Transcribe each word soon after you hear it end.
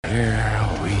Here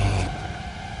we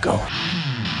go.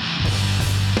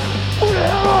 Who the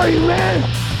hell are you, man?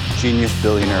 Genius,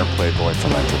 billionaire, playboy,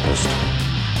 philanthropist.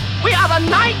 We are the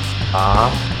knights Ah.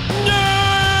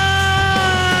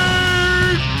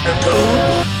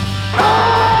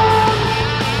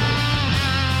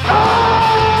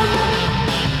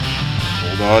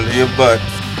 Hold on to your butts.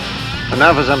 And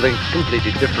now for something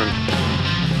completely different.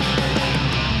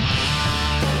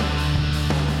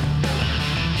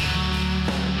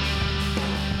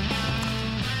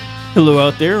 Hello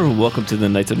out there, and welcome to the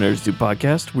Knights of Nerds Do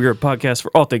podcast. We are a podcast for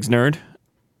all things nerd.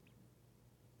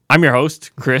 I'm your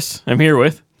host, Chris. I'm here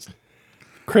with...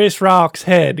 Chris Rock's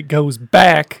head goes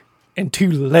back and to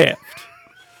left.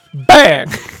 Back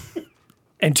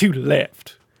and to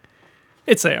left.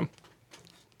 It's Sam.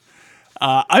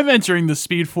 I'm entering the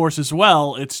Speed Force as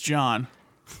well. It's John.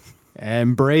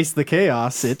 Embrace the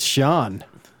chaos. It's Sean.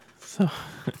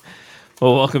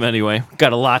 Well, welcome anyway.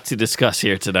 Got a lot to discuss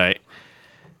here tonight.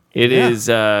 It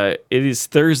is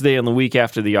Thursday on the week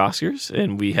after the Oscars,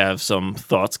 and we have some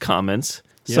thoughts, comments,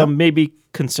 some maybe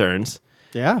concerns.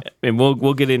 Yeah. And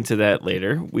we'll get into that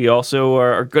later. We also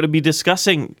are going to be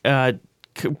discussing,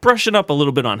 brushing up a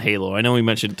little bit on Halo. I know we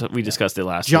discussed it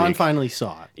last week. John finally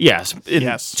saw it. Yes.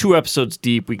 Yes. 2 episodes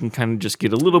deep, we can kind of just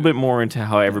get a little bit more into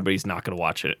how everybody's not going to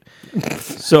watch it.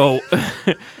 So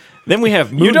then we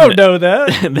have Moon You don't know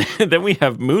that. Then we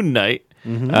have Moon Knight.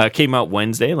 Came out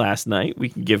Wednesday, last night. We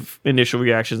can give initial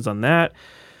reactions on that.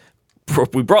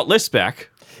 We brought lists back.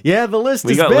 Yeah, the list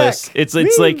We is got back. lists. It's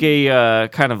like a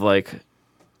kind of like,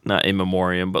 not in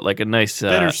memoriam, but like a nice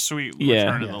Bittersweet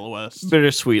return to the West.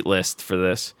 bittersweet list for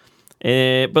this.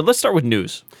 But let's start with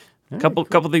news. Couple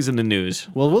things in the news.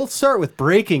 Well, we'll start with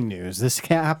breaking news. This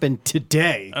happened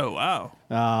today. Oh, wow.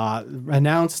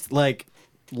 Announced like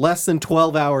less than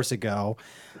 12 hours ago.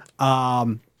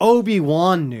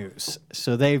 Obi-Wan news.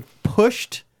 So they've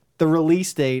pushed the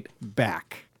release date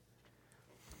back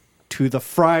to the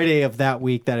Friday of that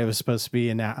week that it was supposed to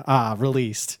be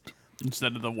released.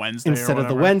 Instead of the Wednesday Instead or of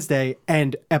the whatever. Wednesday,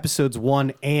 and episodes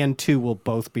 1 and 2 will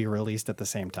both be released at the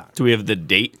same time. Do we have the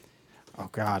date? Oh,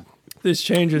 God. This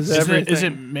changes Is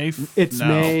everything. it May? It's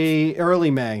no. early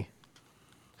May.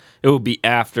 It will be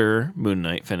after Moon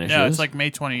Knight finishes. Yeah, it's like May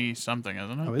 20-something,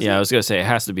 isn't it? Oh, is Yeah, it? I was going to say it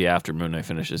has to be after Moon Knight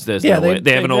finishes. There's Yeah, no way.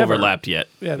 They haven't never- overlapped yet.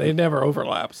 Yeah, they never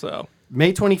overlap, so.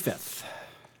 May 25th.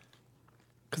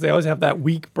 Because they always have that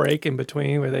week break in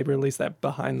between where they release that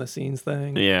behind-the-scenes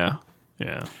thing. Yeah.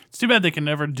 It's too bad they can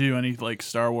never do any like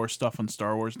Star Wars stuff on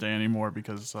Star Wars Day anymore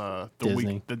because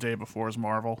Disney. the day before is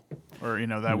Marvel, or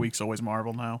that week's always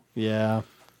Marvel now. Yeah.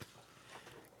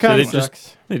 So Kind they of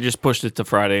sucks. they just pushed it to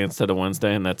Friday instead of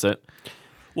Wednesday, and that's it.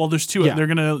 Well, there's two. Yeah. They're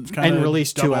gonna kind of And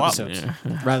release 2 up, episodes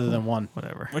rather than 1.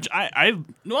 Whatever. which I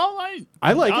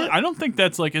like it. I don't think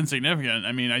that's like insignificant.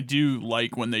 I mean, I do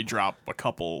like when they drop a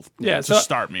couple. Yeah, to so,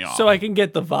 start me off. So I can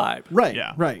get the vibe. Right.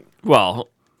 Yeah. Right. Well,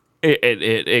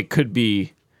 it could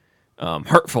be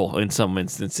hurtful in some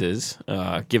instances,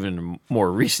 given a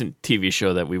more recent TV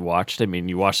show that we watched. I mean,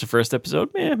 you watched the first episode?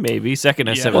 Maybe. Second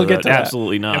episode? we'll get to that.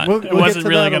 Absolutely not. We'll it wasn't get to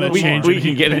really that going a to little change. more. We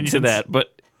can get into opinions. that,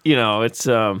 but, it's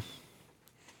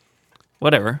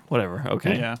whatever.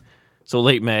 Okay. Yeah. So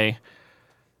late May,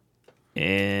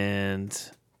 and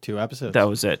 2 episodes. that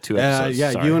was it. 2 episodes.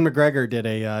 Yeah, Sorry. Ewan McGregor did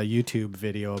a YouTube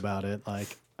video about it.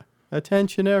 Like,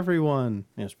 attention, everyone.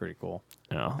 It was pretty cool.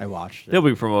 No. I watched it. They'll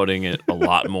be promoting it a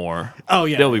lot more. Oh,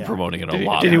 yeah, They'll be yeah. promoting it a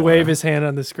lot Did he more. wave his hand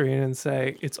on the screen and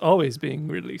say, it's always being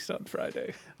released on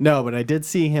Friday? No, but I did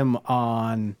see him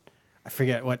on, I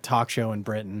forget what talk show in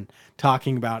Britain,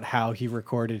 talking about how he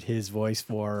recorded his voice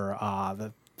for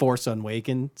the Force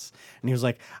Awakens, and he was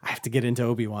like, I have to get into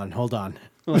Obi-Wan. Hold on.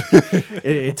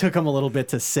 it took him a little bit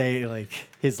to say like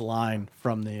his line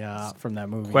from that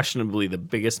movie. Questionably the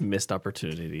biggest missed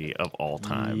opportunity of all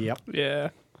time. Yep. Yeah.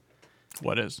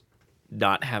 What is?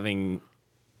 Not having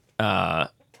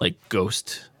like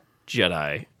ghost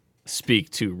Jedi speak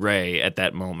to Rey at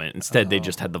that moment. Instead, they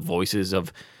just had the voices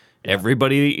of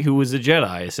everybody who was a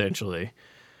Jedi, essentially.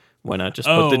 Why not just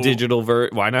put the digital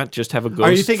Why not just have a ghost?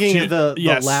 Are you thinking of the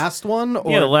Yes. last one?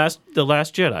 Or Yeah, the last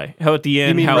Jedi. How at the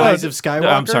end? mean how Rise of Skywalker?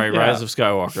 I'm sorry, Yeah. Rise of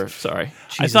Skywalker. Sorry,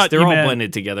 Jesus, thought they're you all meant-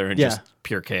 blended together and Yeah. just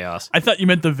pure chaos. I thought you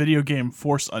meant the video game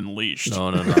Force Unleashed. No.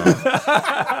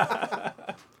 Yeah.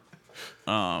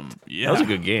 That was a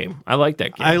good game. I like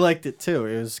that game. I liked it too.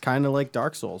 It was kind of like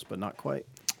Dark Souls, but not quite.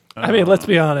 I mean, let's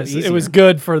be honest. It easier. was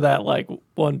good for that, like,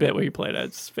 one bit where you played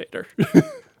as Vader.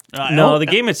 no, the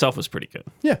game itself was pretty good.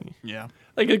 Yeah. Yeah.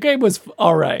 Like, the game was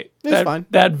all right. It's fine.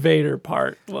 That Vader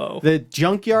part, whoa. The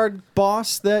junkyard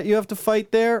boss that you have to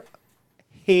fight there,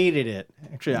 hated it.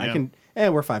 Actually, I Yeah. can.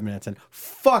 We're 5 minutes in.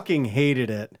 Fucking hated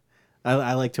it.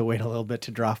 I like to wait a little bit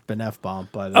to drop an F-bomb,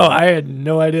 but Oh, I had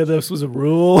no idea this was a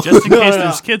rule. Just in case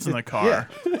there's kids in the car.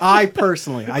 I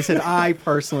personally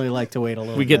like to wait a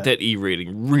little bit. We get that E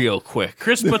rating real quick.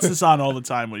 Chris puts this on all the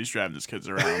time when he's driving his kids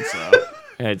around. So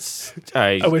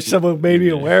I wish someone made me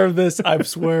aware of this. I've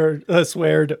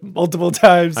sweared multiple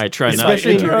times. I try not.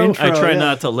 Especially in your intro, I try yeah.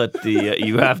 not to let the.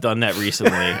 You have done that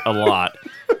recently a lot.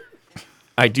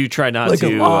 I do try not Like a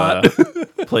to lot.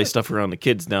 play stuff around the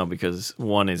kids now because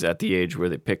one is at the age where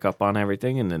they pick up on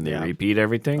everything and then they Yeah. repeat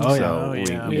everything. Oh, yeah. So Oh,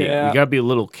 yeah. we Yeah. got to be a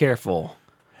little careful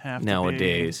have to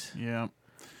nowadays. be. Yeah.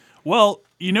 Well,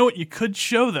 you know what you could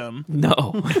show them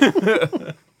No.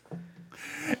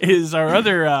 is our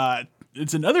other.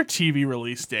 It's another TV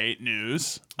release date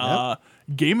news.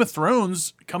 Game of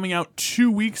Thrones coming out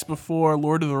 2 weeks before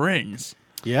Lord of the Rings.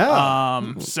 Yeah.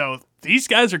 So these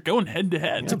guys are going head to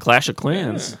head. Clash of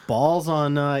Clans. Balls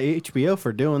on HBO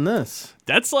for doing this.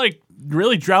 That's like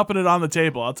really dropping it on the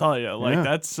table. I'll tell you. Like Yeah.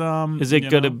 that's Is it you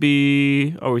going to know.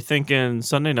 be, are we thinking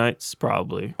Sunday nights?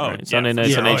 Probably. Oh, right? yeah, Sunday for nights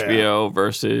sure. on Oh, HBO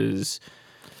versus,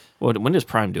 when does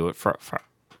Prime do it?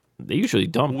 They usually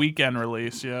dump. weekend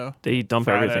release? Yeah. They dump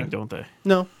Friday. everything, don't they?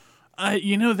 No.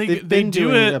 You know they They've they been do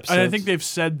doing it. I episodes. think they've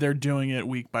said they're doing it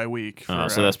week by week. Oh, for,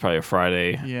 so that's probably a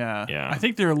Friday. yeah. Yeah. I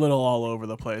think they're a little all over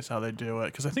the place how they do it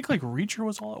because I think like Reacher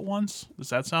was all at once. Does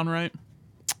that sound right?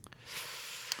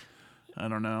 I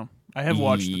don't know. I have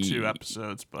watched the 2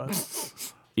 episodes, but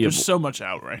Yeah, there's so much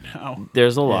out right now.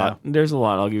 there's a lot. There's a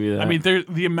lot. I'll give you that. I mean,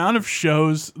 the amount of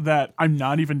shows that I'm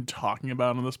not even talking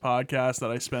about on this podcast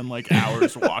that I spend like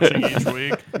hours watching each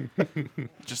week,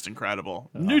 just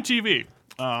incredible. New TV.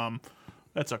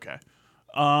 That's okay.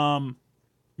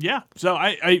 Yeah. So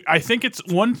I think it's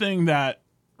one thing that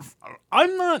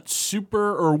I'm not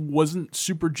super or wasn't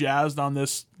super jazzed on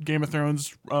this Game of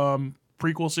Thrones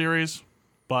prequel series,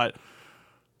 but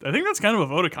I think that's kind of a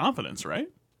vote of confidence, right?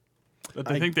 That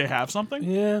they think they have something.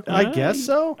 Yeah. I guess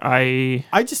so. I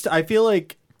I feel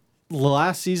like the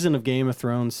last season of Game of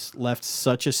Thrones left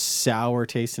such a sour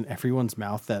taste in everyone's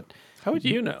mouth that How would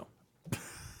you know?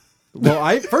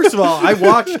 first of all,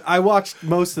 I watched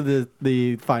most of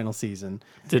the final season.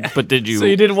 did you? So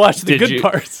you didn't watch the did good you-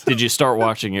 parts. Did you start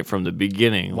watching it from the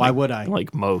beginning? Why like- would I?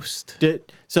 Like most.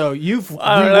 So you've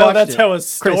I don't know. rewatched That's it. how a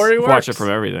story works. Watch it from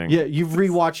everything. Yeah, you've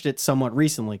rewatched it somewhat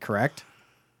recently, correct?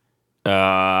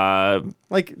 Uh,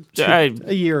 Like I-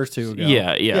 a year or two ago.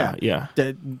 yeah.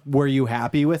 Were you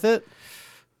happy with it?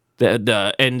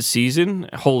 The end season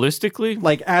holistically.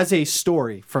 Like as a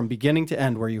story from beginning to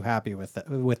end, were you happy with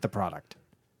the product?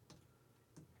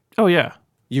 Oh yeah,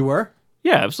 You were?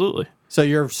 yeah, absolutely. So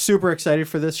you're super excited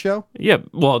for this show? Yeah.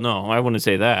 Well, no, I wouldn't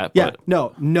say that. Yeah.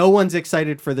 But No one's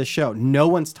excited for this show. No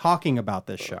one's talking about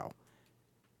this show.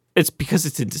 it's because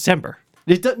it's in December.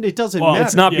 It doesn't Well, matter.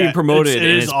 It's not Yeah, being promoted, it and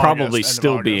is it's August, probably end of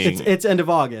still August. being. It's end of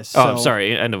August. oh, So, I'm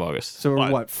sorry, end of August. So we're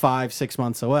What? 5-6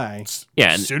 months away.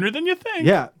 Yeah, and Sooner than you think.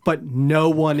 Yeah, but no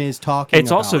one is talking.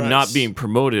 it's also about it. not being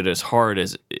promoted as hard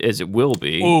as it will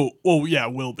be. Oh yeah,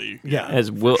 will be. Yeah.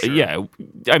 As will, yeah.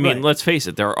 I mean, Right. let's face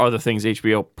it. There are other things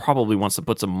HBO probably wants to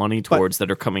put some money towards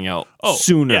that are coming out Oh,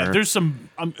 sooner. Yeah, there's some.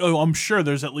 I'm sure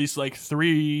there's at least like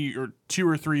 2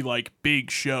 or 3 like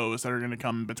big shows that are going to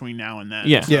come between now and then.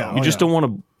 yeah, Yeah, You oh, just yeah. don't want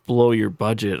to blow your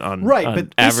budget on, Right, on but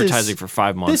this advertising is- for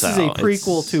 5 months. This is a out.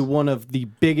 prequel It's- to one of the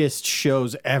biggest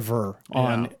shows ever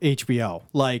on HBO.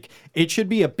 Like, it should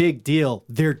be a big deal.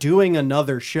 They're doing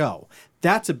another show.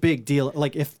 That's a big deal.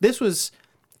 Like, if this was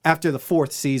after the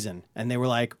 4th season and they were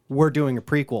like, we're doing a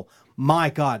prequel, my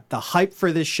God, the hype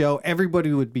for this show,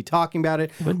 everybody would be talking about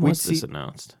it. When We'd was this see-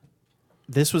 announced?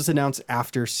 This was announced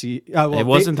after It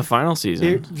wasn't the final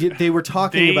season. They were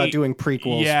talking They- about doing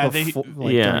prequels. yeah, before,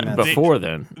 yeah, during that before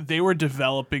then. They were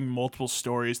developing multiple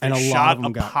stories. They And a lot shot of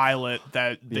them a got- pilot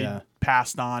that they Yeah.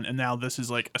 passed on, and now this is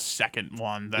like a second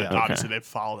one that Yeah. obviously they've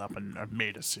followed up and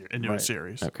made into a Right.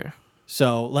 series. Okay.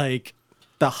 So, like,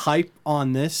 the hype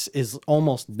on this is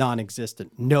almost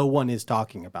non-existent. No one is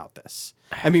talking about this.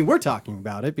 I mean, we're talking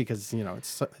about it because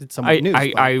it's somewhat news.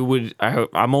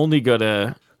 I'm only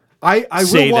gonna I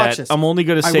say will watch that. this. I'm only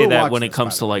gonna I say will that watch when it this,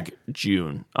 comes by to the way. like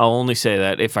June. I'll only say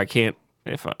that if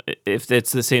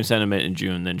it's the same sentiment in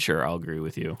June, then sure, I'll agree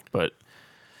with you. But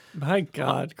My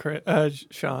God,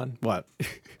 Sean, What?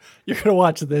 you're gonna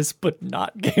watch this, but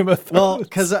not Game of Thrones. Well,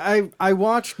 because I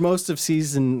watched most of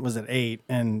season 8,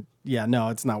 and yeah, no,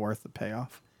 it's not worth the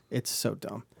payoff. It's so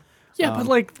dumb. yeah, but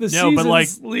like the No, seasons but, like,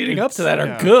 leading up to that are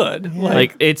yeah. good.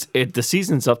 like the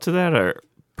seasons up to that are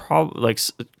probably like.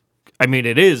 I mean,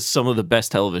 it is some of the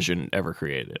best television ever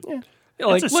created.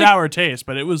 Like, It's a sour taste,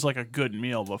 but it was like a good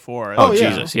meal before. Oh, yeah.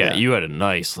 Jesus, yeah, you had a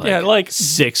nice like, Yeah, like,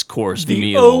 6-course the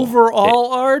meal.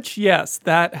 overall arch, yes,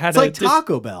 that had It's like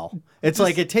Taco Bell. It's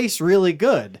like it tastes really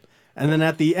good, and then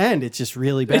at the end, it's just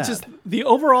really bad. It's just the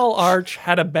overall arch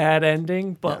had a bad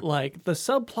ending, but like the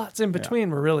subplots in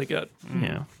between were really good.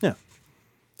 Yeah, yeah.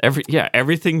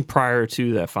 everything prior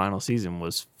to that final season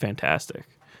was fantastic.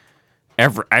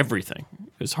 Everything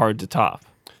is hard to top.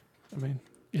 I mean,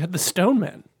 you had the Stone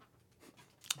Men.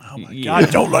 Oh my God!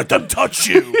 Don't let them touch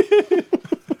you.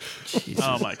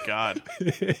 Oh my God!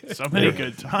 So many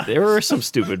good times. There were some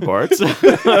stupid parts. Of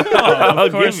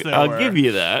course there I'll were. give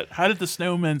you that. How did the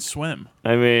snowmen swim?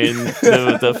 I mean,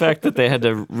 the fact that they had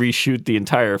to reshoot the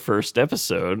entire first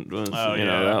episode was, Oh, you yeah.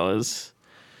 know, that was.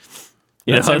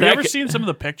 Have you that ever c- seen some of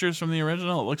the pictures from the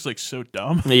original? It looks like so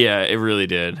dumb. Yeah, it really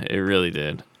did. It really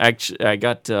did. Actually, I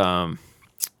got what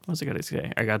was I gonna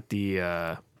say? I got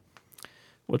the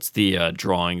what's the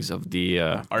drawings of the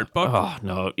Art book, Oh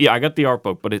no, yeah, I got the art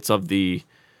book, but it's of the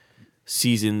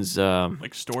seasons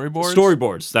like storyboards.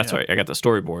 storyboards. That's Yeah. right. I got the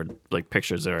storyboard like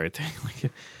pictures and everything.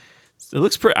 Like, it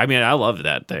looks pretty. I mean, I love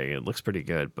that thing. It looks pretty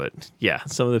good. But yeah,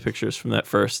 some of the pictures from that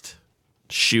first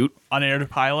shoot. Unaired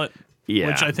pilot. Yeah,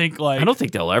 Which I think like I don't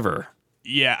think they'll ever.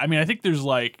 Yeah, I mean, I think there's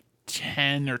like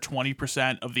 10 or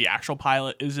 20% of the actual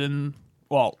pilot is in.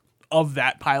 Well, of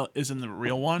that pilot is in the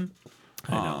real one.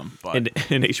 But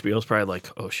And HBO's probably like,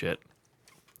 oh shit.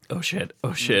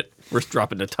 We're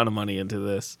dropping a ton of money into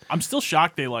this. I'm still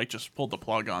shocked they like just pulled the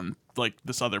plug on like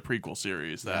this other prequel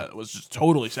series that was just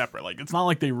totally separate. Like it's not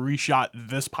like they reshot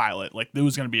this pilot. Like there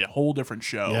was going to be a whole different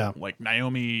show. Yeah. Like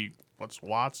Naomi,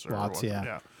 Watts? Or Watts, what?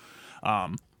 yeah.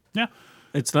 Yeah.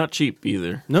 It's not cheap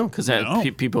either. No. because No.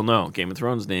 people know Game of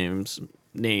Thrones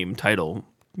name title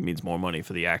means more money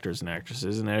for the actors and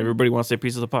actresses, and everybody wants their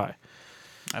piece of the pie.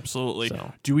 Absolutely.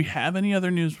 So- Do we have any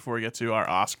other news before we get to our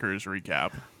Oscars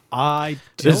recap?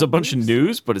 There's a bunch of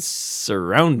news, but it's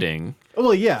surrounding.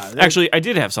 Well, yeah. Actually, I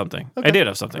did have something. I did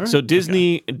have something. So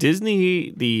Disney,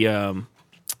 the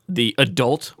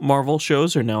adult Marvel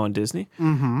shows are now on Disney,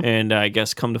 and I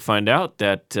guess come to find out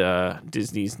that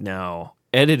Disney's now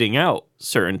editing out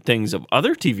certain things of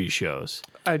other TV shows.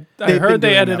 I been heard they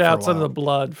doing edited that for out a some of while. the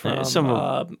blood from some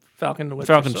of- Falcon to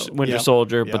Winter Falcon Soldier. Winter Yeah.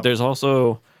 Soldier, Yeah. but there's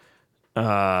also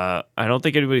I don't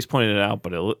think anybody's pointed it out,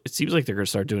 but it seems like they're going to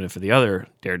start doing it for the other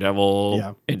Daredevil.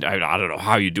 Yeah. And I don't know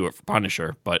how you do it for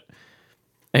Punisher, but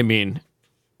I mean,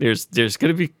 there's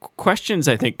going to be questions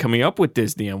I think coming up with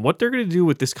Disney on what they're going to do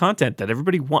with this content that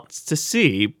everybody wants to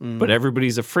see, but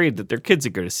everybody's afraid that their kids are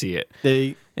going to see it,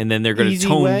 and then they're going to Easy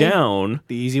tone way? down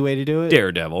The easy way to do it,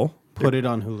 Daredevil, put it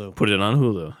on Hulu. put it on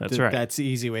Hulu. That's right. That's the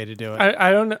easy way to do it.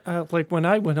 I don't like when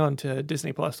I went on to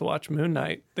Disney Plus to watch Moon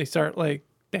Knight. They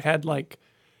had like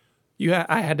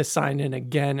I had to sign in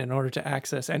again in order to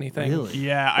access anything. Really?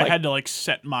 Yeah, I Like- had to like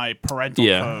set my parental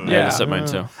yeah, code. yeah, Yeah. set mine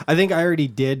too. I think I already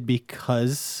did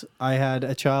because I had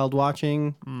a child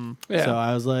watching. Yeah. So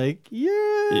I was like, yeah.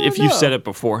 If you set it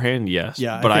beforehand, yes.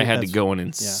 Yeah, I but I think had to that's- go in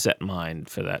and yeah. set mine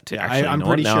for that too. Yeah, Actually, I'm you know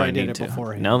pretty what? Now sure I need did it to.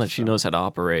 beforehand, Now that she so. knows how to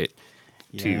operate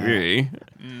Yeah. TV,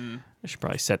 I should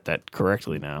probably set that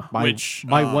correctly now. My, Which,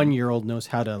 my 1-year-old knows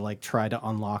how to like try to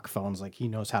unlock phones. Like he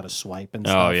knows how to swipe and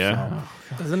stuff. Oh yeah,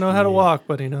 Doesn't know how to walk,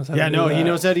 but he knows how So. Yeah, to do no, he that.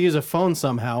 knows how to use a phone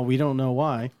somehow. We don't know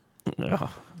why.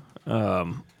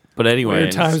 but anyway,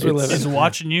 Weird times we it's- live in. He's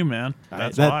watching you, man.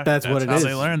 That's why. That's what it how is.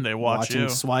 they learn. They watch Watching you.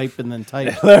 swipe and then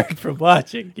type. Learned from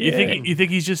watching. You think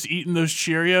he's just eating those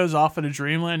Cheerios off at a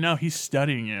Dreamland? No, he's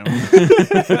studying you.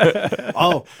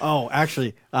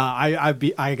 Actually, I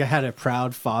had a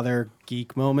proud father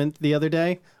geek moment the other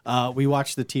day. We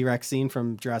watched the T-Rex scene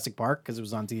from Jurassic Park because it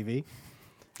was on TV.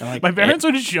 And like, My parents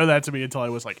wouldn't show that to me until I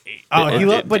was like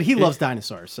 8. but he loves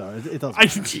dinosaurs, so it doesn't.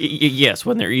 matter. yes,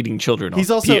 when they're eating children,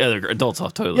 He's off, also- other adults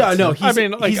off toilets. Yeah, no, I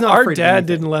mean, like he's not our afraid of dad anything.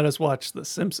 didn't let us watch The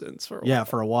Simpsons for a while. Yeah,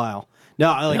 for a while.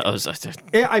 No, I like. I was-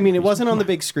 Yeah, I mean, it wasn't on the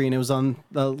big screen. It was on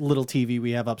the little TV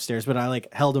we have upstairs. But I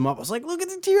like held him up. I was like, "Look at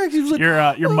the T-Rex." He was like,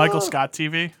 Your Michael "Oh." Scott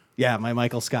TV. Yeah, my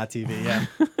Michael Scott TV. Yeah.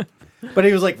 But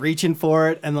he was like reaching for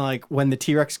it, and like when the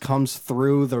T-Rex comes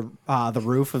through the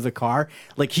roof of the car,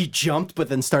 like he jumped, but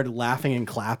then started laughing and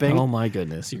clapping. oh my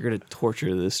goodness, you're gonna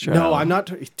torture this child. No, I'm not,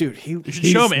 dude. should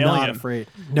He's show him not Alien. afraid.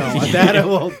 No, that I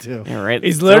won't do. All right,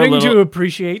 He's throw learning a little, to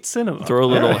appreciate cinema. throw a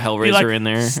little Be Hellraiser like, in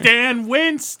there. Stan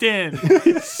Winston.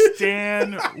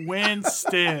 Stan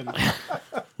Winston.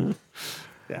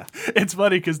 Yeah, it's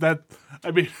funny because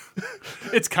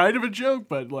it's kind of a joke,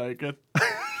 but like,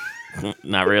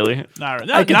 Not really. not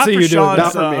I can not see for you doing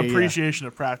Sean's that. Not for me, yeah. appreciation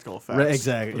of practical effects. Right,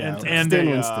 exactly. Yeah. And Stan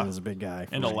a, Winston is a big guy.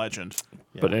 and a legend.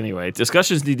 But anyway,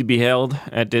 discussions need to be held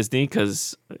at Disney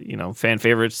because, fan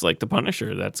favorites like The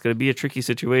Punisher, that's going to be a tricky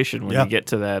situation when you get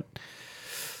to that.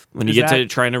 When you get to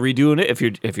trying to redo it,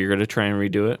 if you're going to try and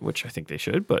redo it, which I think they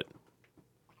should, but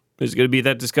there's going to be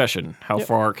that discussion. How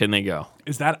far can they go?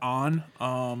 Is that on?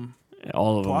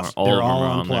 All of Plus? them are, They're all are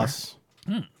on there. Plus.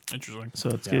 Interesting.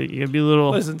 So it's you gotta be a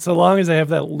little. Listen, so long as they have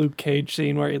that Luke Cage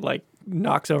scene where he like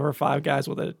knocks over 5 guys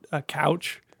with a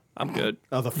couch, I'm good.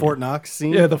 Oh, the Fort Knox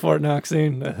scene. Yeah, the Fort Knox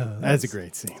scene. That's a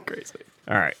great scene. great scene.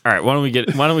 All right. Why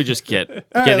don't we just get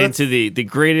into the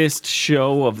greatest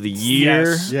show of the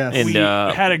year? Yes. And We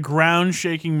had a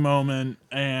ground-shaking moment,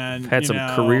 and had some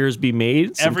careers be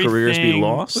made, some careers be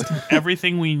lost.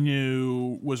 Everything we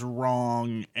knew was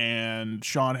wrong. And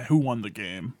Sean, who won the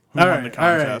game? Who All won right, the all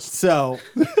right. contest? So,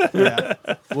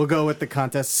 we'll go with the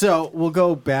contest. So we'll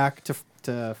go back to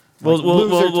We'll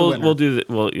do that.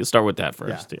 Well, you start with that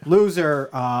first. Yeah. Yeah. Loser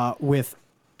with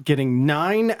getting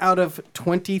 9 out of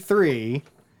 23,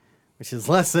 which is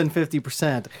less than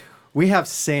 50%. We have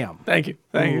Sam. Thank you.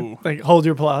 Thank Ooh. you. Thank you. Hold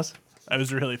your applause. I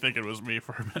was really thinking it was me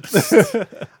for a minute.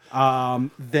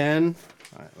 Then,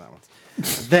 all right, that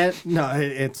one's. Then no,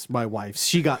 it's my wife's.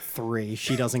 She got 3.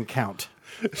 She doesn't count.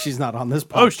 She's not on this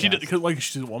podcast. Oh, she did, 'cause, like,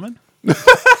 she's a woman?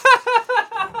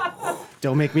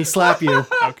 Don't make me slap you.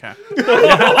 Okay.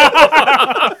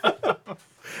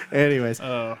 Anyways,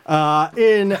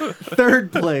 in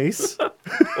third place.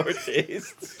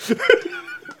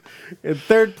 In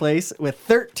third place with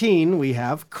 13, we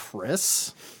have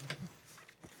Chris.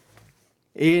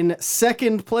 In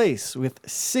second place with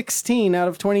 16 out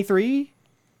of 23,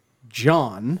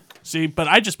 John. See, but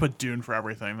I just put Dune for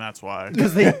everything. That's why.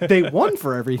 Because they won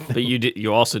for everything. But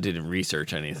you also didn't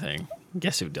research anything.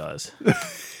 Guess who does?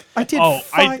 I did. Oh,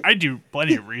 fine. I do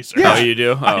plenty of research. Yeah. Oh, you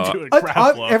do? I do a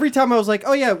crap load. Every time I was like,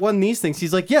 "Oh yeah, it won these things,"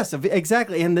 he's like, "Yes,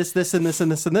 exactly," and this, and this,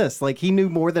 and this, and this. Like he knew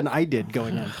more than I did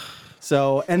going in.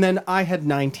 So, and then I had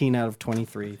 19 out of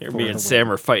 23. Me and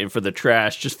Sam are fighting for the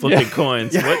trash, just flipping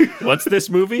coins. What's this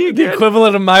movie The again?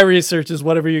 equivalent of my research is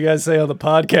whatever you guys say on the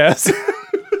podcast.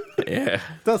 Yeah.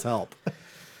 does help.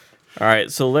 All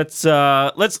right, so let's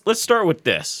start with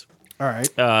this. All right.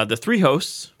 The 3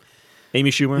 hosts,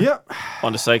 Amy Schumer, Yep.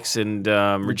 Wanda Sykes, and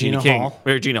Regina Regina King. Hall.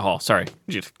 Regina Hall. Sorry,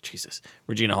 Jesus,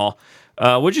 Regina Hall.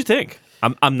 What'd you think?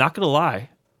 I'm not gonna lie,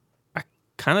 I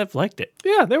kind of liked it.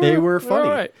 Yeah, They were funny.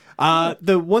 all right.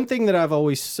 The one thing that I've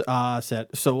always said,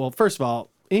 well, first of all,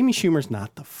 Amy Schumer's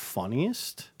not the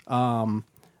funniest.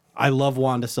 I love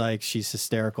Wanda Sykes. She's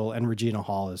hysterical. And Regina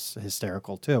Hall is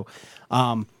hysterical too.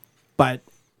 But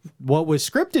what was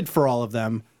scripted for all of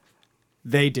them,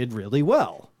 they did really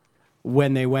well.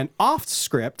 When they went off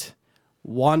script,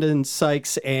 Wanda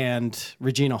Sykes and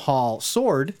Regina Hall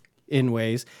soared in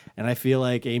ways, and I feel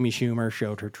like Amy Schumer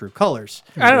showed her true colors.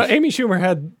 I don't know. Amy Schumer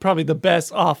had probably the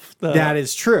best off the That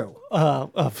is true.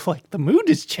 of like the mood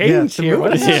has changed the here. mood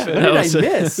What is- happened? What did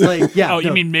I miss? Like, yeah. Oh, you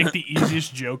no, mean make the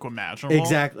easiest joke imaginable?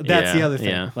 exactly? That's the Yeah, other thing.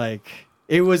 yeah. Like,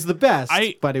 it was the best,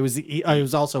 I- but it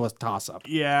was also a toss up.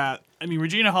 Yeah. I mean,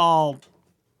 Regina Hall,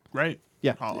 right?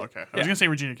 Yeah. Oh, okay. I was gonna say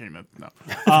Regina King. No.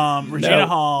 Regina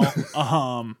Hall.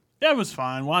 Yeah, it was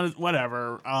fine.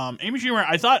 Whatever. Amy Schumer,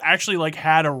 I thought actually like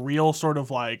had a real sort of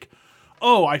like,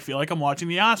 oh, I feel like I'm watching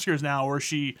the Oscars now. Where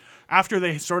she, after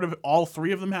they sort of all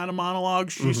 3 of them had a monologue,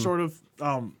 she sort of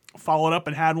followed up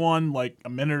and had one like a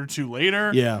minute or 2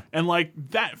 later. Yeah. And like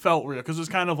that felt real because it was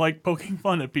kind of like poking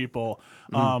fun at people,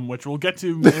 which we'll get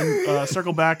to and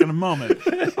circle back in a moment.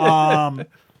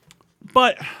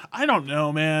 But I don't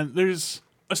know, man.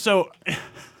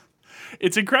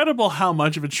 It's incredible how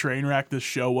much of a train wreck this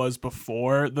show was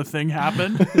before the thing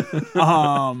happened.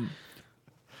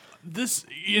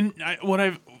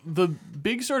 The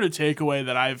big sort of takeaway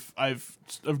that I've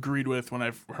agreed with when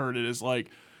I've heard it is like,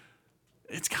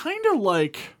 it's kind of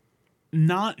like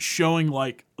not showing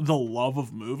like the love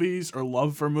of movies or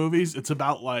love for movies. It's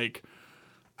about like,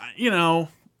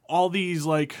 all these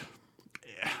like,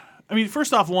 I mean,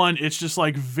 first off, one, it's just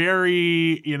like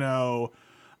very,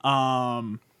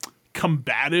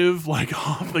 combative, like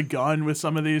off the gun with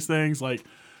some of these things. Like,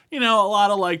 a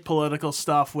lot of like political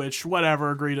stuff, which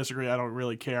whatever, agree, disagree, I don't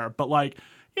really care. But like,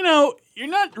 you're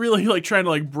not really like trying to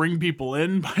like bring people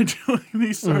in by doing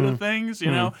these sort of things,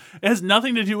 It has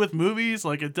nothing to do with movies.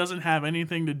 Like it doesn't have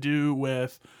anything to do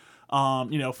with,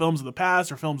 films of the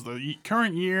past or films of the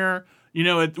current year.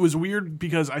 It was weird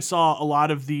because I saw a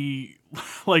lot of the,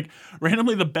 like,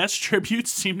 randomly the best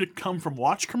tributes seem to come from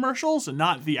watch commercials and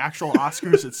not the actual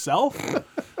Oscars itself.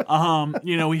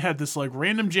 We had this like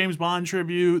random James Bond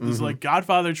tribute, this like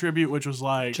Godfather tribute, which was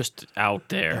like Just out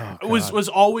there. was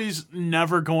always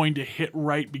never going to hit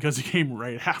right because it came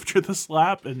right after the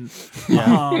slap, and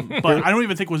but I don't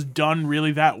even think it was done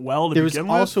really that well to There was begin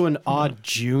also with. an odd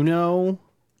Juno.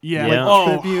 Yeah, Yeah.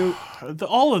 like, tribute.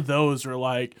 all of those are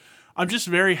like. I'm just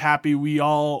very happy we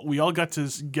all got to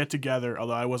get together.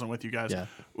 Although I wasn't with you guys, Yeah.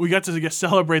 we got to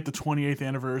celebrate the 28th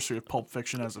anniversary of Pulp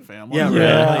Fiction as a family. Yeah,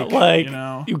 Yeah, like you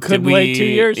know. you couldn't wait 2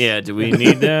 years. Yeah, do we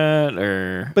need that?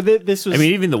 Or But this was. I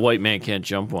mean, even the White Man Can't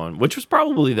Jump one, which was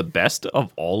probably the best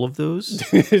of all of those.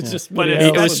 It's just, But what it It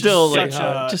else was is still like, such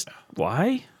a- just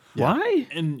why? Why?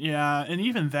 and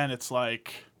even then, it's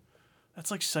like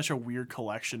that's like such a weird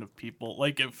collection of people.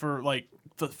 Like for like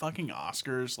the fucking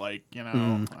Oscars, like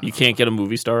You can't get a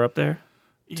movie star up there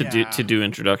to do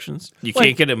introductions. You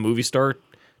can't get a movie star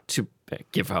to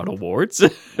give out awards.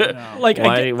 Like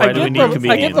Why- why do we need I get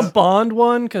comedians? the Bond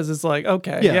one because it's like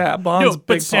okay, yeah, Bond's a but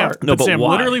big Sam, part. No, but Sam,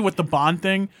 why? literally with the Bond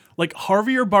thing, like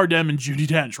Javier Bardem and Judi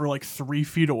Dench were like 3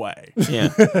 feet away. Yeah.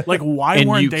 Like, why And you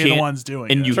weren't they the can't- ones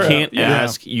doing And it? you can't Yeah.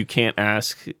 ask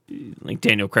like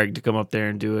Daniel Craig to come up there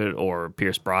and do it, or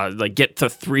Pierce Brosnan. Like get the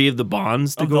 3 of the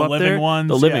Bonds to Of go the up living there. ones,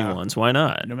 The living yeah. ones. Why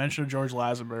not? No mention of George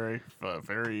Lazenby,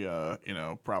 very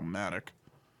problematic.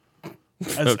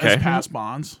 As Okay. past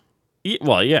Bonds.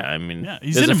 Well, yeah. I mean, Yeah,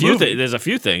 he's there's in a a few. movie. There's a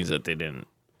few things that they didn't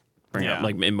bring up, Yeah.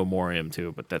 like in memoriam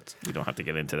too. But we don't have to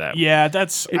get into that. Yeah,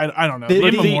 that's I don't know. the- The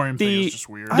in the- memoriam thing the- is just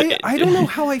weird. I don't know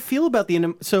how I feel about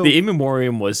so The in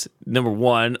memoriam was number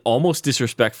one, almost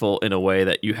disrespectful in a way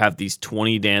that you have these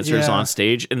 20 dancers Yeah. on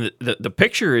stage, and the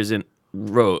picture isn't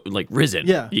risen.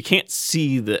 Yeah. You can't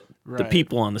see the Right.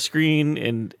 people on the screen,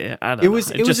 and I don't it know. was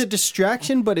It was just- a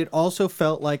distraction, but it also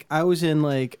felt like I was in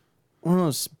like one of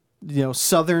those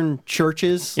southern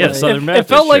churches. Yeah, like, Southern It Baptist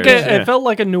felt like church, yeah. it felt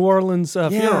like a New Orleans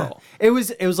funeral. It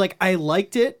was like I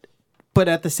liked it, but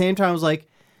at the same time I was like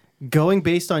going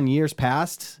based on years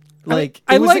past. Like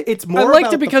it's more. I liked about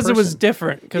it the because it was person.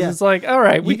 different. Because Yeah. it's like, all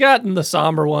right, we got in the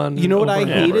somber one. You know what I over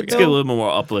and hated, over Let's again. get a little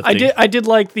more uplifting. I did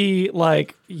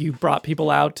like you brought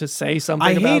people out to say something.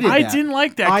 I about hated I that. didn't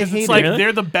like that I because hated it's like it.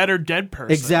 they're the better dead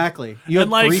person. Exactly. You had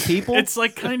And like 3 people. it's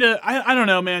like kind of I don't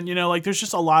know, man. Like there's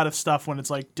just a lot of stuff when it's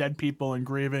like dead people and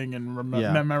grieving and Yeah.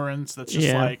 remembrance. That's just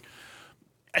Yeah. like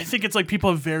I think it's like people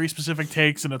have very specific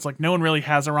takes, and it's like no one really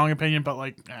has a wrong opinion. But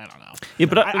like I don't know. Yeah,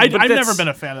 but I've that's- never been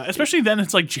a fan of that. Especially then,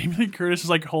 it's like Jamie Lee Curtis is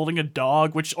like holding a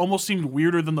dog, which almost seemed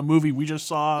weirder than the movie we just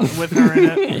saw with her in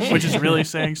it, which is really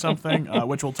saying something,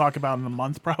 which we'll talk about in a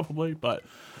month probably. But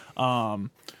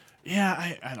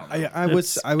yeah, I don't know. I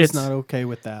was it's- not okay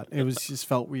with that. It was just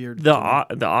felt weird. the to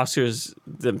me. the Oscars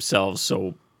themselves.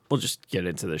 So we'll just get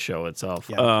into the show itself.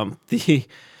 Yeah.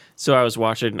 So I was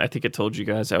watching. I think I told you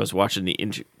guys I was watching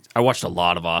I watched a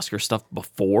lot of Oscar stuff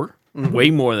before,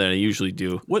 way more than I usually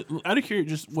do. What out of curiosity,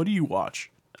 just what do you watch?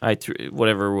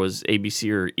 Whatever was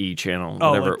ABC or E channel,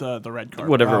 Oh, whatever. like the red carpet.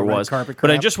 Whatever it red was, carpet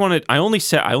but I crap. just wanted. I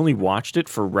only watched it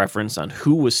for reference on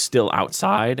who was still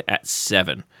outside at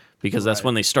 7 because that's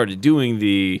when they started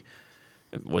doing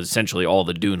was essentially all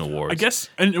the Dune Awards. I guess,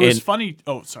 and it was And- funny.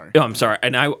 Oh, sorry. Oh, I'm sorry.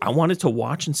 And I wanted to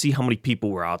watch and see how many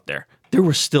people were out there. There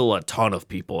were still a ton of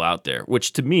people out there,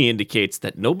 which to me indicates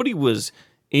that nobody was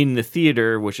in the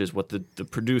theater, which is what the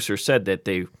producer said that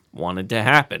they wanted to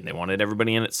happen. They wanted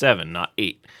everybody in at 7, not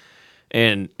 8.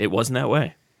 And it wasn't that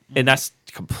way. And that's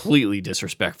completely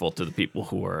disrespectful to the people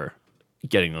who are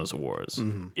getting those awards.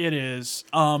 It is.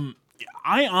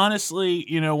 I honestly,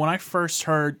 when I first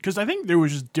heard, because I think there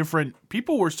was just different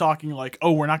people were talking like,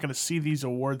 "Oh, we're not going to see these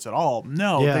awards at all."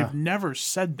 No, Yeah. they've never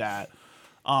said that.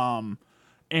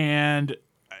 And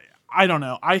I don't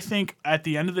know. I think at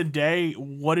the end of the day,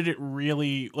 what did we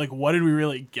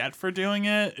really get for doing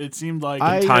it? It seemed like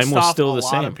it Time pissed was off still a the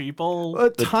lot same. of people.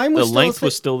 Time the was length still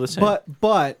was still the same.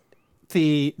 But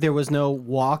there was no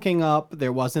walking up.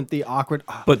 There wasn't the awkward.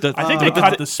 But I think they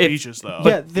cut the speeches though.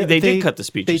 yeah, they did cut the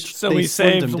speeches. So they we slimmed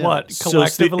saved them what down. So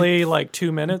collectively like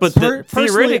 2 minutes. But Personally, I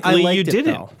theoretically, liked you it,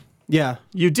 didn't. though. Yeah,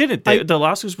 You didn't. The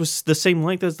Oscars was the same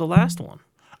length as the last one.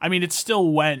 I mean, it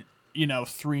still went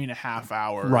 3.5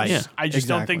 hours. Right. Yeah. I just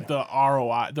don't think Exactly. the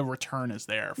ROI, the return is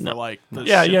there for like the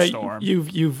yeah, shitstorm.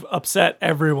 you've upset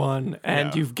everyone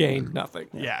and you've gained nothing.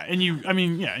 Yeah, and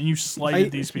you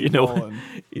slighted these people. You know, and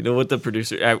you know what the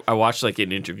producer? I watched like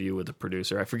an interview with the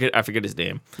producer. I forget his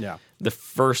name. yeah. The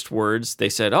first words they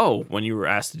said, "Oh, when you were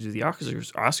asked to do the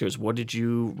Oscars, what did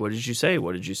you say?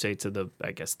 What did you say to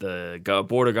the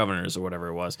board of governors or whatever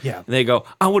it was?" Yeah. And they go,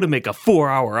 "I want to make a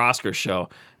 4-hour Oscar show,"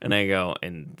 and I go,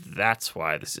 "And that's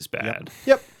why this is bad.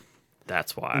 Yep.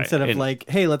 That's why." Instead of And- like,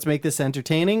 hey, let's make this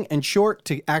entertaining and short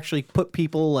to actually put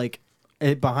people like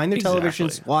behind their televisions,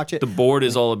 Exactly. watch it. The board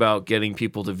is all about getting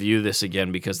people to view this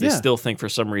again because they Yeah. still think for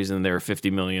some reason they're a 50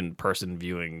 million person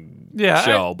viewing Yeah,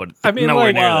 show, but I mean, nowhere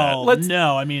like, near that. Well, Let's-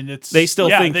 no, I mean it's They still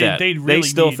think that. They They really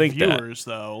still need think that. viewers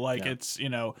though. Like it's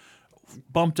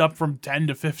bumped up from 10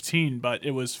 to 15, but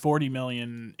it was 40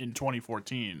 million in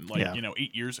 2014. Like Yeah.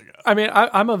 8 years ago. I mean,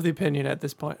 I'm of the opinion at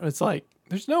this point. It's like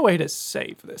there's no way to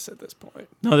save this at this point.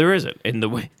 No, there isn't. And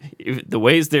the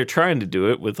ways they're trying to do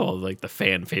it with all like the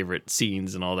fan favorite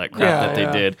scenes and all that crap Yeah, that they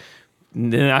yeah. did,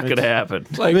 not gonna happen.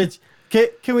 Like, Which,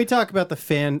 can we talk about the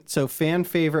fan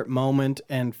favorite moment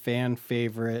and fan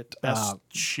favorite Best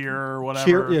cheer or whatever.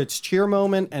 cheer? It's cheer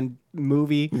moment and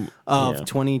movie of yeah.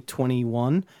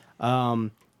 2021.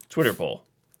 Twitter poll.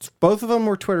 Both of them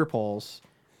were Twitter polls.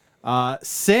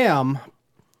 Sam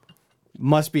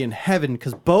must be in heaven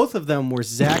because both of them were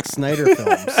Zack Snyder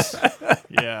films.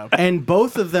 Yeah. And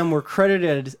both of them were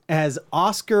credited as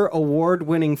Oscar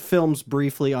award-winning films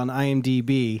briefly on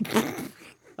IMDb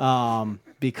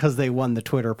because they won the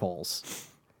Twitter polls.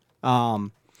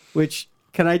 Which,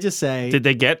 can I just say... Did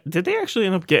they actually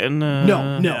end up getting?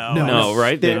 No,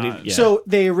 right? They- They did- yeah. So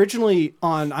they originally,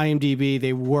 on IMDb,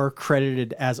 they were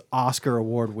credited as Oscar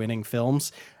award-winning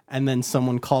films, and then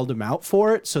someone called them out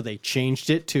for it, so they changed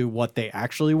it to what they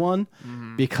actually won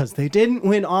because they didn't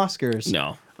win Oscars.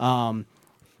 no.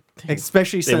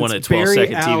 Especially since won a Barry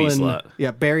 12-second TV Allen, slot.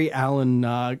 Yeah, Barry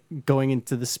Allen going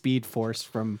into the Speed Force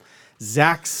from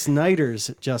Zack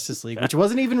Snyder's Justice League, which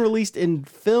wasn't even released in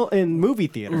movie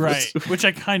theaters. Right. Which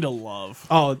I kind of love.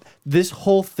 Oh, this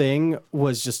whole thing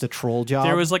was just a troll job.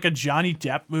 There was like a Johnny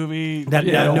Depp movie that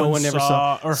no one ever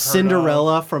saw. or heard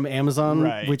Cinderella from Amazon,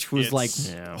 Right. which was like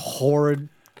It's- horrid. of.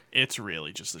 It's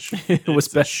really just a shame. It was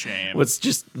It's a shame. What's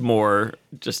just more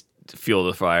just fuel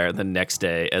the fire. The next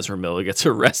day, Ezra Miller gets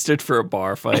arrested for a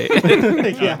bar fight.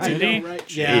 Yeah, I did know, he?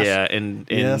 right? yeah, in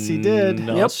Yes, he did.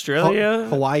 Yep. Australia,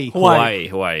 Hawaii.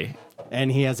 Hawaii.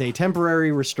 And he has a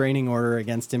temporary restraining order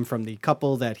against him from the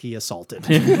couple that he assaulted.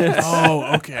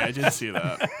 Oh, okay. I did see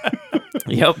that.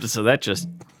 Yep. So that just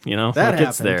That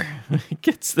gets happened. there.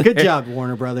 Gets there. Good job,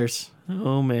 Warner Brothers.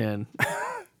 Oh man.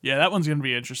 Yeah, that one's gonna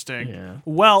be interesting. Yeah.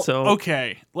 Well, So-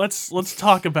 okay. Let's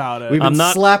talk about it. We've been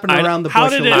slapping around the bush. how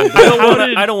did a it- lot.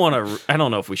 How I don't want to. I don't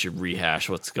know if we should rehash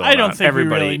what's going on. I don't think we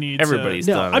really need to. Everybody's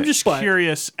No, done I'm it. just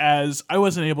curious, as I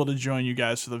wasn't able to join you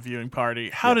guys for the viewing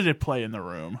party. How did it play in the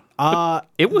room?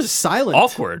 It was silent.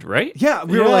 awkward, right? Yeah,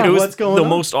 we were Yeah. like, It was what's going the on?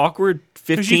 most awkward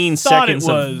 15 thought it seconds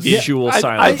of was- visual I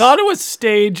silence. thought it was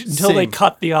staged until they Same.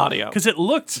 cut the audio. Because it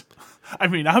looked. I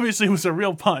mean, obviously it was a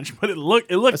real punch, but it looked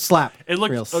A slap. It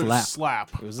looked Real slap. slap.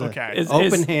 a- Okay. Is-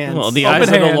 Open hands. well, the Open eyes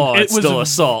of hand. the law, It it's was still a-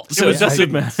 assault, so it it was- doesn't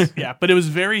matter. Yeah, but it was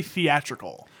very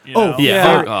theatrical. You Oh know? Yeah.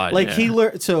 very- Oh, God, like yeah. he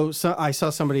learned. So I saw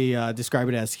somebody describe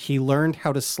it as he learned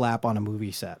how to slap on a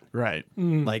movie set. Right.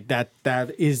 Like that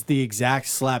is the exact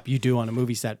slap you do on a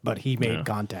movie set, but he made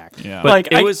contact. Yeah. But Like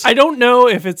it was. I don't know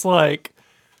if it's like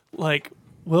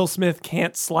Will Smith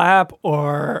can't slap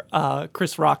or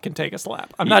Chris Rock can take a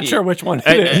slap. I'm not sure which one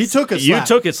it is. He took a You slap.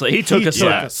 took a slap. He took a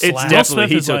slap. a It's slap. Will definitely Smith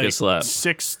he is took like a slap.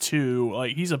 6'2".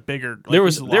 Like he's a bigger. Like, There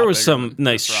he's was a lot there was bigger some than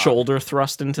nice Chris Rock. shoulder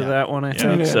thrust into that one. I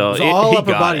think Yeah. so. It was all he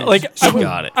upper got body. it. Like He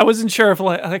got it. I wasn't sure if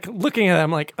like looking at it,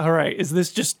 I'm like, all right, is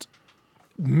this just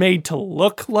made to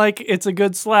look like it's a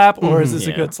good slap or is this a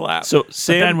Yeah. good slap? So But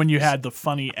Sam, then when you had the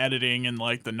funny editing and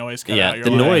like the noise cut out, yeah, you're the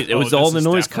like, noise. It oh, was all this the is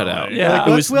noise cut out. definitely- Yeah. Like,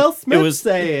 it what's was Will Smith it was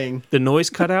saying? the noise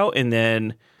cut out, and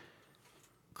then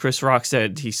Chris Rock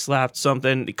said he slapped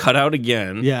something, it cut out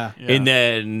again. Yeah. And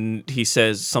then he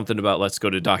says something about let's go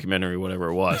to documentary, whatever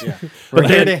it was. We're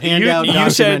here Then to hand out you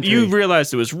said you documentary.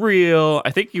 realized it was real.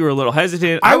 I think you were a little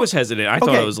hesitant. I was hesitant. I thought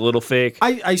Okay. it was a little fake.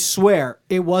 I swear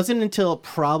it wasn't until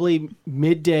probably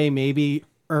midday, maybe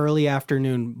early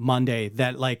afternoon Monday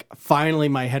that like finally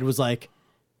my head was like,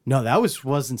 no, that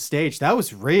wasn't staged. That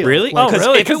was real. Really? Like, oh, 'cause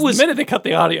really? if it Because was- the minute they cut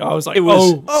the audio, I was like, It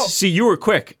was oh. see, you were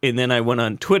quick, and then I went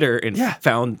on Twitter and Yeah.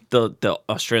 found the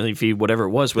Australian feed, whatever it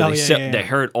was, where Oh, they yeah, said yeah, yeah. they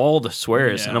heard all the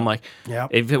swears, and I'm like, Yep.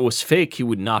 if it was fake, he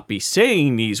would not be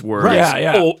saying these words Right. Yeah,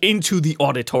 yeah. oh, into the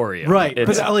auditorium. right.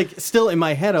 It's- But like still in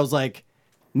my head I was like,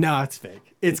 no, it's fake.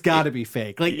 It's got to be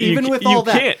fake. Like You even with you all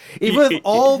that, can't. even with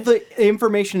all the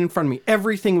information in front of me,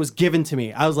 everything was given to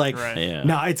me. I was like, Right. Yeah.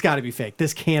 no, it's got to be fake.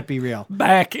 This can't be real.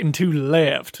 Back and to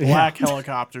left. Black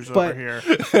helicopters over But-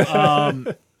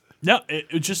 here. No,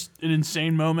 it was just an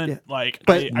insane moment. Like,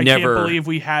 But I never- can't believe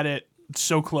we had it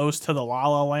so close to the La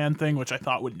La Land thing, which I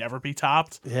thought would never be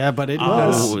topped. Yeah, but it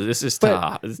was. Oh, this is But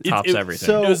top. This tops it- everything.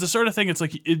 so- It was the sort of thing. It's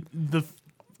like the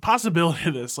possibility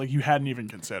of this, like you hadn't even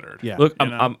considered. Yeah. Look, you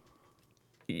know?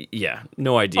 Yeah,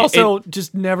 no idea. Also,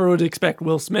 just never would expect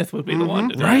Will Smith would be the one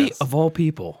to do right? this. Of all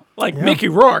people. Like Mickey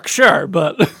Rourke, sure,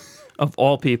 but Of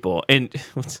all people. And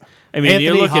I mean, Anthony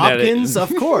you're looking Hopkins, at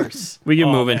it. of course. We can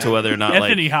move into whether or not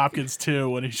Anthony like Hopkins too.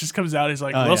 When he just comes out, he's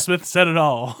like, Oh, Will yeah. Smith said it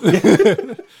all.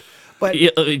 But Yeah,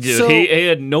 dude, So- he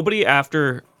had nobody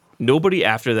after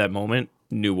that moment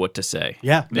knew what to say.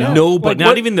 Yeah. No, but Like, not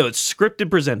what- even the scripted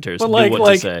presenters but knew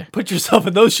what to say. like put yourself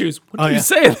in those shoes. What do yeah. you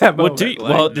say in that moment? What do you, Like,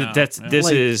 well, this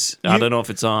Like, is I you- don't know if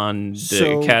it's on the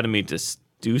So- Academy to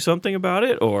do something about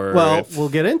it or Well, if we'll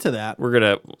get into that. we're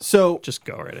gonna So just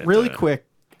go right into really it. quick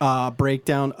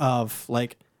breakdown of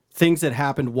like things that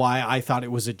happened, why I thought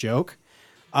it was a joke.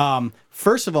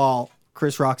 First of all,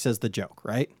 Chris Rock says the joke,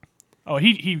 right? Oh,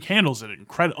 he handles it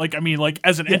incredible. Like I mean, like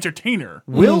as an entertainer.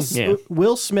 Yeah.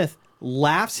 Will Smith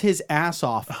laughs his ass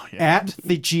off at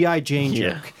the G.I. Jane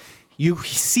Yeah. joke. You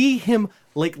see him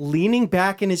like leaning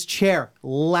back in his chair,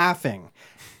 laughing.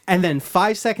 And then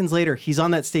 5 seconds later, he's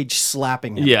on that stage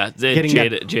slapping him. Yeah, getting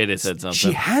that- Jada said something.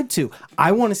 She had to.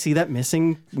 I want to see that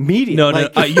missing media. no,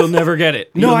 Like- no, you'll never get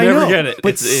it. No, You'll I never know. get it.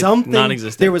 But It's something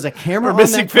non-existent. There was a camera on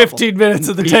missing that couple. 15 minutes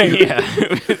of the tape. yeah,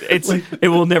 it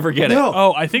will never get No. it.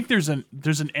 Oh, I think there's an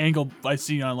angle I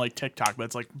see on like TikTok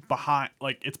that's like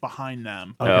it's behind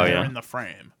them. Oh, They're yeah. in the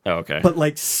frame. Oh, okay. But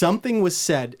like something was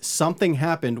said, something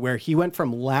happened where he went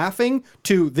from laughing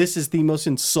to this is the most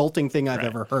insulting thing I've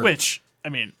ever heard. Which I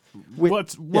mean,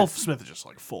 With- Will Smith is just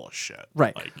like full of shit.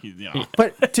 Right. Like you know.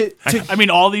 But to I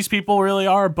mean, all these people really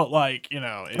are, but like you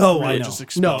know, it oh, really I know.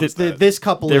 just No, exposed that. this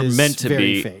couple they're is meant to very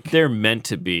be. fake. They're meant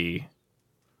to be.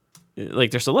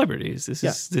 Like they're celebrities. This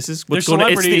is what's They're going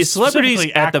on. It's the celebrities, celebrities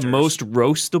specifically at the actors. most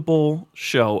roastable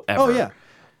show ever. Oh yeah,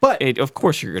 but Of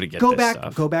course you're gonna get go this back,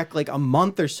 stuff. go back like a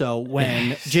month or so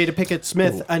when Jada Pinkett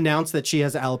Smith announced that she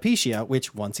has alopecia,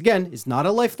 which once again is not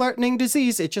a life-threatening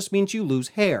disease. It just means you lose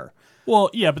hair. Well,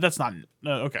 yeah, but that's not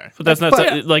okay. But that's not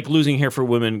But- like losing hair for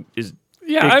women is.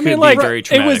 Yeah, it I could mean, be like very it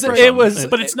traumatic was, for it some. was,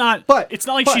 But it's not. But- it's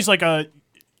not like but- she's like a.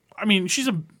 I mean, she's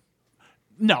a.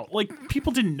 No, like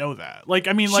people didn't know that. Like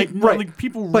I mean, like, no, right. like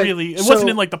people But really. It so-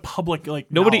 wasn't in like the public. Like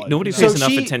Nobody knowledge, pays you know? enough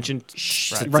she- attention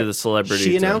to Right. the celebrity.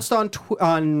 She to- announced on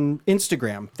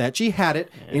Instagram that she had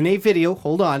it in a video.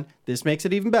 Hold on, this makes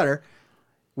it even better.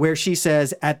 Where she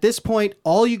says, "At this point,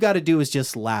 all you got to do is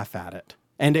just laugh at it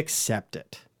and accept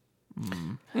it."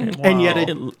 And yet,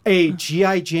 a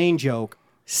G.I. Jane joke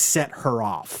set her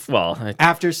off Well,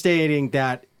 after stating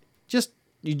that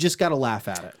you just got to laugh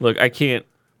at it. look, I can't.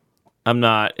 I'm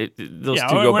not. Those Yeah,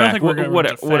 two I go don't back. think we're gonna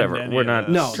Whatever. defend Whatever. any We're of not.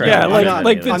 this. No, trying yeah, to like, defend any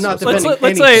like of this, I'm not this. let's, defending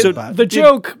let's say anything, but- the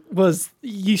joke was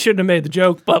you shouldn't have made the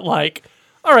joke, but like,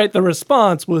 all right, the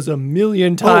response was a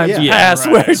million times yeah. past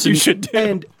Yeah, right. where you should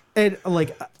do. And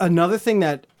like another thing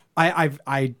that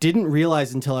I didn't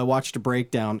realize until I watched a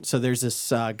breakdown. So there's this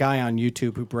guy on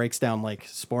YouTube who breaks down like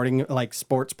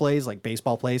sports plays, like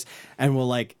baseball plays, and will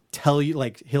like tell you,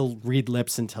 like he'll read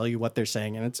lips and tell you what they're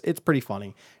saying, and it's pretty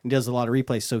funny. He does a lot of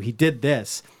replays. So he did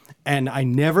this, and I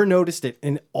never noticed it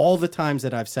in all the times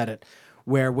that I've said it,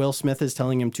 where Will Smith is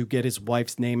telling him to get his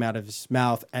wife's name out of his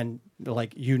mouth, and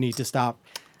like you need to stop.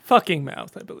 Fucking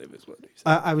mouth, I believe is what he said.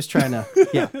 I was trying to,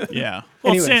 yeah. Yeah.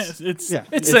 Well, Anyways, it's Yeah,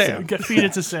 It's Sam. feed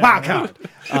it to Sam. Ah,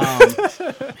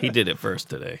 God. He did it first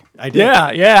today. I did.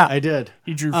 Yeah. I did.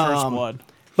 He drew first blood.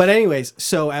 But anyways,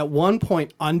 so at one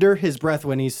point under his breath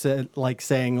when he said like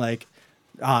saying like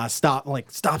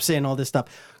stop saying all this stuff,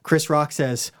 Chris Rock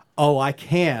says, "Oh, I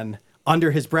can,"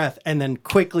 under his breath, and then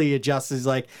quickly adjusts. He's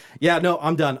like, "Yeah, no,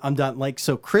 I'm done. Like,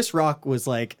 so Chris Rock was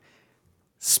like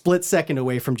split second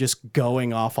away from just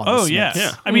going off on Oh the yeah.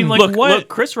 Smiths. Yeah. I mean, like look, what? Look,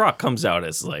 Chris Rock comes out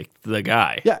as like the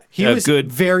guy. Yeah, he A was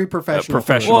good, very professional.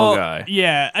 professional well, guy.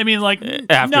 yeah. I mean, like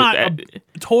after not that-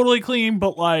 totally clean,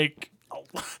 but like.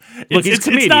 Look, he's a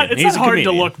comedian. It's He's not a hard to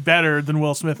comedian. look better than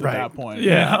Will Smith Right. at that point.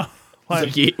 Yeah. You know?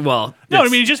 Like, Well, no, I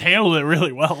it's- mean, he just handled it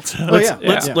really well. Too. Oh, yeah.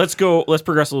 let's go. Let's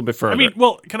progress a little bit further. I mean,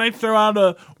 well, can I throw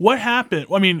out what happened?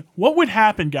 I mean, what would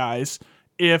happen, guys,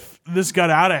 if this got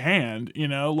out of hand? You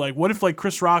know, like what if like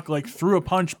Chris Rock like threw a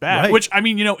punch back? Right. Which I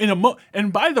mean, you know,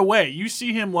 and by the way, you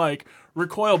see him like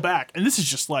recoil back, and this is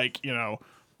just like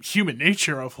human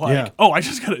nature of like, Yeah. oh, I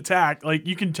just got attacked. Like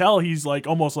you can tell he's like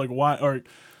almost like what or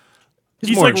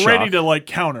he's more like in ready shock. to like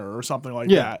counter or something like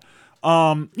Yeah. that.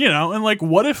 And like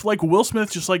what if like Will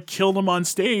Smith just like killed him on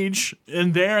stage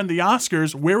and there in the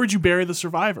Oscars, where would you bury the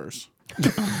survivors?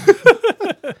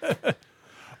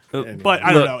 But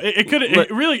I don't Look, know. It could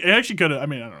it actually could have. I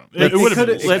mean, I don't know. It It would have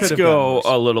coulda- been. it let's could've go gotten worse.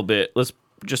 a little bit. Let's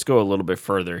just go a little bit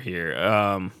further here.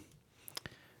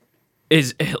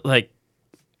 Is like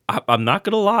I'm not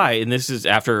gonna lie, and this is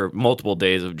after multiple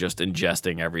days of just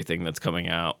ingesting everything that's coming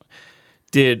out.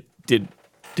 Did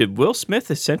did Will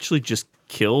Smith essentially just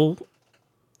kill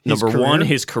His number one, career?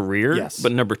 his career, Yes.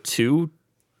 but number two,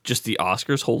 just the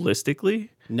Oscars holistically?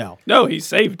 No. No, he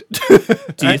saved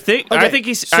it. Do you think? Okay, I think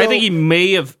I so- think he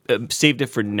may have saved it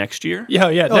for next year.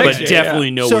 yeah, but next year, definitely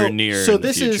yeah. nowhere near. So in the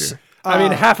this future. is. I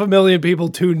mean, 500,000 people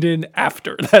tuned in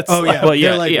after. That's Oh yeah. Well, yeah,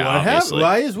 They're like, yeah, what happened? obviously.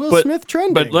 Why is Will But- Smith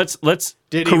trending? But let's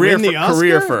Did he career win the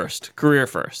career Oscar? first. Career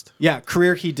first. Yeah,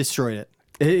 career. He destroyed it.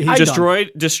 He's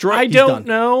Destroyed. I He's don't done.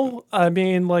 know. I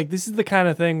mean, like, this is the kind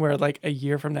of thing where, like, a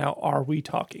year from now, are we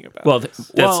talking about? Well,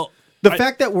 that's Well, The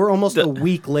fact that we're almost a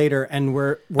week later and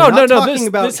we're oh not no, talking this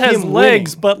about this has him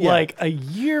legs, winning. but Yeah. like a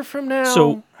year from now.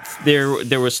 so.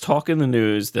 There was talk in the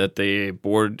news that the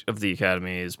board of the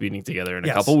Academy is meeting together in a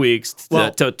Yes. couple weeks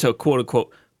Well- to quote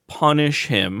unquote punish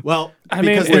him. Well, I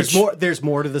mean, because which- there's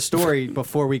more to the story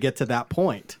before we get to that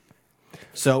point.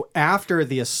 So after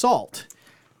the assault,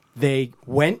 they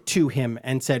went to him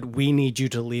and said, "We need you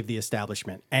to leave the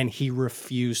establishment," and he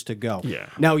refused to go. Yeah.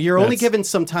 Now you're only That's- given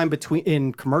some time between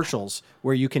in commercials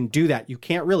where you can do that. You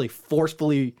can't really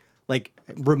forcefully like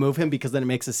remove him because then it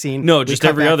makes a scene. No, We just cut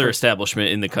every back other for- establishment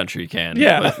in the country can.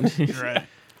 yeah, But right.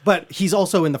 But he's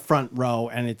also in the front row,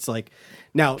 and it's like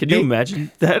now. can you they-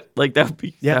 imagine that? Like that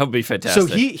would be fantastic.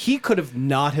 So he could have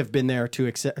not have been there to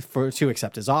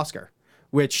accept his Oscar,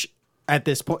 which at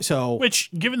this point, so Which,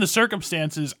 given the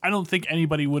circumstances, I don't think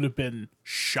anybody would have been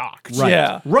shocked. Right.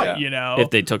 yeah, Right. yeah. You know,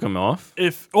 if they took him off,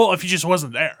 if he just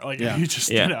wasn't there, like Yeah. if he just,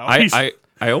 yeah, you know, he's-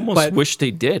 I almost But- wish they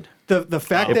did. the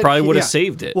fact It that probably he- would have yeah.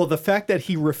 saved it. Well, the fact that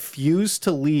he refused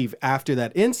to leave after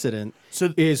that incident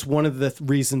So- is one of the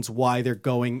reasons why they're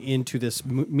going into this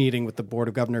meeting with the Board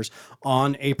of Governors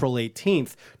on April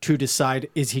 18th to decide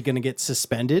is he going to get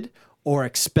suspended or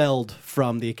expelled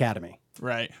from the Academy.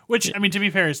 right. Which, I mean, to be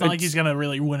fair, it's not like he's gonna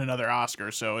really win another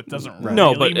Oscar, so it doesn't really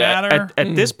No, but matter.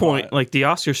 at this point, like the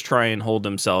Oscars try and hold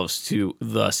themselves to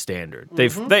the standard.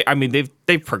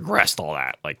 They've progressed all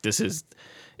that. Like this is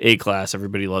A class.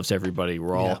 Everybody loves everybody.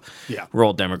 We're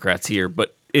all Democrats here,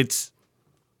 but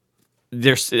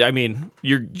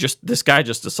you're just this guy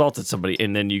just assaulted somebody,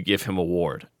 and then you give him an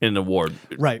award,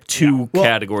 Right. Two Well,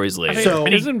 categories later. So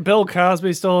Isn't Bill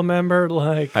Cosby still a member?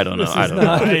 Like, I don't know. this I is don't know.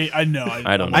 not- I know.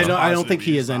 I don't know. I don't think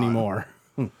he is anymore.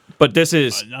 But this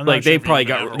is I'm not like sure they if he probably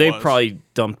even ever they was. probably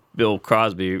dumped Bill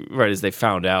Cosby right as they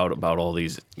found out about all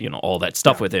these all that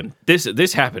stuff with him.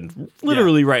 This happened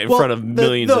literally right in Well, front of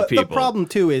millions of people. The problem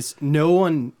too is no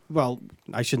one. Well,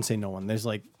 I shouldn't say no one. There's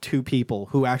like two people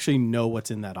who actually know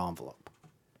what's in that envelope.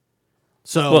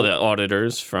 So Well, the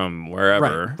auditors from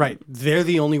wherever. right. They're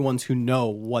the only ones who know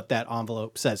what that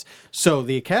envelope says. So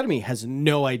the Academy has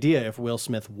no idea if Will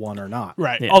Smith won or not.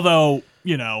 Right. Yeah. Although,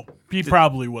 he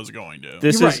probably was going to.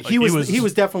 This You're is right. He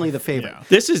was definitely the favorite. Yeah.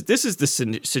 this is the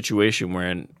situation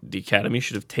wherein the Academy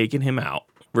should have taken him out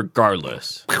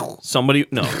regardless.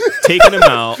 Taken him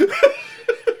out,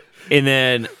 and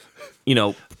then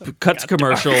cut to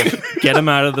commercial, get him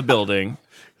out of the building.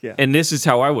 Yeah. And this is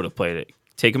how I would have played it.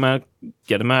 Take him out,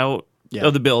 get him out Yeah.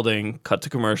 of the building, cut to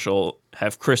commercial,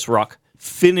 have Chris Rock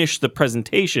finish the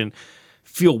presentation,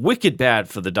 feel wicked bad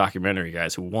for the documentary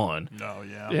guys who won. No,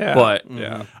 yeah. yeah, But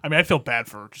yeah. I mean, I feel bad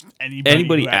for just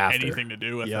anybody who had after. anything to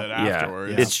do with Yeah. it yeah,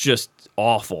 afterwards. it's just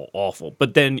awful.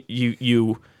 But then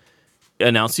you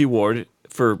announce the award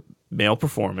for male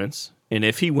performance, and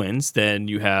if he wins, then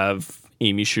you have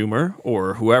Amy Schumer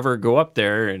or whoever go up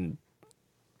there and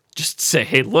just say,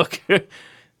 "Hey, look,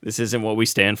 this isn't what we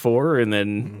stand for," and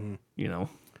then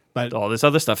But all this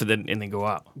other stuff, and then go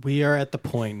out. we are at the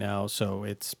point now, so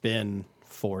it's been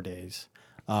 4 days.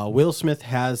 Will Smith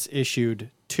has issued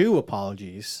 2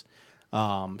 apologies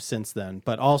since then,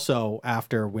 but also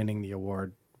after winning the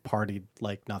award, partied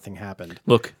like nothing happened,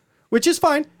 Look, which is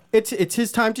fine. It's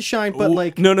his time to shine, but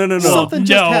like no. something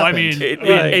just No, I happened. mean,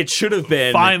 It should have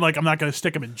been fine. Like, I'm not going to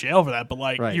stick him in jail for that, but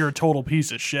like, Right. you're a total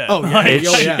piece of shit. Oh, yeah.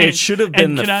 Like, It should have been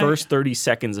And the can I- first 30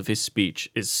 seconds of his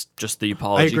speech is just the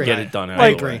apology, agree. get it done. out I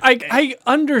of the agree. way. I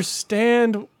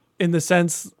understand in the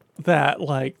sense that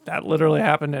like that literally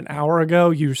happened an hour ago.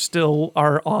 You still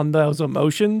are on those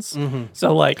emotions,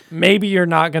 so like maybe you're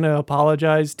not going to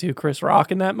apologize to Chris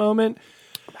Rock in that moment.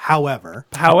 However,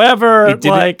 However,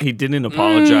 He didn't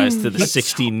apologize to the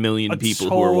 16 million a people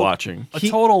who are total- watching. a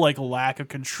total like lack of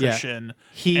contrition.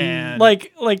 He- and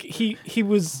like he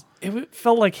was. It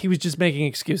felt like he was just making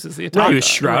excuses the entire He was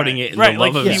time. shrouding Right. it in Right, the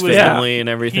like love of he his was- family and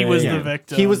everything. he was Yeah. the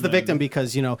victim. he was the and- victim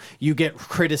because you get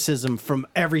criticism from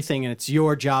everything, and it's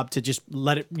your job to just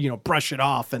let it brush it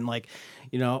off, and like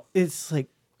it's like,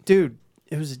 dude,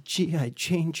 it was a G.I.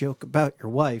 Jane joke about your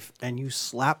wife, and you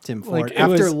slapped him for Like, it it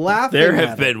after was- laughing. There at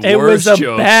have been It worse was a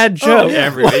jokes. bad joke.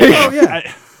 Every Oh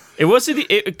yeah. It wasn't.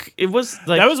 It was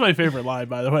like That was my favorite line,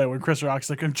 by the way, when Chris Rock's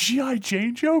like, a G.I.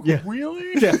 Jane joke? Yeah.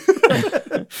 Really? Yeah.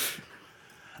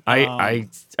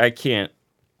 I can't.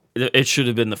 It should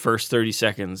have been the first 30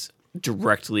 seconds.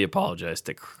 Directly apologize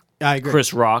to I agree.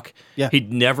 Chris Rock. Yeah.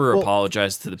 He'd never Well,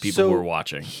 apologize to the people who were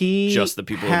watching. He just the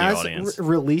people in the has audience.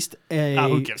 Released a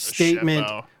who gives a shit, statement.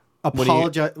 though?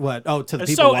 Apologize. What? Oh, to the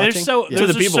It's people so, watching. it's so, Yeah. To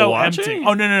those the are people so watching? empty.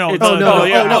 Oh, no. It's- no, no, no,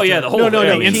 yeah, oh, no, yeah, the whole no, no,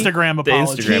 no. thing. Instagram The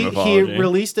apology. Instagram he apology.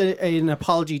 released an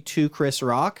apology to Chris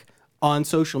Rock on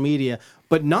social media,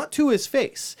 but not to his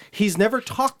face. He's never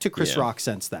talked to Chris Yeah. Rock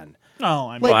since then. Oh,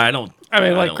 I mean, Well, I don't. I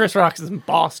mean, like don't- Chris Rock's in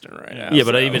Boston right now. Yeah,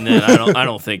 but so. even then, I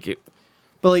don't think it.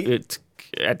 But like, It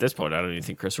at this point, I don't even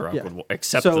think Chris Rock Yeah. would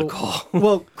accept so, the call.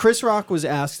 well, Chris Rock was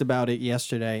asked about it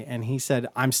yesterday, and he said,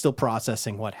 "I'm still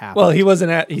processing what happened." Well, he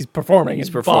wasn't at. He's performing. He's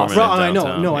in performing. Boston. Well, I know,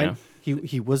 downtown, no, yeah.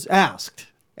 he was asked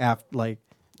after like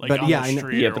but on yeah, the I know.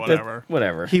 street Yeah, or but whatever.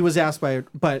 whatever. He was asked by,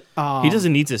 but He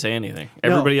doesn't need to say anything.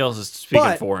 Everybody else is speaking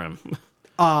But- for him.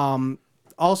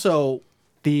 Also,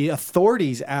 the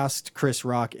authorities asked Chris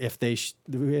Rock if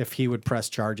if he would press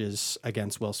charges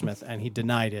against Will Smith, and he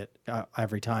denied it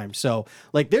every time. So,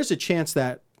 like, there's a chance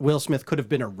that Will Smith could have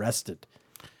been arrested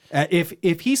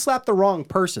if he slapped the wrong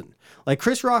person. Like,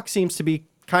 Chris Rock seems to be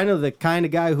kind of the kind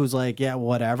of guy who's like, yeah,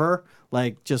 whatever.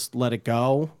 Like, just let it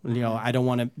go. You know, I don't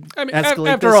want to I mean, escalate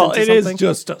after this all, into it is something.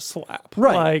 just a slap.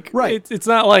 Right, Like, right. It's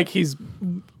not like he's,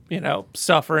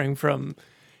 suffering from,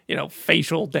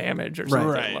 facial damage or something.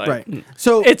 Right, Like, right.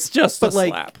 So It's just a But, like,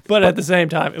 slap. But at the same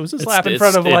time, it was a slap in it's-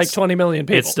 front of like it's- 20 million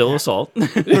people. It's still assault,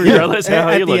 regardless of how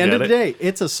at you the look end at of the it. day,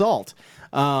 it's assault.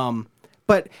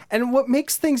 And what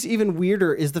makes things even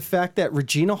weirder is the fact that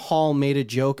Regina Hall made a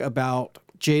joke about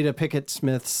Jada Pinkett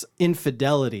Smith's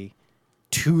infidelity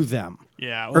to them.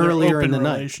 Yeah, well, earlier open in the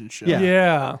night. relationship. Yeah.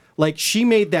 Yeah. Like, she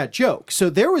made that joke. So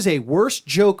there was a worse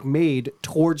joke made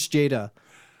towards Jada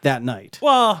that night.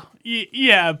 Well,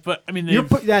 yeah, but I mean, You're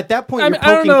at that point, I you're mean, I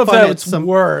don't poking know if fun that at was some.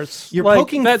 worse. You're Like,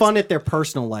 poking that's- fun at their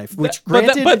personal life, which but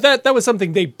granted, that was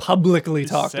something they publicly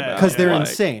talked said, about. because they're Like,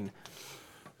 insane.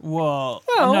 well,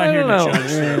 Well, I'm not I here to don't know.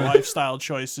 judge their lifestyle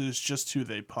choices, just who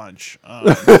they punch.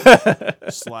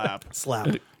 Slap.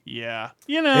 Slap. Yeah.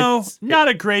 Not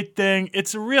a great thing.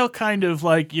 It's a real kind of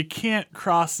like, you can't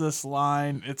cross this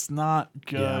line. It's not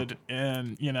good.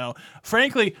 And,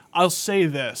 frankly, I'll say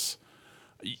this.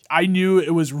 I knew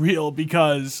it was real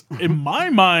because in my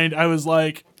mind, I was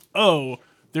like, oh,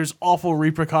 there's awful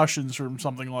repercussions from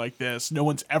something like this. No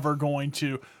one's ever going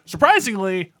to.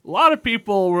 Surprisingly, a lot of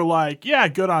people were like, yeah,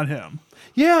 good on him.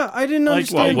 Yeah, I didn't Like,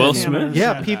 understand. Will that. Smith?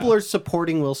 Yeah, people are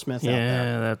supporting Will Smith out there.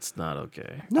 Yeah, that's not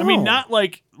okay. I mean, No. not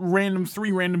like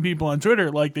three random people on Twitter.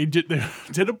 Like they did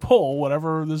a poll,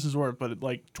 whatever this is worth, but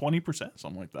like 20%,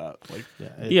 something like that. Like,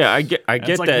 Yeah, I get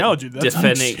it's like, that. no, dude, that's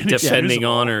defending inexcusable.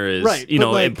 honor is Right,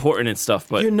 but, like, important and stuff,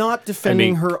 but You're not defending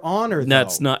I mean, her honor.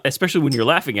 that's though. not, especially when you're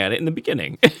laughing at it in the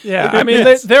beginning. Yeah, I mean,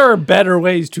 there are better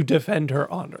ways to defend her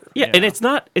honor. Yeah, and it's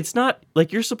not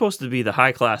like you're supposed to be the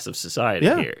high class of society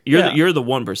Yeah. here. You're Yeah. you're the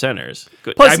one percenters.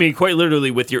 Plus- I mean, quite literally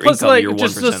with your Plus, income, like, you're one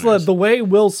just percenters. the way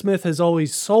Will Smith has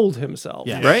always sold himself.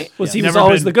 Yeah. Right? Was Yeah. he was Never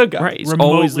always been- the good guy. Right, he's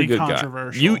always the remotely good guy.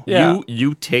 controversial. Yeah.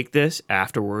 You take this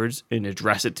afterwards and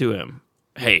address it to him.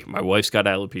 Hey, my wife's got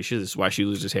alopecia. This is why she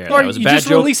loses hair. Or That was a you bad just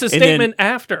joke. release a And then- statement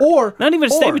after. Or not even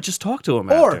a or- statement. Just talk to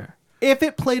him Or after. if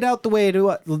it played out the way it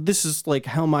was, this is like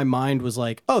how my mind was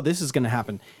like, oh, this is going to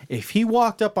happen. If he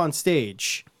walked up on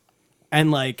stage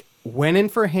and like went in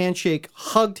for a handshake,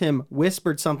 hugged him,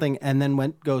 whispered something, and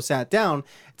then sat down,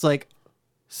 it's like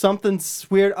something's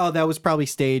weird. Oh, that was probably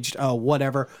staged. Oh,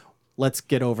 whatever. Let's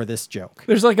get over this joke.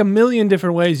 There's like a million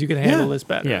different ways you can handle Yeah. this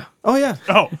better. Yeah. Oh yeah.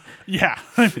 Oh, yeah.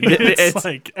 I mean, it's It's-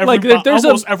 like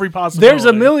almost every possibility. There's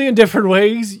a million different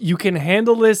ways you can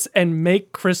handle this and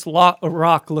make Chris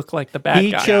Rock look like the bad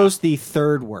He guy. chose the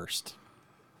third worst.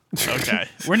 Okay,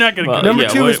 we're not gonna Well, go. Number yeah,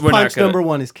 two we're- is we're not punch. gonna- Number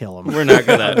one is kill him. We're not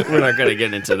gonna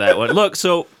get into that one. Look,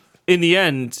 so in the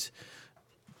end,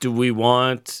 do we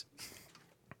want?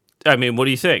 I mean, what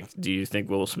do you think? Do you think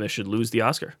Will Smith should lose the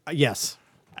Oscar? Yes.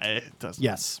 It doesn't.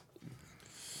 Yes.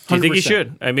 Do you think he 100%.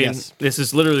 should? I mean, Yes. this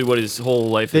is literally what his whole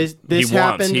life This he wants.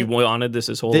 happened- He wanted this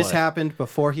his whole This life. happened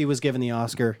before he was given the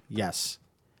Oscar. Yes.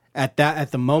 At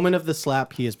the moment of the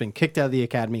slap, he has been kicked out of the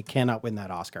Academy. Cannot win that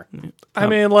Oscar. I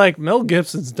mean, like Mel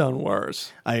Gibson's done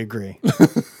worse. I agree.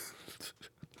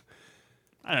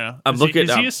 I don't know. I'm Is looking- Is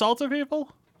he I'm- assaulted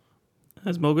people?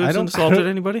 Has Mel Gibson don't- assaulted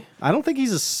anybody? I don't think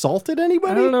he's assaulted I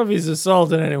anybody. don't know if he's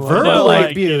assaulted anyone. Verbally but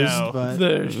like abused, but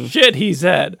the shit he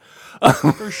said.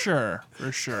 For sure.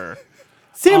 For sure.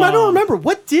 Sam, I don't remember.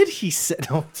 What did he say?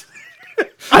 No.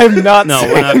 I'm not. No,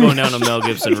 we're not going down a Mel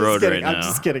Gibson road right I'm now.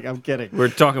 just kidding. I'm kidding. We're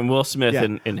talking Will Smith Yeah.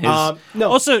 and his.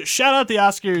 No, Also, shout out the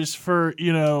Oscars for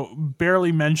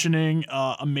barely mentioning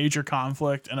a major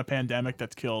conflict and a pandemic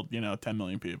that's killed 10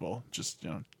 million people. Just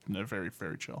they're very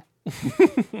very chill.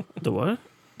 The what?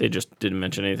 They just didn't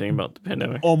mention anything about the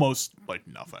pandemic. Almost like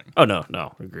nothing. Oh no,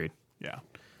 agreed. Yeah.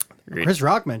 Agreed. Chris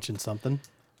Rock mentioned something.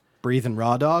 Breathing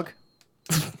raw dog.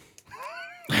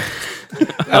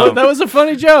 That was a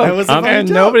funny joke. That was a funny and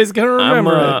joke. nobody's gonna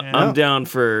remember it. I'm down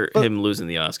for him losing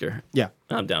the Oscar. Yeah.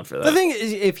 I'm down for that. The thing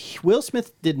is, if Will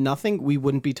Smith did nothing, we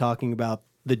wouldn't be talking about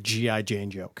the G.I. Jane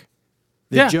joke.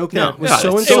 The Yeah. joke that No, was yeah,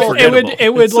 so it's so insulting. forgettable.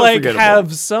 It would It's so like forgettable.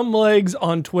 have some legs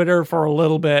on Twitter for a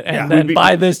little bit, and Yeah. then We'd be-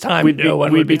 by this time, we'd no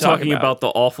one we'd would be talking about the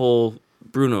awful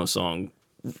Bruno song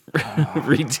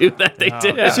redo that they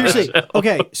did. Yeah. Seriously.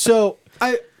 Okay, so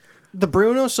the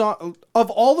Bruno song, of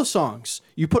all the songs,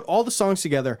 you put all the songs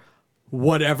together,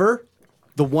 whatever,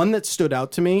 the one that stood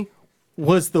out to me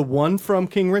was the one from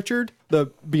King Richard, the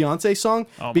Beyonce song,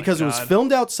 my because it was God.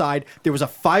 filmed outside. There was a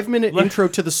 5-minute intro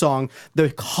to the song. The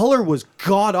color was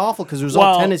god awful because it was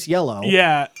all tennis yellow.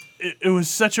 Yeah, it was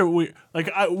such a weird.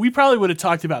 We probably would have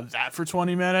talked about that for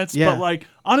 20 minutes. Yeah. But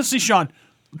honestly, Sean,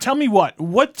 tell me what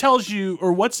tells you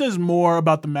or what says more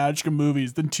about the magic of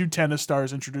movies than two tennis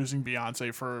stars introducing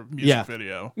Beyonce for a music Yeah.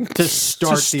 video To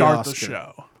start, to start the the Oscar.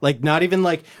 show. Like, not even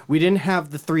like, we didn't have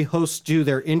the three hosts do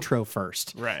their intro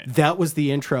first. Right. That was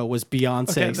the intro, was Beyonce.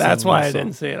 Okay, that's singing why the I song.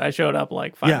 didn't see it. I showed up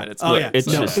like 5 minutes Oh late. yeah, It's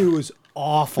no, just- it was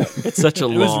awful. It's such a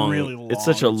was long. really long. It's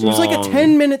such a It long. It was like a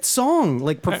 10-minute song,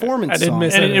 like performance I didn't song.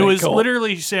 miss And it anything was cool.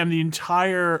 literally, Sam, the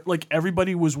entire,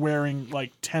 everybody was wearing,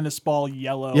 tennis ball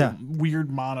yellow, Yeah.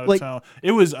 weird monotone.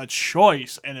 It was a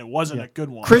choice, and it wasn't a good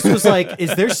one. Chris was like,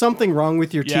 "Is there something wrong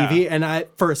with your Yeah. TV?" And I,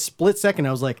 for a split second,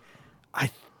 I was like,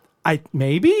 "I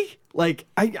maybe." Like,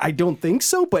 I don't think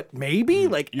so, but maybe.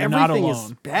 Like, You're not everything is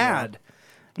alone. bad.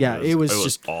 Yeah, it was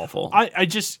just awful. I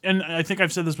just, and I think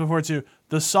I've said this before too,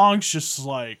 the songs just,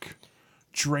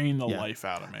 drain the life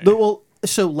out of me. well.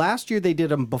 So last year they did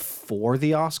them before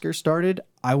the Oscars started.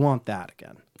 I want that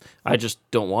again. I just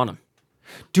don't want him.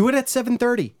 Do it at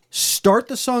 7:30. Start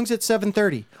the songs at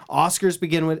 7:30. Oscars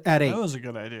begin at 8. That was a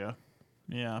good idea.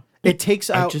 Yeah. It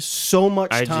takes out just- so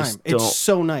much I time. just don't- It's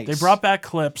so nice. They brought back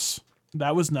clips.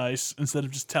 That was nice instead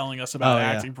of just telling us about Oh,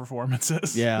 yeah. acting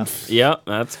performances. Yeah. Yeah,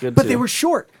 that's good. But too. they were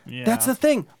short. Yeah. That's the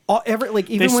thing.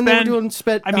 Even when they were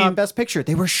doing Best Picture,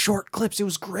 they were short clips. It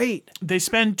was great. They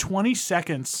spend 20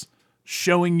 seconds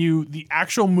showing you the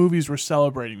actual movies we're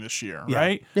celebrating this year,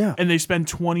 right? Yeah. And they spend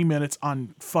 20 minutes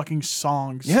on fucking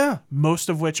songs. Yeah. Most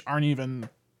of which aren't even,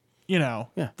 Yeah.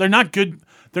 they're not good.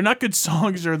 They're not good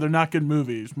songs or they're not good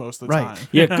movies most of the Right. time.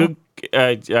 Yeah, you know?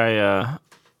 good.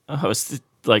 I was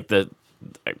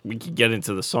we could get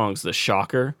into the songs. The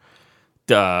shocker,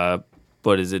 but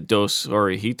is it Dos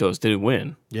Orejitos didn't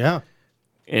win, Yeah.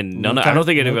 and No I Time- don't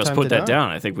think any of No us Time put to that Die.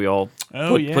 down. I think we all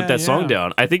Oh, put that song yeah.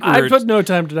 down. I think we I were. put No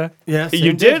Time Today. Yeah. you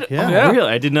Sam did? Yeah. Oh, really?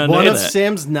 I did not One know of that.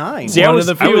 Sam's 9. See, One of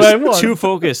the I few was I won. too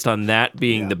focused on that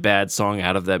being the bad song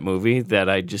out of that movie that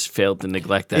I just failed to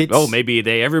neglect that. It's- Maybe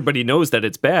everybody knows that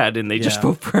it's bad and they just Yeah.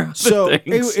 vote for other So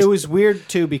things. it was weird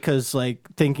too because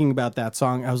thinking about that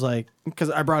song, I was like,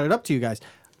 because I brought it up to you guys.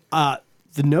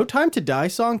 The No Time to Die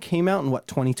song came out in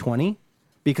 2020,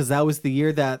 because that was the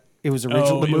year that it was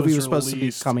original. The it movie was supposed to be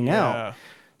released, coming yeah. out.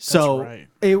 So right.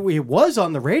 it was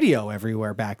on the radio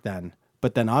everywhere back then.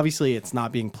 But then obviously it's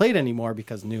not being played anymore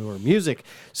because newer music.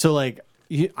 So I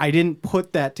didn't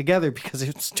put that together because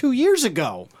it's 2 years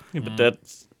ago. but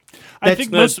that's I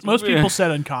think that's- most yeah. people said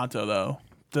Encanto though.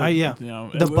 Yeah. You know,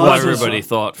 The it Buzz what was- was- everybody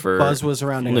thought for Buzz was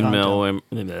around Lin-Manuel,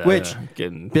 Which-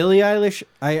 getting Billie Eilish,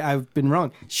 I've been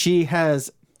wrong. She's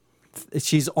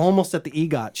almost at the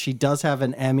EGOT. She does have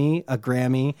an Emmy, a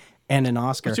Grammy, and an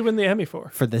Oscar What'd you win the Emmy for?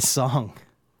 for this song.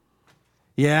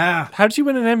 Yeah. How'd you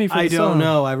win an Emmy for I the don't song?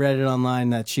 know. I read it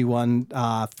online that she won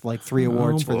 3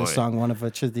 awards for boy. this song, one of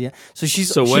which is the. So she's.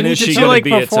 So when is needs to she do, gonna like,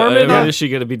 be at perform it? when is she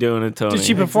gonna be doing it, Tony? Did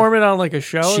she perform it on like a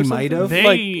show? She or might something? have.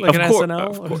 They- like an Of course, SNL.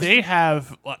 of course. They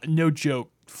have no joke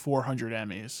 400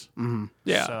 Emmys.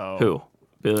 Yeah. So Who?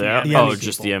 Billie Eilish? the Oh, Emmy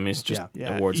just people. the Emmys, just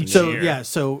Yeah. awards. Each and So year. yeah,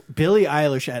 so Billie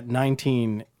Eilish at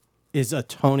 19 is a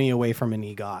Tony away from an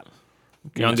EGOT.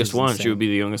 youngest is one. She insane. would be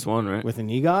the youngest one, right? With an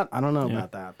EGOT, I don't know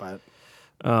about that, but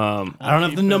I don't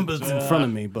have the numbers in front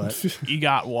of me. But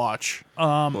EGOT watch.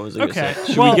 What was I gonna Okay. say?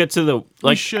 Should Well, we get to the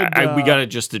like? should, we gotta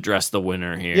just address the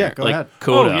winner here. Yeah, go ahead.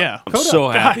 Coda. Oh, yeah. I'm Coda. so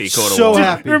happy. God, Coda so won.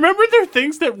 happy. Remember there are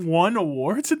things that won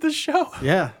awards at this show?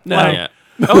 yeah, No. Yeah.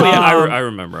 Oh yeah, I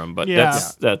remember him, but Yeah.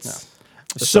 that's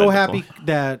so beside the happy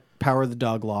that Power of the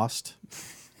Dog lost.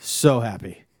 So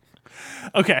happy.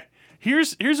 Okay.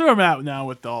 Here's where I'm at now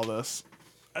with all this.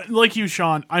 Like you,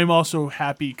 Sean, I'm also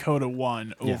happy Coda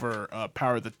won over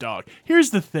Power of the Dog. Here's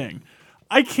the thing.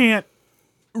 I can't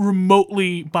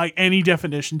remotely, by any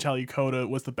definition, tell you Coda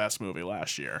was the best movie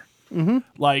last year. Mm-hmm.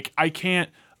 Like, I can't,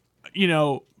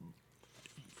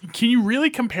 can you really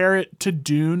compare it to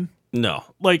Dune? No.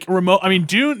 Like,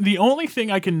 Dune, the only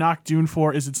thing I can knock Dune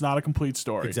for is it's not a complete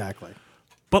story. Exactly.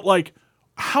 But, like,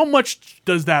 how much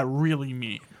does that really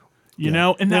mean? You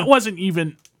know? And that wasn't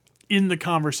even in the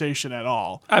conversation at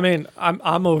all. I mean,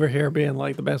 I'm over here being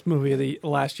like the best movie of the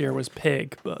last year was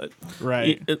Pig, but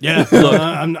Right. Yeah, Look,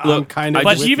 I'm kind of.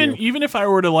 But with even you. if I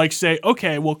were to like say,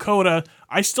 okay, well, Coda,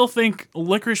 I still think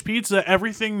Licorice Pizza,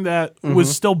 everything that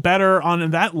was still better on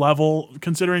that level,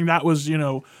 considering that was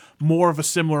more of a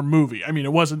similar movie. I mean,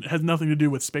 it had nothing to do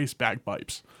with space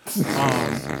bagpipes,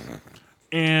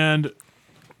 and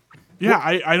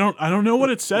I don't know what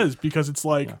it says, because it's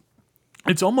like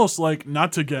it's almost like,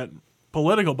 not to get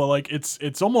political, but like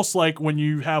it's almost like when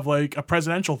you have like a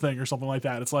presidential thing or something like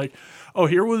that. It's like, oh,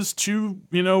 here was two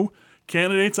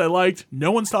candidates I liked.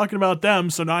 No one's talking about them,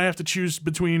 so now I have to choose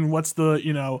between what's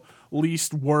the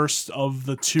least worst of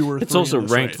the two or three. It's also in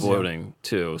this ranked race. voting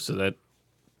too, so that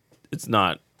it's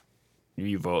not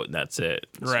you vote and that's it.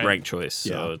 It's Right. ranked choice,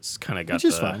 so it's kind of got which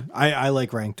is fine. I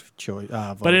like ranked choice,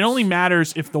 But it only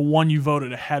matters if the one you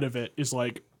voted ahead of it is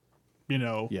like,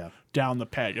 down the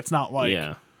peg. It's not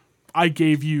like I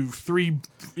gave you 3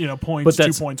 points, But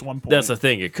 2 points, 1 point. That's the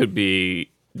thing. It could be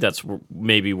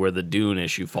maybe where the Dune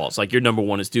issue falls. Like your number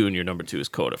 1 is Dune, your number 2 is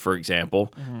Coda, for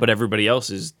example. But everybody else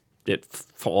is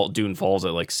Dune falls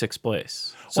at like 6th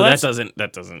place. So Well,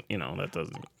 that doesn't.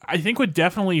 I think what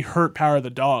definitely hurt Power of the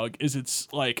Dog is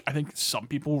it's like, I think some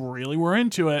people really were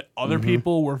into it. Other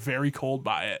people were very cold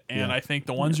by it. And I think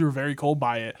the ones who were very cold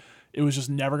by it, it was just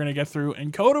never going to get through.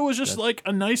 And Coda was just like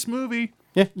a nice movie.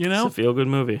 Yeah. It's a feel good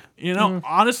movie.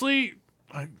 Honestly,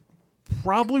 I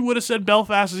probably would have said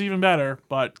Belfast is even better.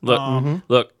 But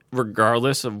Look.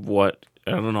 Regardless of what,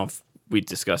 I don't know if we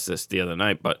discussed this the other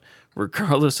night, but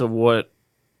regardless of what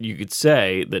you could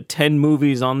say, the 10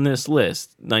 movies on this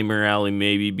list, Nightmare Alley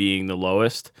maybe being the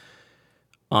lowest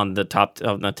on the top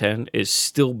of the 10, is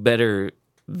still better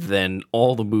than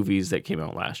all the movies that came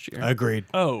out last year. Agreed.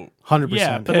 100%.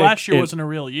 Yeah, but Hey, last year wasn't a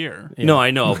real year. No,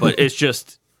 I know, but it's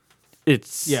just, at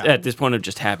this point, I'm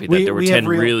just happy that there were 10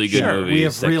 really good movies we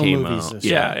have that real came movies out. this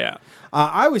year. yeah.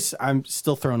 I'm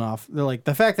still thrown off. Like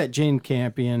the fact that Jane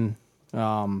Campion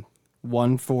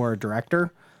won for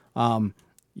director.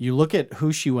 You look at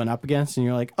who she went up against, and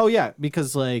you're like, oh yeah,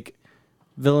 because like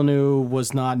Villeneuve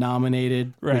was not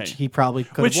nominated, Right. which he probably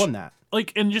could have won that.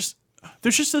 Like, and just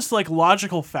there's just this like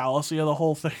logical fallacy of the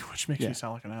whole thing, which makes me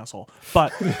sound like an asshole.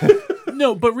 But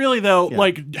no, but really though,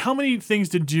 like how many things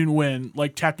did Dune win?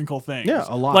 Like technical things. Yeah,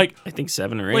 a lot. Like I think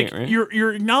 7 or 8, like right?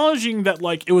 you're acknowledging that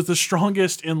like it was the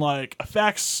strongest in like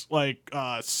effects, like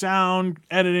sound,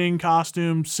 editing,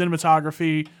 costume,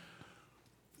 cinematography.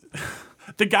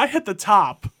 The guy at the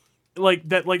top, like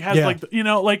that, like has like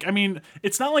like I mean,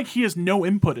 it's not like he has no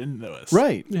input into this,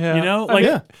 Right. Yeah.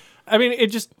 Like I mean, it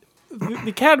just the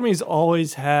Academy's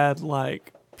always had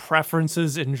like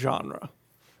preferences in genre.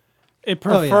 It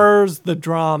prefers the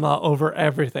drama over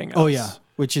everything else. Oh yeah,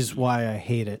 which is why I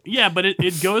hate it. yeah, but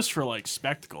it goes for like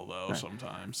spectacle though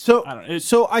sometimes. So I don't know.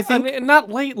 so I think And not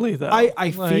lately though.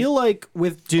 I feel like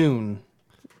with Dune,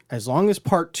 as long as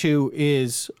part 2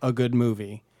 is a good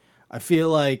movie, I feel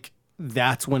like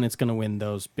that's when it's going to win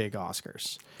those big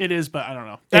Oscars. It is, but I don't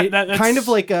know. That's kind of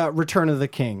like a Return of the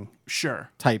King sure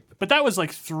type. But that was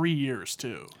like 3 years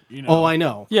too. Oh, I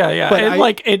know. Yeah. But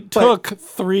And it took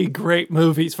 3 great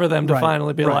movies for them to Right,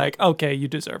 finally be right. like, okay, you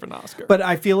deserve an Oscar. But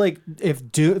I feel like if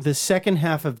the second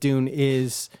half of Dune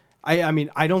is, I mean,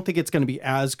 I don't think it's going to be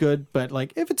as good, but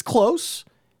like if it's close,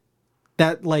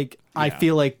 that like I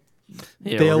feel like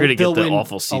Yeah, they'll- we're gonna they'll get the win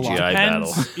awful a CGI lot.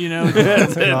 battle.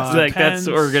 Depends, It's like that's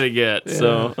what we're gonna get.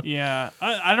 So Yeah,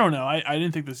 I don't know. I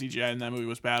didn't think the CGI in that movie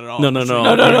was bad at all. no. no,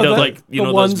 Like the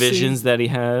those one scene- visions that he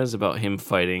has about him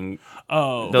fighting.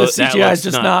 Oh, the that CGI is looks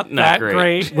just not that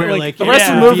great. Where, Like, like, the rest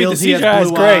yeah. of the movie, the reveals he has CGI is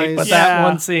blue great, eyes. but Yeah. that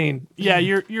one scene, yeah,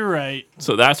 you're right.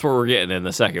 So that's what we're getting in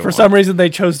the second one. for some reason, they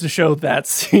chose to show that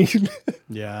scene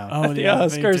Yeah. Oh, at the yeah,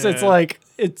 they Oscars. did.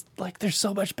 It's like there's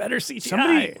so much better CGI.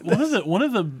 Somebody one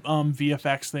of the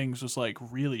VFX things was like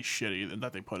really shitty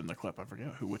that they put in the clip. I forget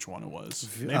which one it was.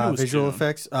 Maybe it was Visual Dune.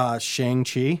 effects.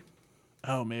 Shang-Chi.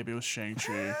 Oh, maybe it was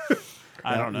Shang-Chi.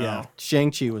 I don't know. Yeah,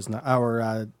 Shang-Chi was not.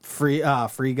 Our Free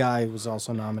Guy was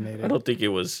also I nominated. don't think it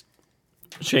was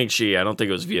Shang-Chi, I don't think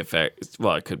it was VFX.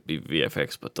 Well, it could be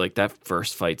VFX, but like that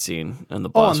first fight scene and the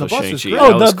boss the with boss was Shang-Chi, great.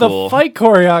 that was cool. The fight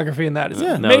choreography in that is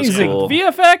that was amazing. cool.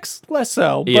 VFX, less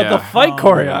so, but Yeah. the fight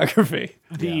choreography.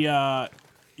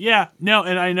 No,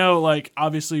 and I know like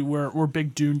obviously we're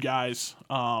big Dune guys,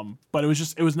 but it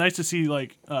was nice to see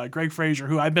like Greg Fraser,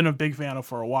 who I've been a big fan of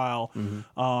for a while,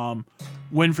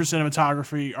 win for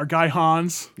cinematography. Our guy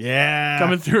Hans Yeah.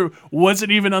 coming through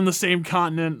wasn't even on the same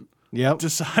continent. Yep.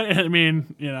 I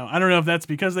mean, I don't know if that's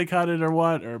because they cut it or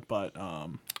what, but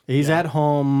He's at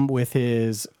home with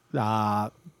his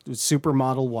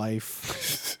supermodel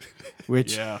wife,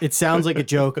 which Yeah. it sounds like a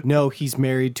joke. No, he's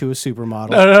married to a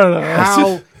supermodel. No.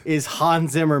 How is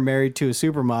Hans Zimmer married to a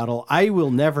supermodel? I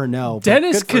will never know. but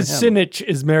Dennis good for him. Kucinich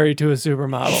is married to a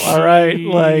supermodel. All right, he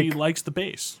like likes the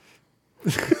bass.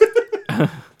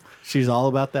 She's all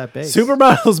about that bass.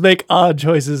 supermodels make odd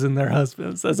choices in their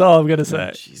husbands. That's all I'm gonna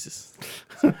say. Jesus.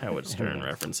 Howard Stern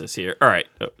references here. All right.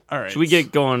 All right. Should we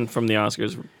get going from the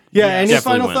Oscars? Yeah. Any Definitely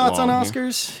final went thoughts on long here.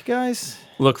 Oscars, guys?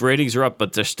 Look, ratings are up,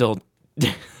 but they're still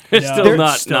they're Yeah, still they're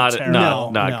not still not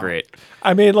terrible. not No. great.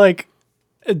 I mean, like,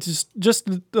 just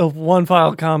the one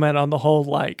final comment on the whole,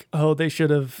 like, oh, they should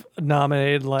have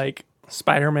nominated like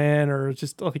Spider-Man or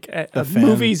just like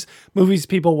Fan. movies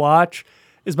people watch.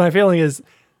 Is my feeling is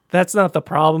that's not the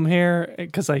problem here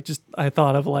because I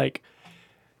thought of like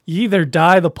you either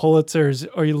die the Pulitzers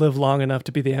or you live long enough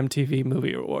to be the MTV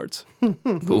Movie Awards.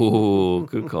 Ooh,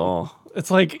 good call.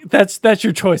 It's like that's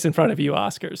your choice in front of you,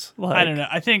 Oscars. Like, I don't know.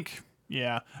 I think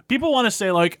people want to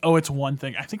say like, oh, it's one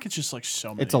thing. I think it's just like so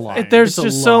many. It's a lot. things. There's It's a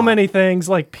just so lot. many things.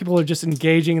 Like people are just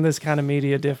engaging in this kind of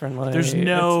media differently. There's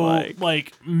no It's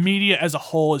like media as a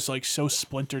whole is like so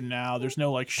splintered now. There's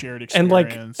no like shared and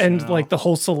experience. like like the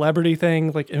whole celebrity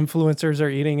thing, like influencers are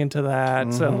eating into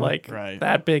that. So like Right.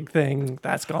 that big thing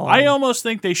that's gone. I almost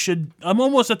think they should. I'm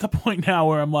almost at the point now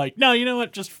where I'm like, no, you know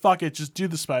what? Just fuck it. Just do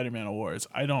the Spider-Man Awards.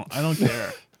 I don't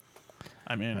care.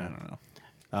 I mean, I don't know.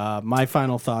 My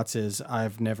final thoughts is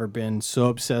I've never been so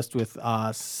obsessed with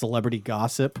celebrity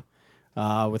gossip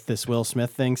with this Will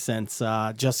Smith thing since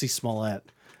Jussie Smollett.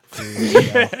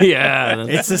 Yeah. that's-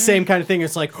 It's the same kind of thing.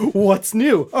 It's like, what's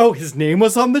new? Oh, his name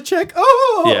was on the check.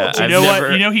 Oh, Yeah. You I've know never-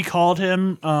 what? You know he called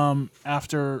him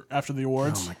after the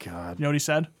awards. Oh my god, You know what he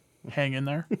said? Hang in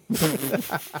there.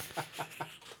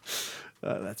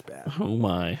 that's bad. Oh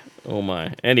my. Oh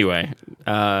my. Anyway,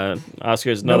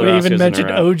 Oscars. Another Nobody Oscars even in a mentioned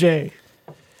wrap. OJ.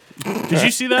 Did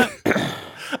you see that?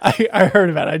 I heard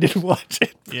about it. I didn't watch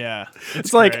it. Yeah.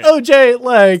 It's like great. OJ,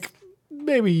 like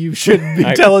maybe you shouldn't be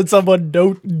telling someone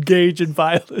don't engage in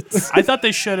violence. I thought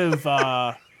they should have.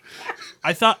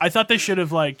 I thought they should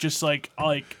have like just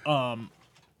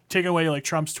taken away like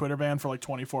Trump's Twitter ban for like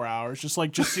 24 hours. Just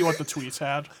see what the tweets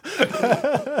had.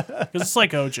 Because it's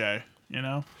like OJ, you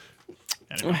know.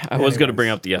 Anyway, I was going to bring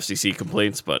up the FCC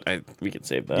complaints, but we can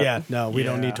save that. Yeah, no, we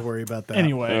don't Yeah. need to worry about that.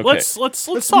 anyway, Okay. let's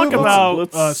talk move on.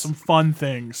 about Let's- some fun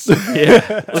things.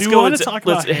 Yeah. Do you want to talk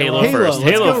about Halo Halo? first.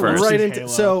 Let's Halo go first. right into Halo.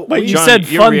 so. But we- you John, said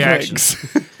your fun reactions.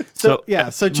 things.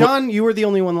 So John, you were the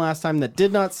only one last time that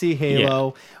did not see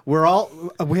Halo. We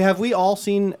all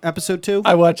seen episode 2?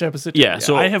 I watch episode 2. Yeah,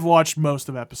 so I have watched most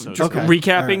of episodes. Okay.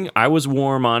 recapping, All right. I was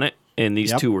warm on it, and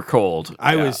these Yep. two were cold.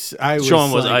 I was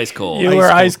Sean was like- ice cold. You were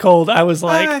ice cold. I was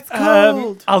like, Ice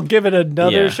cold. I'll give it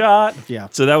another Yeah. shot. Yeah.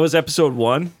 So that was episode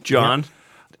 1. John,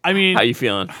 I mean, how you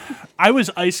feeling? I was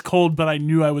ice cold, but I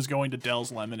knew I was going to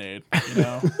Dell's Lemonade. You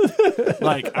know,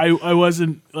 like I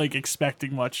wasn't like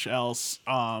expecting much else.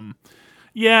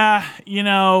 Yeah, you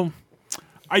know,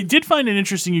 I did find it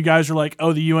interesting. You guys are like,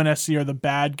 oh, the UNSC are the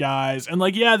bad guys, and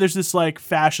like, yeah, there's this like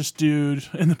fascist dude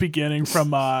in the beginning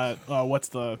from what's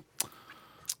the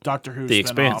Doctor Who? The spinoff?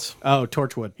 Expanse. Oh,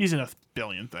 Torchwood. He's in a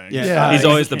billion things. Yeah. He's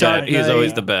always the Dark bad. He's Knight.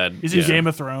 always the bad. He's in Yeah. Game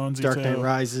of Thrones. Dark too. Knight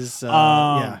Rises.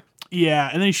 Yeah. Yeah,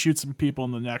 and then he shoots some people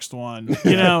in the next one.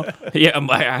 You know, Yeah,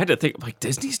 I had to think. I'm like,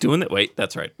 Disney's doing that. Wait,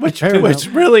 that's right. Which Fair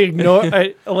enough. really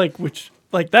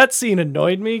like that scene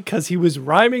annoyed me because he was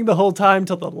rhyming the whole time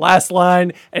till the last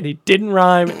line and he didn't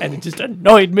rhyme and it just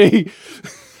annoyed me.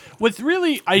 with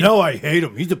really, I hate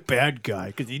him. He's a bad guy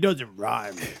because he doesn't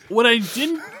rhyme. what I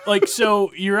didn't like.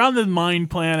 So you're on the Mind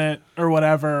Planet or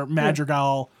whatever,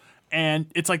 Madrigal, and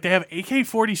it's like they have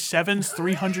AK-47s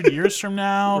 300 years from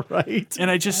now, Right. and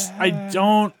I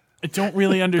don't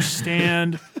really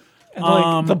understand. And,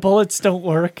 like the bullets don't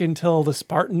work until the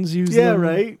Spartans use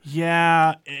them.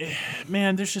 Yeah,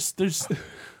 man,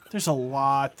 there's a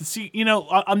lot. You know,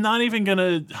 I'm not even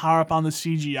gonna harp on the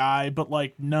CGI, but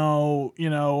like, no, you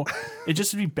know, it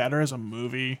just would be better as a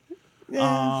movie.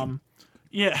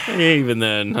 Yeah. Even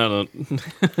then, I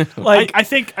don't. Like I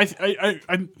think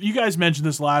I you guys mentioned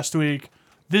this last week.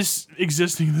 this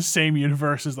existing in the same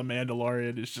universe as The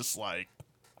Mandalorian is just like,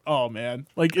 oh man,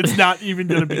 like it's not even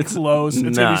gonna be close. It's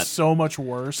gonna be not. so much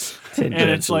worse, and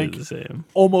it's Tangentially like the same.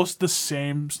 almost the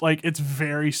same. Like it's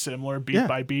very similar beat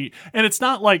by beat, and it's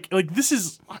not like this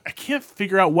is. I can't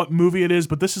figure out what movie it is,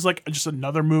 but this is like just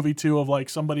another movie too of like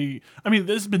somebody. I mean,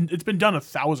 it's been done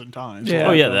 1,000 times. Yeah.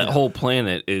 Oh yeah, that whole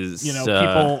planet is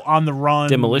People on the run.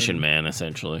 Demolition Man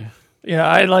essentially. Yeah,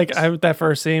 I that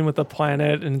first scene with the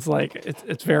planet, and it's like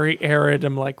it's very arid.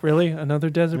 I'm like, really, another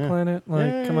desert planet?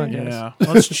 Like, come on, guys. Yeah,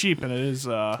 well, it's cheap, and it is.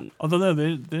 Although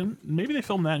no, maybe they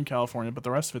filmed that in California, but the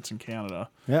rest of it's in Canada.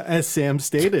 Yeah, as Sam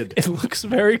stated. It looks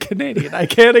very Canadian. I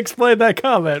can't explain that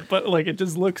comment, but like it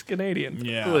just looks Canadian.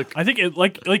 Yeah, I think it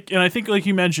and I think like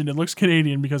you mentioned, it looks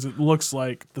Canadian because it looks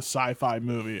like the sci-fi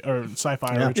movie or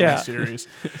sci-fi original series.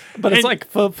 But it's like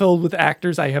filled with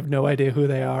actors. I have no idea who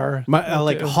they are.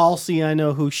 Like Halsey, I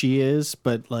know who she is,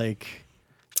 but like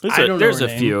There's a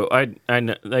few. I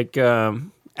know like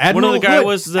Admiral one of the guy Hood.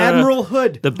 was Admiral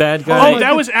Hood. the bad guy. Oh,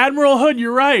 that was Admiral Hood.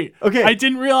 You're right. Okay. I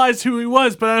didn't realize who he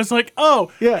was, but I was like,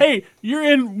 oh, Yeah. hey, you're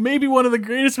in maybe one of the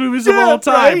greatest movies of Yeah, all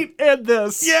time. right? And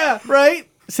this. Yeah, right.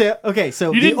 So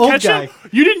so You the didn't old catch guy. him?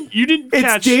 You didn't It's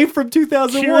catch Dave from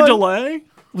 2001. Keira DeLay?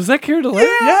 Was that Keira DeLay?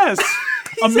 Yes.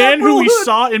 A He's man Admiral who we Hood.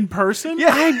 saw in person?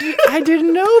 Yeah, I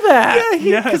didn't know that.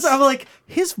 Yeah, because I'm like,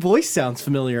 his voice sounds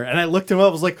familiar, and I looked him up.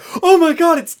 I was like, oh my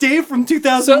god, it's Dave from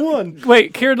 2001.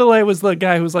 Wait, Keira DeLay was the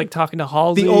guy who was like talking to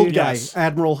Halsey. The old guy, Yes.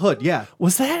 Admiral Hood. Yeah,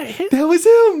 Was that him? that was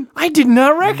him. I did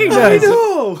not I recognize it.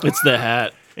 know. It's the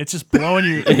hat. It's just blowing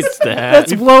you. It's the hat.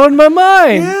 That's blowing my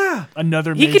mind. Yeah,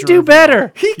 Another He major could do reveal.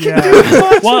 better. he can Yeah. do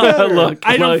much Well, better. Look,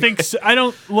 I don't like- think so. I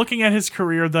don't. Looking at his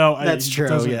career, though, That's it true.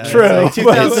 doesn't- Yeah, True. It's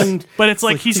like 2000 But it's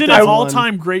like he's in an 2001.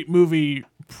 all-time great movie,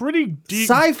 pretty deep,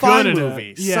 sci-fi good at it.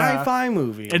 movie. Yeah. Sci-fi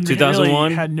movie. And 2001?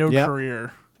 really had no Yep.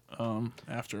 career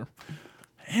after.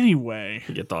 Anyway,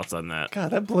 Your thoughts on that?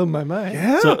 God, that blew my mind.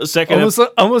 yeah. So second,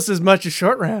 Almost as much as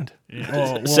Short Round.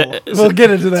 se- We'll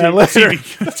get into that later.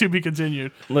 to be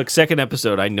continued. look, second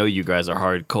episode. I know you guys are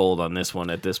hard cold on this one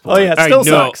at this point. Oh, yeah, it still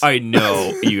sucks. I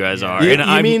know you guys are. You, and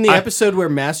you mean the I- episode where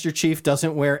Master Chief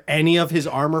doesn't wear any of his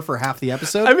armor for half the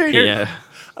episode? I mean, Yeah.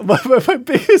 my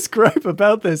biggest gripe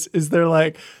about this is they're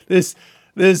like this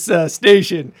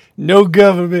station, no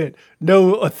government,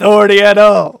 no authority at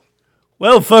all.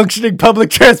 Well-functioning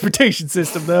public transportation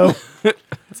system, though.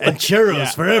 and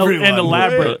churros for everyone. And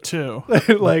elaborate, too.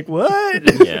 Like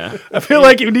what? Yeah. I feel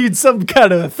like you need some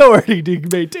kind of authority to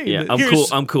maintain Yeah.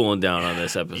 this. I'm cooling down on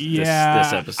this episode. Yeah,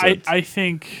 This episode. I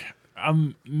think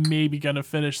I'm maybe gonna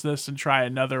finish this and try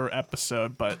another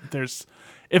episode, but there's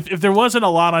if there wasn't a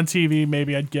lot on TV,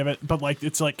 maybe I'd give it. But like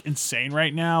it's like insane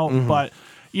right now. But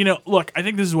look, I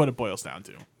think this is what it boils down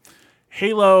to.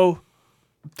 Halo,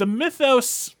 the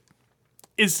mythos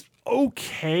is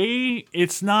okay.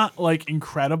 It's not like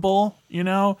incredible,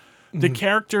 The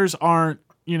characters aren't.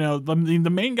 The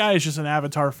main guy is just an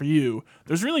avatar for you.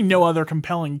 There's really no other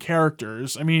compelling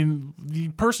characters. I mean, the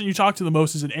person you talk to the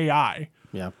most is an AI.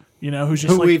 yeah. Who's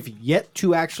just Who like we've yet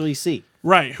to actually see.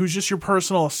 right, who's just your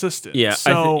personal assistant. yeah.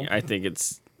 So I think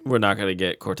we're not gonna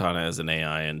get Cortana as an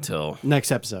AI until.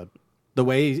 Next episode. The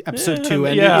way episode 2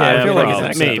 ended. yeah, I feel like probably.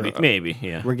 it's next maybe.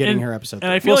 Yeah. We're getting And- her episode.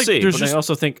 and I 3. feel We'll like see, there's but just I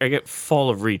also think I get Fall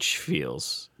of Reach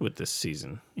feels with this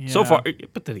season so Yeah. far.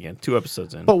 But then again, 2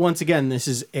 episodes in. But once again, this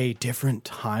is a different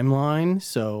timeline,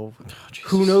 so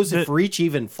who knows if The- Reach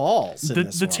even falls in the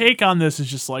this the one. take on this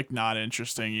is just like not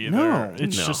interesting either. No.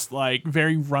 It's No. just like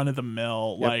very run of the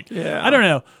mill. Like Yeah. I don't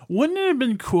know. Wouldn't it have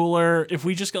been cooler if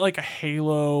we just got like a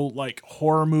Halo like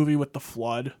horror movie with the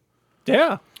flood?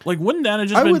 Yeah. Like wouldn't that have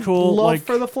just I been would cool? love Like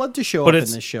for the Flood to show but up in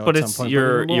it's this show but at it's some point.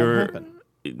 your but it won't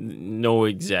happen. no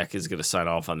exec is gonna sign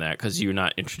off on that because you're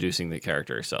not introducing the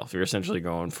character yourself. You're essentially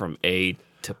going from A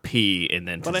to P and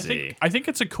then to but Z. I think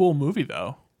it's a cool movie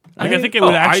though. Like I think it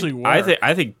would actually work.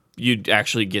 I think you'd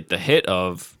actually get the hit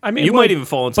of. I mean, you like- might even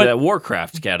fall into but- that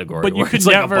Warcraft category. but you where could it's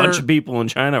like never- a bunch of people in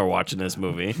China are watching this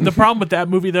movie. The problem with that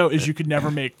movie though is you could never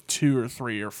make 2 or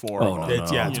 3 or 4. Oh of no, them, no,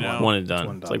 it's you know? one and done.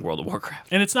 one It's done. like World of Warcraft.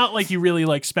 And it's not like you really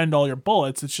like spend all your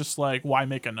bullets. It's just like why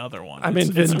make another one? I mean,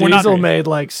 It's- Vin we're not- Diesel made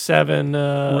like 7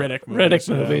 Riddick Riddick movies,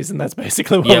 movies, yeah. and that's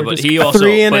basically what Yeah, we're but just- he also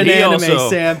 3 in but an he anime, also,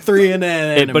 Sam. 3 in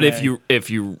an anime. But if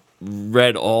you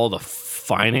read all the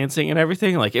financing and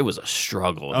everything, like it was a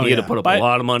struggle. Oh, He had to yeah. put up But- a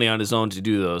lot of money on his own to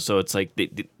do those. So it's like,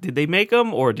 did they make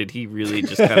them or did he really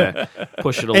just kind of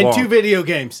push it along? and 2 video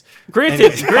games.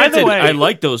 Granted, way- I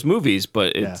like those movies,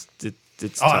 but it's Oh,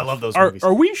 I tough. love those Are, movies.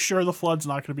 are we sure the Flood's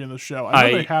not going to be in the show?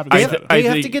 I know they haven't I said th- it. They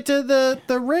have think- to get to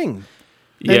the ring.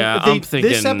 Yeah, And I'm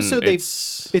thinking this episode.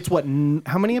 it's It's what?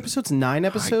 How many episodes? 9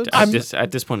 episodes.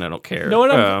 at this point I don't care. You know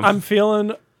what I'm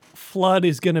feeling? Flood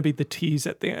is going to be the tease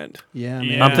at the end. yeah,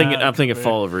 Yeah. man. I'm thinking could be.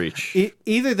 Fall of Reach.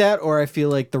 Either that, or I feel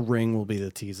like the ring will be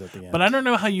the tease at the end. But I don't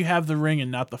know how you have the ring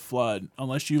and not the flood,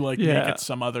 unless you like make Yeah. it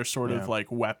some other sort of like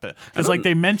weapon. Because like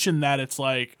they mentioned that it's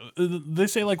like they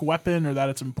say like weapon or that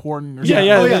it's important. Or Yeah, something.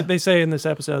 yeah. Oh, yeah. They say in this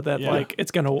episode that Yeah. like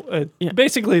it's going to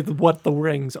basically what the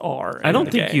rings are. I in don't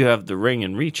the think game. you have the ring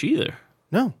in Reach either.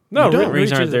 No, No, you don't.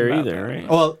 Rings Reach aren't isn't there about either, that. right?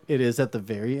 Well, it is at the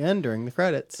very end during the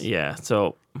credits Yeah,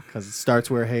 so because it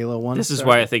starts where Halo 1. this is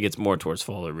why I think it's more towards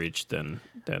Fall of Reach than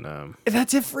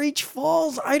That's if Reach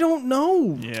falls. I don't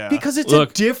know. Yeah. Because it's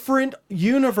Look, a different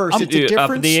universe. It's a Dude,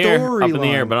 different up in the air,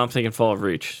 storyline. but I'm thinking Fall of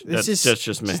Reach. That's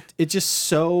just me. It's just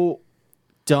so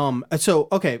dumb. So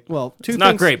okay, well, two It's things.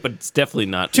 not great, but it's definitely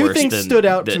not Two worse things than stood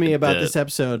out to the- me about the- this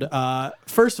episode.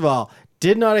 First of all,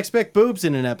 did not expect boobs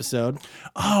in an episode.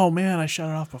 Oh man, I shut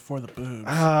it off before the boobs.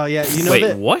 Yeah, you know Wait,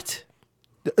 that. what?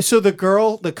 So the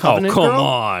girl, the Covenant come girl,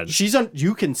 on. she's on.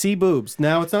 You can see boobs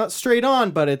now. It's not straight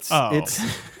on, but it's Oh.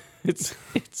 It's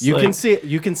you like- can see it.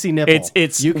 You can see nipple.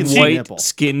 it's you can see white nipple.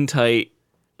 skin tight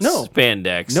No.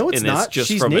 spandex. No, it's and not. It's just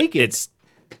She's from naked. It's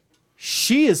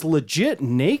She is legit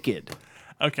naked.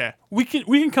 Okay, we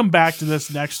can come back to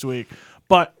this next week.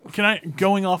 But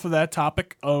going off of that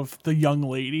topic of the young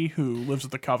lady who lives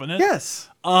with the Covenant? Yes.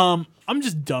 I'm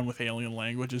just done with alien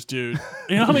languages, dude.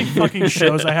 You know how many fucking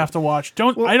shows I have to watch?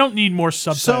 I don't need more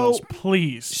subtitles,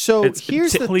 please. So It's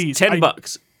here's the please.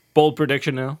 $10. Bold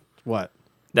prediction now. what.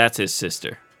 That's his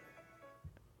sister.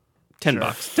 $10.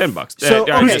 $10. So,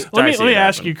 I okay, just- Let I me see it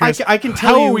ask happen. you, Chris. I can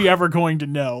tell how you- are we ever going to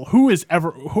know who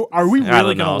are we really I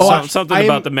going don't to know. watch? Something I am-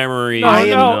 about the memory. No, am-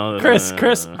 no,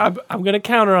 Chris, I'm going to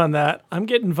counter on that. I'm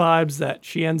getting vibes that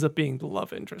she ends up being the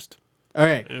love interest. All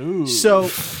right. So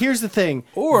here's the thing.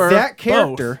 Or that both.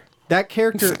 character. That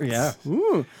character. Yeah.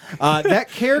 Ooh. That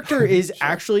character is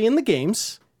actually in the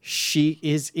games. She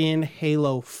is in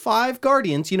Halo 5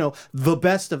 Guardians. You know, the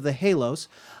best of the Halos.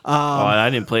 Oh, I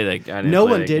didn't play that. I didn't No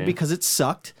play one that did game. because it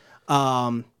sucked.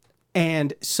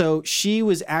 And so she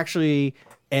was actually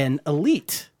an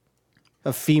elite,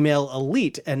 a female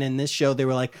elite. And in this show, they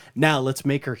were like, now let's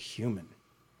make her human.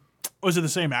 Was it the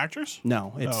same actress?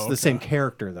 No, it's Oh, the okay. same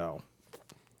character, though.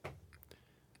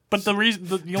 But the reason,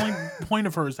 the only point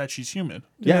of her is that she's human.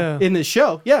 Yeah. In the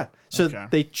show, yeah. So Okay.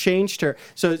 they changed her.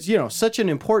 So it's, such an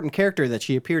important character that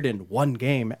she appeared in one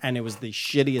game, and it was the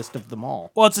shittiest of them all.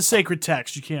 Well, it's a sacred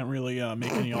text. You can't really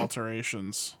make any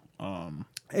alterations.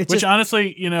 It's Which just,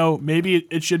 honestly, maybe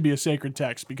it should be a sacred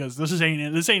text because this ain't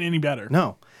any better.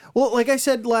 no. Well, like I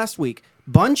said last week,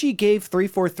 Bungie gave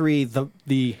 343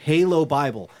 the Halo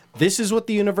Bible. This is what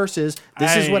the universe is.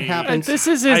 This is what I- happens. This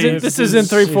is I- isn't this this isn't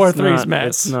is- 343's It's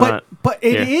mess. not. But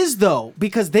it Yeah. is though,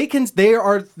 because they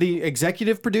are the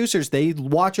executive producers. They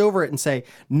watch over it and say,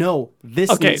 no, this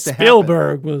Okay, needs to happen.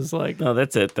 Spielberg was like, No,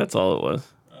 that's it. That's all it was.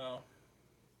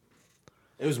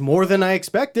 It was more than I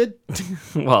expected.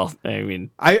 Well, I mean,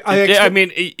 I I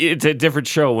mean, it's a different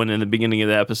show when in the beginning of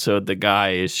the episode the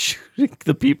guy is shooting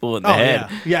the people in the Oh head.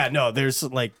 yeah, no. There's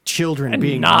like children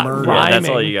being not murdered. Yeah, that's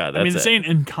all Rhyming. you got. I mean, That's this it.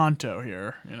 ain't Encanto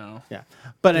here, Yeah,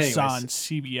 but It's on anyways,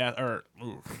 CBS or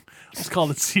let's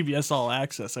call it CBS All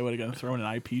Access. I would have gotten thrown in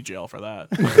IP jail for that.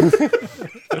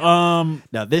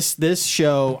 now this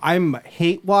show, I'm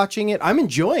hate watching it. I'm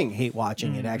enjoying hate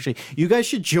watching it. Actually, you guys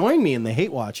should join me in the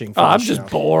hate watching. For oh, I'm the just show.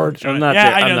 bored. I'm not Yeah,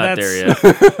 there. I I'm know, not that's-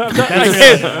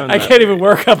 there yet. I can't even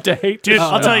work up to hate. Dude,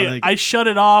 I'll tell no, you, like- I shut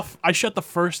it off. I shut the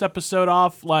first episode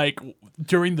off like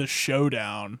during the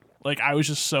showdown. Like I was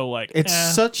just so like It's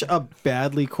eh. such a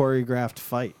badly choreographed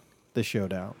fight. The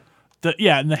showdown,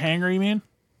 in the hangar. You mean?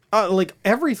 like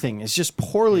everything is just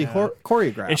poorly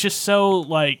choreographed. It's just so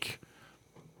like.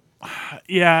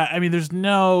 Yeah, I mean, there's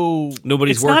no.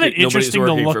 Nobody's it's not an working- nobody's interesting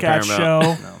to working look for at show.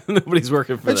 Paramount. Nobody's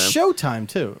working for it's them. Showtime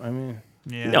too. I mean,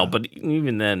 Yeah. No, but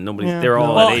even then, nobody. Yeah, They're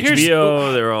all no. at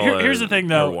HBO. They're all. Here's the at- thing, or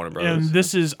though, Warner Brothers. and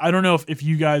this is I don't know if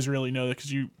you guys really know that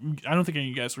because I don't think any of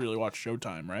you guys really watch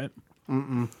Showtime, right?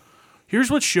 Here's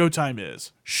what Showtime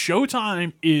is.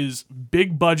 Showtime is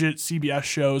big budget CBS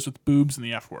shows with boobs and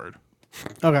the F word.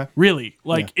 okay. Really,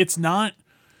 like it's not.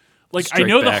 Like I Strike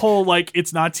know the back. whole like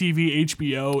it's not TV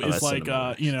HBO is that's like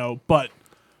cinema. but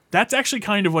that's actually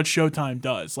kind of what Showtime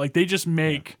does. Like they just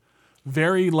make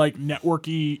very like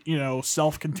networky,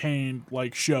 self-contained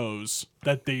like shows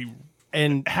that they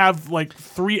And have like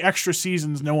 3 extra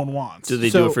seasons no one wants. Do they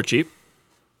So- do it for cheap?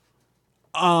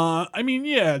 I mean,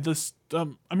 yeah,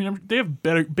 they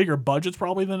have bigger budgets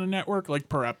probably than a network like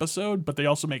per episode, but they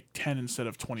also make 10 instead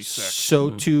of 26. so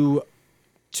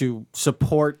to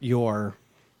support your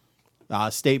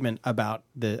statement about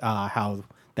the how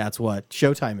that's what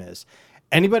Showtime is.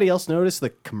 Anybody else notice the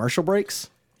commercial breaks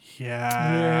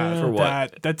Yeah. For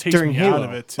what? That takes during me Halo? out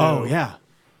of it too. Oh yeah,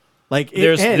 like it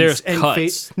There's ends and cuts.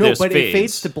 fades. No, There's but it fades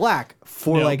fades. to black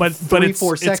for Yeah, like but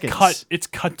 3-4 seconds. It's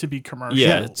cut to be commercial.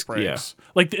 Yeah, breaks.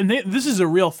 Like, and this is a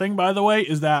real thing, by the way.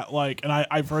 Is that like, and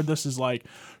I've heard this is like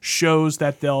shows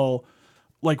that they'll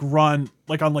like run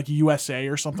like on like USA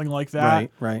or something like that.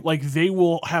 Right. Like they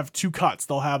will have two cuts.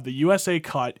 They'll have the USA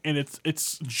cut, and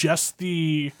it's just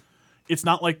the. It's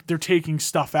not like they're taking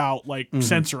stuff out, like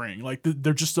censoring. Like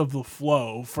they're just of the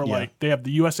flow for like they have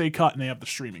the USA cut and they have the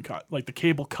streaming cut, like the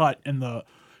cable cut and the,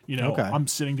 Okay. I'm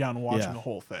sitting down and watching Yeah. the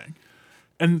whole thing.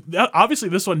 And obviously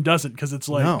this one doesn't because it's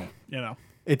like, No.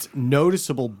 It's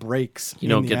noticeable breaks. You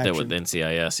don't get that with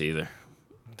NCIS either.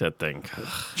 That thing.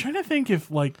 trying to think if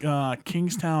like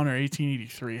Kingstown or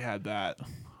 1883 had that.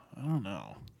 I don't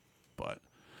know, but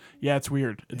yeah, it's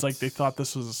weird. It's like they thought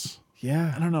this was.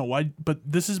 Yeah. I don't know why, but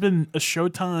this has been a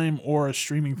Showtime or a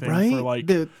streaming thing Right? for like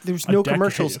There's a no decade.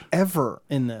 commercials ever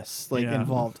in this, like Yeah.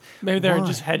 involved. Maybe they're Why?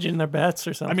 just hedging their bets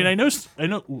or something. I mean, I know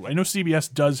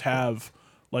CBS does have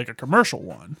like a commercial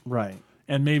one, Right.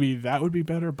 and maybe that would be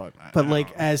better. But But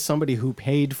like as somebody who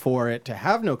paid for it to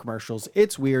have no commercials,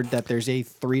 it's weird that there's a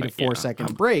 3 to 4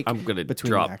 second break. I'm gonna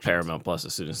between drop actions. Paramount Plus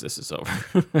as soon as this is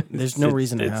over. There's no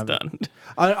reason to it's have done. it.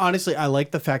 Honestly, I like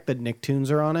the fact that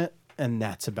Nicktoons are on it, and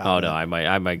that's about Oh it. no, I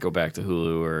might go back to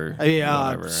Hulu or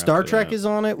whatever Star after Trek that. is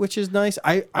on it, which is nice.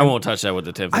 I won't touch that with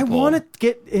the 10 I want to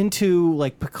get into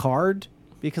like Picard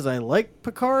because I like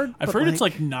Picard. I've but, heard it's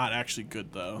like not actually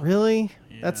good though. really.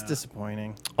 That's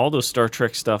disappointing. all those Star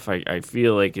Trek stuff. I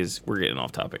feel like we're getting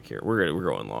off topic here. We're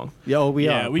going long. Yeah, we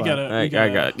Yeah, are. we but- gotta. I we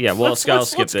gotta got yeah. Well, I'll skip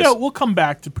let's this. go. We'll come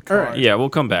back to Picard. Yeah, we'll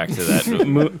come back to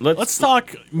that. Let's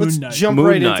talk Moon Let's Knight. jump Moon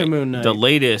right Knight, into Moon Knight.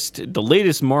 the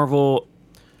latest Marvel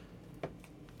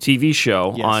TV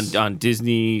show Yes. on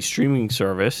Disney streaming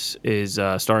service is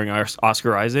starring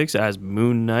Oscar Isaacs as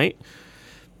Moon Knight,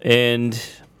 and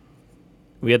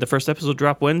we had the first episode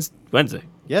drop Wednesday.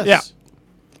 Yes. Yeah.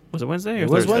 Was it Wednesday or It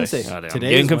was Thursday? Wednesday. Oh, damn. Today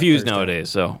I'm getting is confused Thursday. nowadays.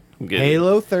 So I'm getting,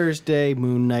 Halo Thursday,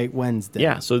 Moon Knight Wednesday.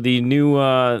 yeah. So the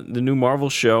new Marvel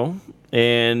show,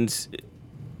 and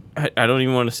I don't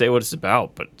even want to say what it's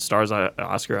about, but it stars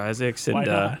Oscar Isaacs Why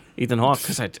and not? Ethan Hawke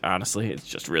because honestly, it's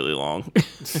just really long.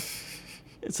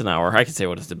 It's an hour. I can say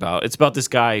what it's about. It's about this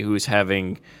guy who's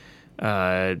having.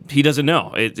 He doesn't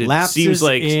know. It Lapses seems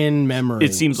like in memory.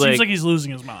 it seems Seems like he's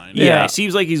losing his mind. yeah, Yeah. it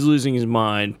seems like he's losing his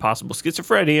mind. Possible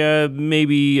schizophrenia,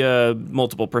 maybe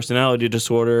multiple personality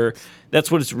disorder. That's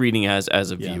what it's reading as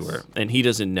a viewer, and he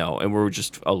doesn't know. And we're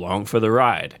just along for the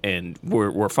ride, and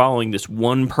we're following this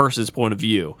one person's point of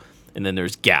view, and then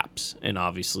there's gaps, and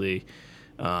obviously,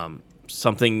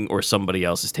 something or somebody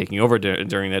else is taking over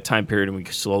during that time period, and we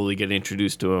slowly get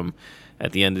introduced to him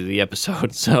at the end of the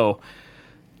episode. So,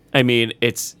 I mean,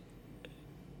 it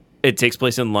takes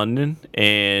place in London,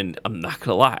 and I'm not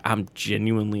gonna lie, I'm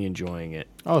genuinely enjoying it.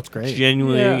 Oh, it's great.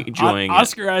 Genuinely Yeah. enjoying it.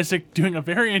 Oscar Isaac doing a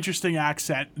very interesting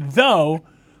accent, though.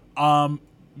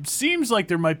 Seems like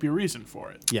there might be a reason for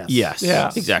it. Yes. Yes,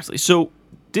 Yeah. exactly. So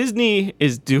Disney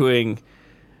is doing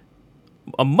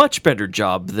a much better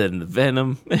job than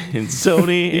Venom and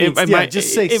Sony.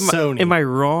 Just say Sony. Am I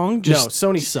wrong? No, Just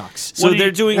Sony sucks. so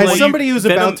they're doing As like, somebody who's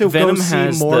about to Venom go see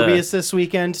has Morbius this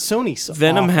weekend, Sony sucks.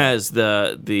 Venom has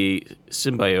the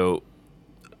symbiote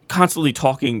constantly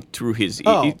talking through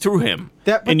through him,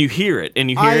 That- and you hear it,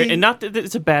 and not that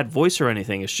it's a bad voice or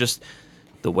anything. It's just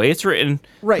the way it's written,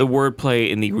 Right. the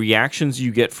wordplay, and the reactions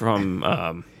you get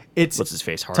from It's what's his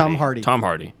face, Hardy. Tom Hardy. Tom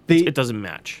Hardy. The- It doesn't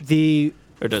match. the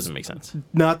Or it doesn't make sense.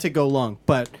 not to go long,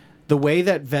 but the way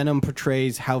that Venom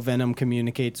portrays how Venom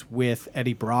communicates with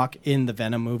Eddie Brock in the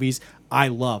Venom movies, I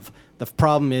love. The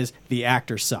problem is the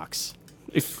actor sucks.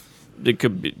 If it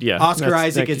could be, yeah. Oscar That's-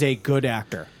 Isaac that- is a good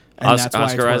actor. And that's why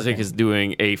Oscar it's Isaac working. is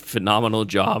doing a phenomenal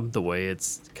job. The way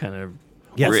it's kind of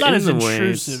Yes. It's not as written, the way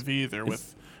intrusive either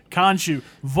with Khonshu,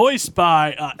 voiced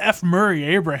by F. Murray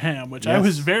Abraham, which I Yes.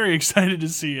 was very excited to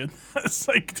see. And it's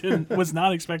like, was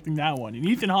not expecting that one. And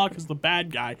Ethan Hawke is the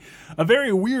bad guy, a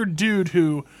very weird dude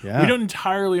who Yeah. we don't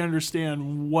entirely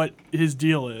understand what his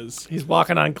deal is. He's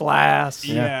walking on glass.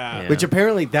 Yeah. Yeah. Which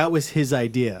apparently that was his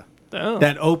idea. Oh.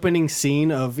 That opening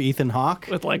scene of Ethan Hawke.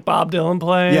 With like Bob Dylan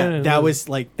playing. Yeah, and- that was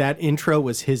like that intro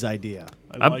was his idea.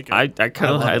 I like it. I kind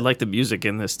of love I it. like the music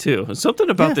in this too. Something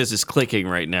about Yeah. this is clicking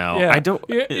right now. Yeah. I don't.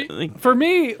 Yeah, like, for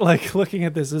me, like looking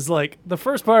at this is like the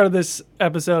first part of this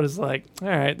episode is like, all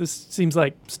right, this seems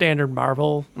like standard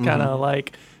Marvel kind of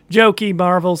like jokey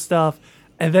Marvel stuff,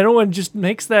 and then when it just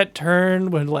makes that turn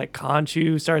when like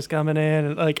Khonshu starts coming in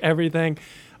and like everything,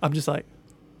 I'm just like,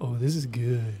 oh, this is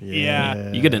good.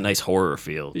 Yeah. You get a nice horror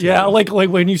feel. Too. Yeah, like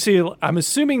when you see, I'm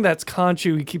assuming that's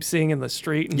Khonshu. You keep seeing in the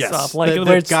street and Yes, stuff. Like the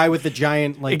where it's, guy with the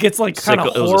giant like it gets like kind of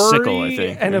Sickle- it was a sickle, horror I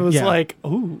think. and it was Yeah. like,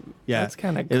 ooh, yeah, that's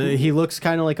kind of cool. He looks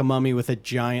kind of like a mummy with a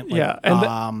giant like, Yeah,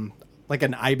 and like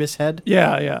an ibis head.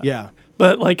 yeah. Yeah.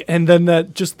 But like, and then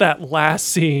that last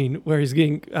scene where he's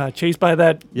getting chased by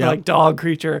that Yep. like dog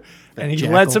creature, and he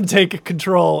jackal. lets him take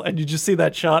control, and you just see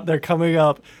that shot. They're coming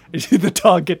up, and you see the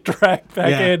dog get dragged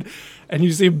back Yeah. in, and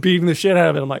you see him beating the shit out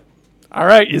of it. I'm like, all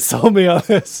right, you sold me on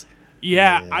this.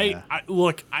 Yeah,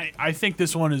 I think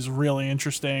this one is really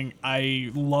interesting. I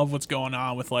love what's going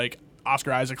on with like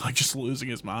Oscar Isaac like just losing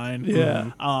his mind.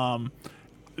 Yeah.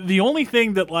 The only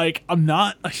thing that like I'm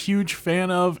not a huge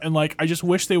fan of, and like I just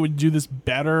wish they would do this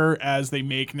better as they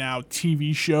make now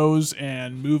TV shows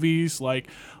and movies. Like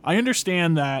I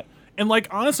understand that, and like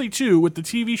honestly too with the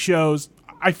TV shows,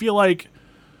 I feel like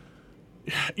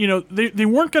they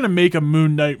weren't gonna make a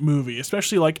Moon Knight movie,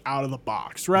 especially like out of the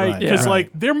box, right? Right. Because Yeah.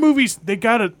 like their movies, they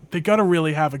gotta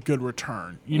really have a good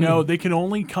return. They can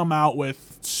only come out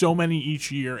with so many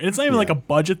each year, and it's not even like a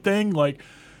budget thing. Like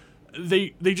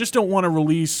they just don't want to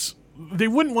release. They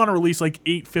wouldn't want to release like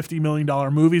 8 $50 million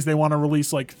movies. They want to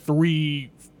release like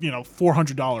 3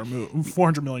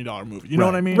 $400 million movie. You know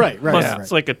what I mean? Right. Plus, right.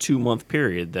 it's like a 2-month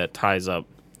period that ties up.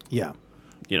 Yeah.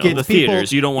 You know, Gives the people-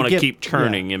 theaters. You don't want to give- keep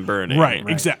turning and burning. Right.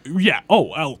 Exactly. Yeah. Oh,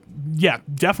 well, yeah.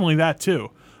 Definitely that too.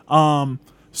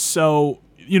 So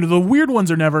the weird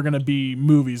ones are never going to be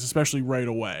movies, especially right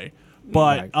away.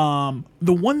 But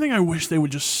the one thing I wish they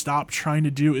would just stop trying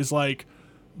to do is like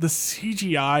the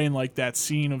CGI and like that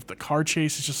scene of the car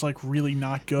chase is just like really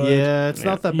not good. Yeah, it's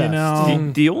not the You best.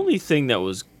 know, The only thing that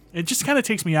was it just kind of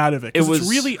takes me out of it. 'Cause It was- it's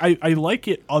really I like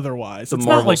it otherwise. The It's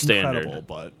Marvel not like standard. incredible,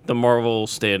 but the Marvel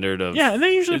standard of yeah, and they're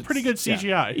usually It's- pretty good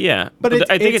CGI. Yeah, But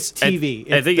I think it's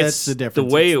TV. I think That's it's the difference.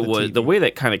 The way It's it the was, TV. the way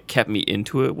that kind of kept me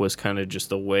into it was kind of just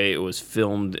the way it was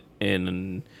filmed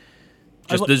in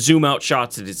just the zoom out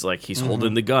shots. And it's like he's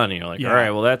holding the gun, and you're like, Yeah. all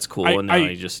right, well that's cool. And now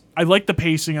he just I like the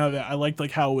pacing of it. I liked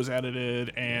like how it was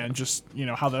edited and just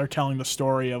how they're telling the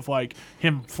story of like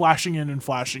him flashing in and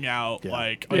flashing out.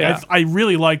 Yeah. I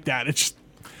really like that. It just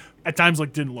at times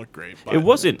like didn't look great. But it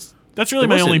wasn't. That's really It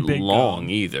my wasn't only big long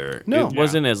either. No. It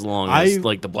wasn't as long as I-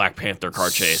 like the Black Panther car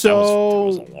chase. So, that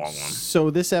was a long one.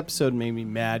 So this episode made me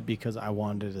mad because I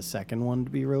wanted a second one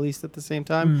to be released at the same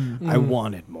time. I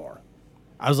wanted more.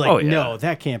 I was like, Oh, yeah. no,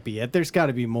 that can't be it. There's got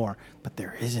to be more, but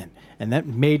there isn't, and that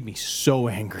made me so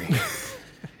angry.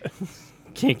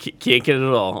 Can't get it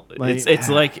all. Like-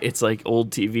 It's like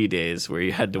old TV days where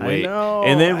you had to wait. know,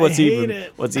 and then I what's hate even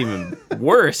it. what's even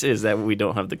worse is that we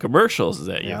don't have the commercials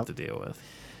that you have to Yep. deal with.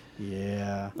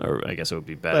 Yeah, Or I guess it would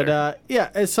be better. but yeah,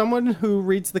 as someone who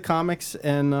reads the comics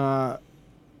and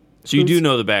so you do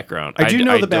know the background. I do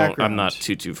know the don't- I'm background. not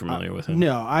too familiar with him.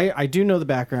 no, I do know the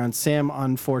background. Sam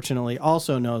unfortunately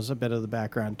also knows a bit of the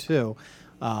background too,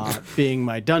 being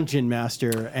my dungeon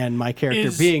master and my character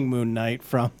Is- being Moon Knight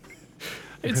from.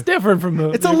 It's different from the.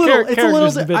 It's a the little. It's a little.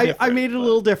 character's bit I different, made it a but-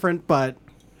 little different, but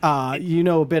you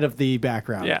know a bit of the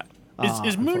background. Yeah.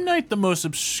 Is Moon Knight the most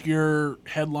obscure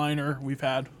headliner we've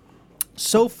had?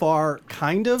 So far,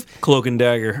 kind of. Cloak and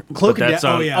Dagger. Cloak but and that's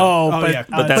Da- on, oh, yeah. Oh, Oh, but yeah.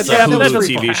 But that's yeah, a that was Hulu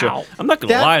pretty TV cool. show. I'm not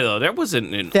gonna That- lie though, that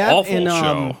wasn't an That awful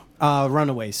and show.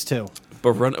 Runaways too,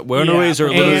 But Runaways are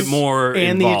a little bit more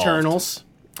and involved. the Eternals.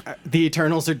 The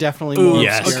Eternals are definitely more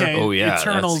yes. obscure. Okay. Oh, yeah, that's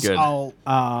Eternals. good.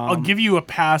 I'll give you a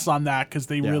pass on that because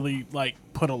they really like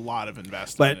put a lot of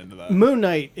investment But into that. Moon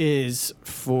Knight is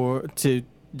to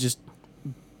just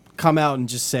come out and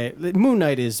just say Moon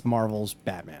Knight is Marvel's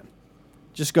Batman.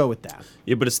 Just go with that.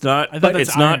 Yeah, but it's not. I thought It's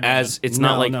that's not Iron Man. as. It's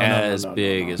not No, like no, no, as no, no,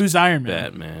 big no. as Who's Iron Man?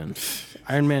 Batman.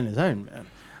 Iron Man is Iron Man.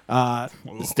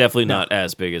 It's definitely not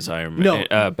as big as Iron Man.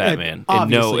 No, Batman.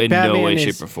 obviously, In no Batman way,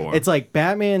 is- shape, or form. It's like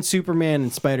Batman, Superman,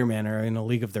 and Spider-Man are in a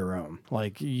league of their own.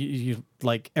 Like you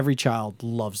like every child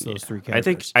loves those three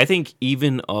characters. I think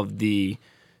even of the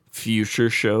future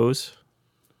shows,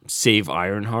 save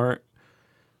Ironheart,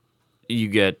 you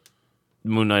get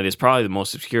Moon Knight is probably the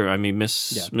most obscure. I mean,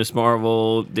 Miss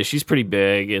Marvel, she's pretty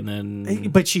big, and then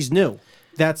but she's new.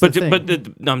 That's but the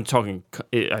thing. I'm talking.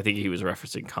 I think he was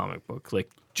referencing comic book, like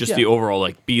just Yeah. the overall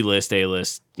like B list, A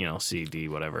list, C, D,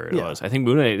 whatever it Yeah. was. I think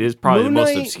Moon Knight is probably Moon the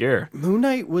most Knight- obscure. Moon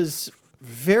Knight was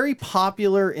very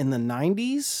popular in the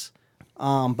 90s,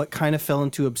 but kind of fell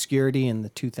into obscurity in the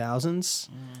 2000s.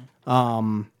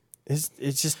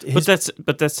 It's just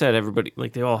But that said, everybody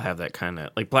like they all have that kind of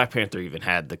like Black Panther even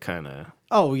had the kind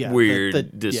of weird, weird,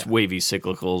 wavy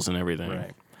cyclicals and everything.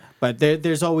 Right. But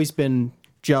there's always been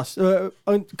just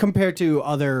compared to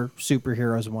other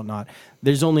superheroes and whatnot.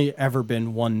 There's only ever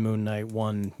been one Moon Knight,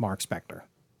 one Mark Spector.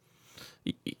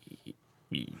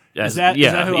 Is that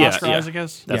who Oscar Isaac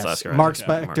is? That's Yes, Oscar Mark Isaac.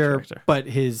 Spector, but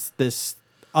this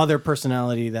other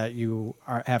personality that you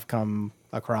have come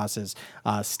across is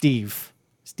Stevie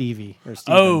or Steven.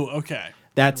 Oh, okay.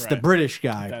 That's the Right. British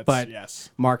guy, That's, but yes.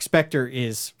 Mark Spector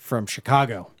is from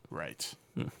Chicago. Right.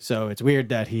 So it's weird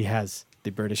that he has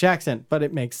the British accent, but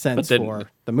it makes sense then for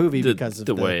the movie because of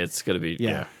the way it's going to be.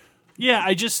 Yeah. Yeah,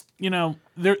 I just, and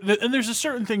there's a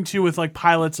certain thing too with like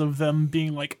pilots of them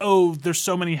being like, oh, there's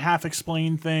so many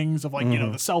half-explained things of like,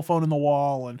 the cell phone in the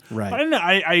wall and Right. But I don't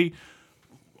know.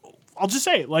 I'll just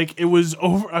say, like, it was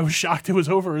over. I was shocked it was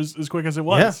over as quick as it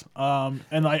was. And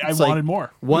I It's like, wanted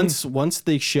more. Once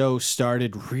the show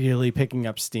started really picking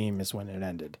up steam is when it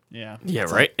ended. Yeah. Yeah,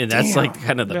 right. And that's like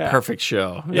kind of the Yeah. perfect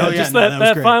show. Yeah, yeah, just no, that, that was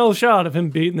that great. final shot of him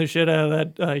beating the shit out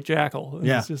of that jackal. It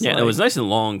Yeah. was just Yeah, and it like- was nice and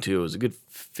long too. It was a good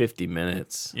 50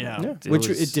 minutes. Yeah. Yeah. It Which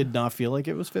was- it did not feel like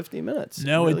it was 50 minutes.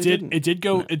 No, really it did. didn't. It did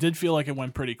go. It did feel like it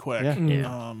went pretty quick. Yeah.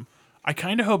 Yeah. I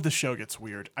kind of hope the show gets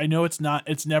weird. I know it's not.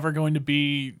 It's never going to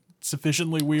be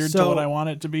sufficiently weird to So- what I want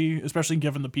it to be, especially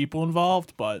given the people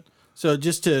involved. But So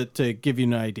just to give you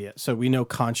an idea, so we know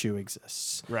Khonshu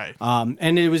exists. right.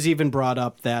 And it was even brought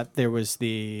up that there was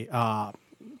the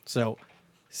so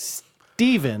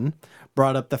Stephen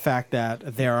brought up the fact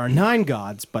that there are 9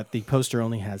 gods, but the poster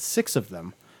only has 6 of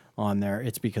them on there.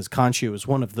 It's because Khonshu was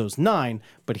one of those 9,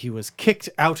 but he was kicked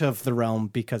out of the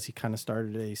realm because he kind of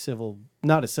started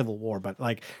not a civil war, but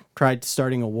like tried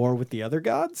starting a war with the other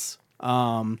gods,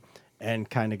 and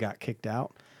kind of got kicked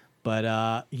out.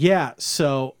 But yeah,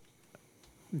 so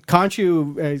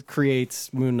Khonshu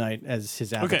creates Moon Knight as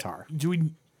his Okay. avatar. Do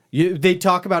we? They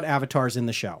talk about avatars in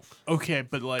the show. Okay,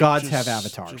 but like Gods just- have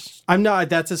avatars. just- I'm not.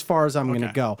 That's as far as I'm going to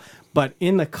Okay. go. But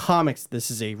in the comics,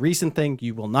 this is a recent thing.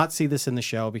 You will not see this in the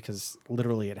show because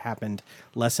literally it happened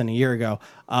less than a year ago.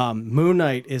 Moon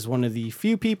Knight is one of the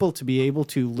few people to be able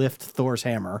to lift Thor's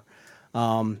hammer,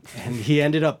 and he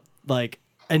ended up like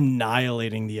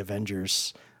annihilating the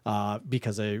Avengers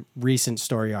because a recent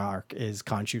story arc is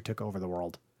Khonshu took over the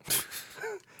world.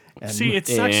 And See, it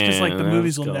sucks because like the Yeah,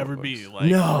 movies will that's never goes. be like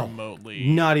No. remotely.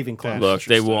 not even close. Look,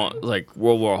 they Interesting. won't like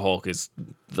World War Hulk is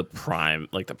the prime,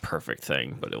 like the perfect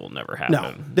thing, but it will never happen.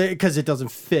 No, because it doesn't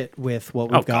fit with what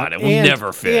we've Oh, got. God, it will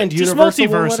never fit. And Just Universal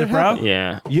will multiverse let it, bro. happen.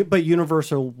 Yeah. But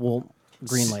Universal will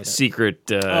greenlight it.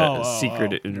 Secret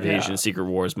oh, invasion, yeah. Secret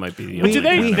wars might be the But only. do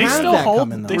they? we They have still that hold.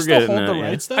 coming, though. They We're still getting hold the there, yeah.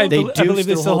 rights though. I, They bel- I do believe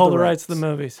they still still hold hold the the rights to rights. the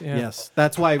movies. Yeah. Yes,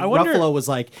 that's why I wonder- Ruffalo was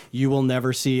like, "You will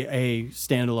never see a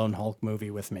standalone Hulk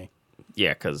movie with me."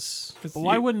 Yeah, because But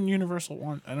why wouldn't Universal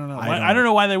want? I don't know. don't I don't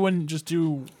know why they wouldn't just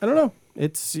do. I don't know.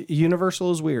 It's Universal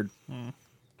is weird.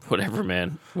 whatever,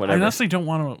 man, I whatever. honestly don't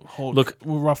want a Hulk. Look-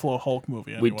 Ruffalo Hulk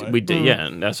movie. we Anyway. we did, yeah,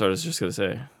 and that's what I was just gonna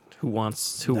say. Who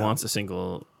wants a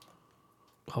single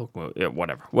Hulk movie? Yeah,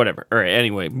 whatever. All right.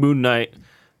 Anyway, Moon Knight.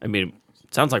 I mean,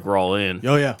 it sounds like we're all in.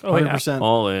 Oh yeah, Oh, yeah. 100%.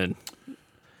 All in.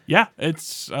 Yeah,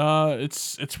 it's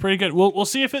pretty good. We'll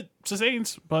see if it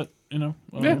sustains, but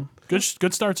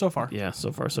good start so far. Yeah,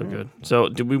 so far so good. So,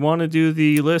 do we want to do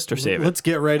the list or save it? Let's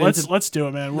get right into. Let's do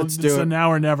it, man. Let's It's do a it.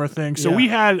 now or never thing. So Yeah. we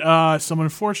had some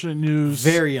unfortunate news.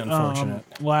 Very unfortunate.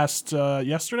 Last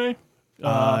yesterday.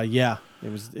 Yeah, it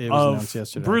was announced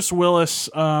yesterday. Bruce Willis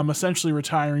essentially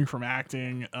retiring from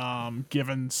acting,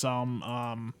 given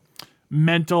some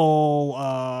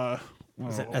mental.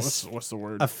 What's the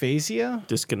word? aphasia.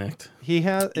 Disconnect. He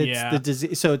has it's Yeah. the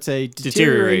disease. So it's a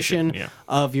Deterioration, deterioration yeah.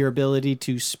 of your ability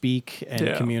to speak and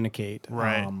Yeah. communicate.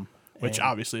 Right. Which and-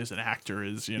 obviously as an actor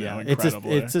is yeah,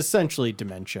 incredible. it's essentially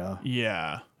dementia.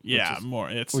 yeah, more.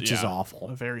 It's which is yeah, awful.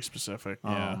 Very specific.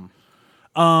 Yeah.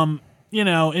 And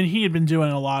he had been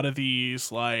doing a lot of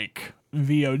these like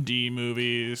VOD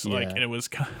movies, like, Yeah. and it was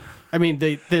I mean,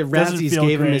 the Razzies feel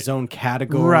gave him great. his own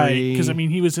category, right because I mean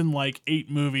he was in like 8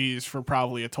 movies for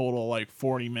probably a total like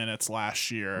 40 minutes last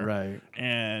year, right?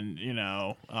 and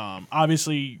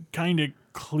obviously kind of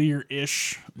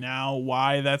clear-ish now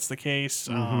why that's the case,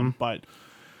 but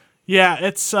yeah,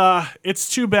 it's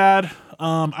too bad.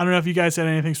 I don't know if you guys had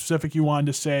anything specific you wanted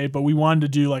to say, but we wanted to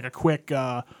do like a quick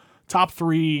top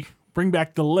 3, bring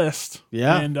back the list,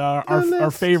 Yeah. and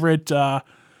our favorite.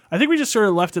 I think we just sort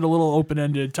of left it a little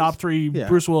open-ended. Top 3 Yeah.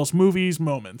 Bruce Willis movies,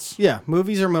 moments. Yeah,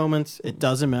 movies are moments. It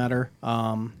doesn't matter.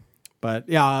 But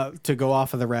yeah, to go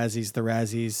off of the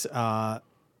Razzies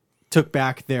took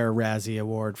back their Razzie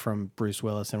Award from Bruce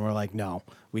Willis, and we're like, no,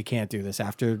 we can't do this.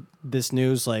 After this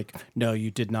news, like, no,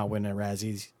 you did not win a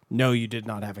Razzies. No, you did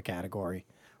not have a category.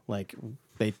 like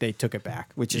they took it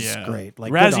back, which is great.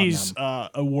 Like, good on Razzies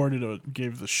them.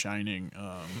 gave The Shining.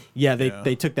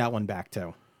 They took that one back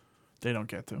too. They don't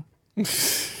get to.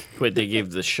 Wait, they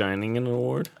gave The Shining an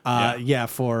award?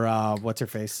 For what's her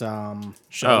face?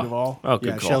 Shelley Duvall. Oh,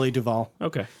 good call. Shelley Duvall.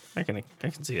 Okay, I can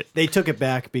see it. They took it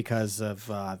back because of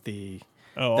the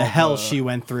Oh, hell she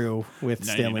went through with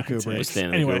Stanley 99 Kubrick. takes.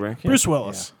 Stanley Anyway, Kubrick, yeah. Bruce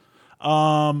Willis.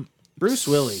 Bruce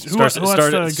Willis. Who wants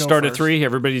to Start go at 3.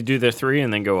 Everybody do their 3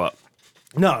 and then go up.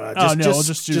 No, We'll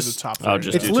just do the top 3. I'll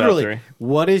just It's do literally top 3.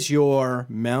 what is your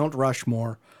Mount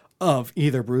Rushmore of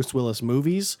either Bruce Willis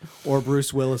movies or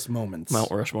Bruce Willis moments? Mount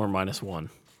Rushmore -1.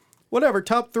 Whatever,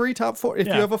 top 3, top 4. If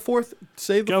Yeah. you have a fourth,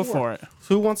 say the Go four. for it.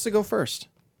 Who wants to go first?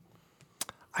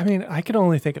 I mean, I can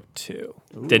only think of 2.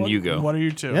 Then you go. What are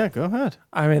you two? Yeah, go ahead.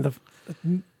 I mean,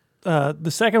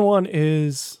 the second one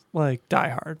is like Die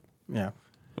Hard, Yeah.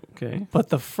 Okay. but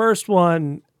the first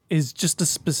one is just a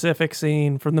specific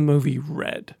scene from the movie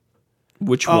Red.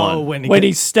 Which Oh, one? When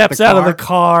he steps out of the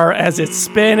car as it's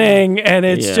spinning, and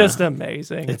it's Yeah. just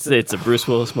amazing. It's a Bruce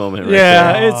Willis moment right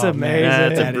yeah, there. it's amazing.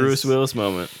 That's a That Bruce is- Willis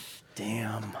moment.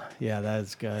 Damn. Yeah, that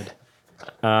is good.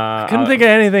 Couldn't think of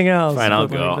anything else. Fine, I'll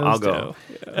but go. those I'll go.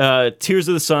 two. Tears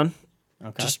of the Sun.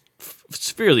 Okay. Just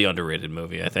severely underrated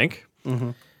movie, I think.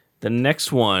 The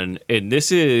next one, and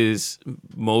this is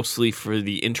mostly for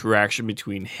the interaction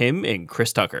between him and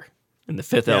Chris Tucker in The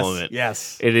Fifth Element.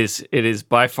 Yes. It is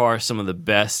by far some of the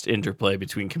best interplay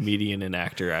between comedian and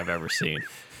actor I've ever seen.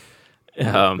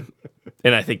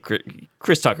 And I think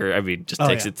Chris Tucker, I mean, just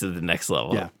takes yeah. it to the next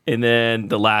level. Yeah. And then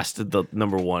the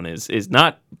number 1 is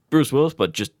not Bruce Willis,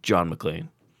 but just John McClane.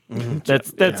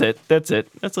 That's it. That's it.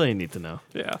 That's all you need to know.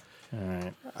 Yeah. All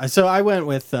right. So I went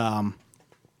with Die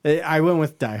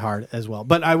Hard as well,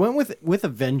 but I went with A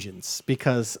Vengeance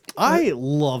because I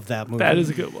love that movie. That is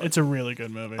a good one. It's a really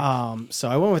good movie. So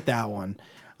I went with that one.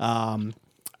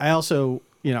 I also,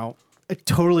 I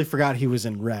totally forgot he was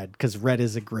in Red because Red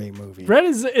is a great movie. Red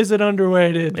is an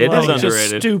underrated. It is just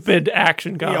underrated. Stupid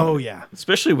action comedy. Oh yeah.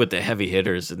 Especially with the heavy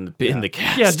hitters in the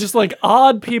cast. Yeah, just like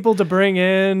odd people to bring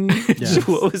in.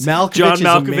 What was Malkovich John is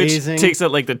Malkovich amazing. takes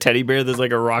out like the teddy bear. There's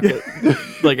like a rocket,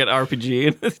 like an RPG.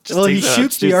 And it just Well, he takes out,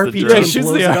 shoots the drone. RPG. Yeah, and he shoots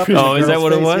blows the it up RPG. in the Oh, is that girl's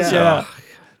what it face. was?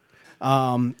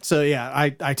 Yeah. So yeah,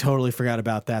 I totally forgot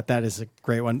about that. That is a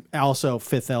great one. Also,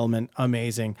 Fifth Element,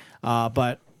 amazing.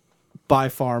 But by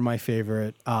far my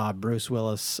favorite Bruce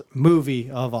Willis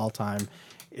movie of all time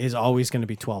is always going to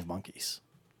be 12 Monkeys.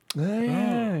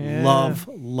 Yeah.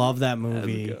 Love that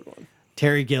movie. Good one.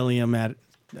 Terry Gilliam at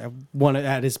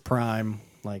his prime,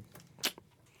 like it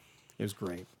was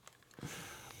great.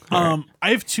 I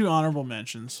have 2 honorable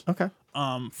mentions. Okay.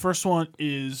 First one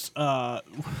is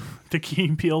the Key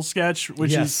and Peele sketch,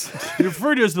 which Yes. is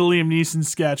referred to as the Liam Neeson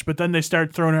sketch, but then they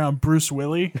start throwing around Bruce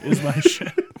Willie is my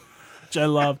shit, which I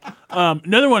love.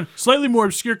 Another one, slightly more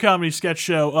obscure comedy sketch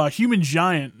show, Human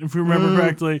Giant, if we remember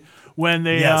correctly, when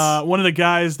they Yes. one of the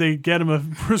guys, they get him a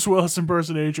Bruce Willis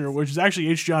impersonator, which is actually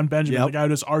H. John Benjamin, Yep. the guy who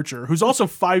does Archer, who's also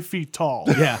 5 feet tall.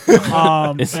 Yeah.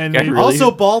 Is and that guy they- really-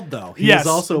 Also bald though. He Yes, is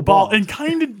also bald. and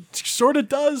kind of, sort of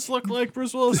does look like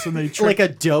Bruce Willis, and they trick, like a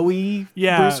doughy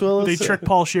Bruce Willis. they trick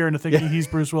Paul Scheer into thinking he's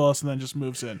Bruce Willis, and then just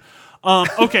moves in.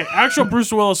 Okay, actual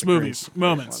Bruce Willis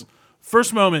moments.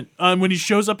 First moment when he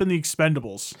shows up in The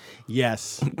Expendables.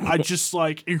 Yes. I just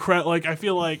like incredible. Like I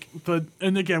feel like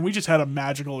and again we just had a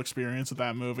magical experience with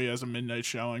that movie as a midnight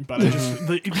showing. But I just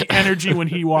the energy when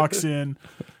he walks in,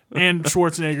 and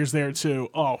Schwarzenegger's there too.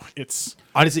 Oh, it's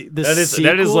Honestly, the that is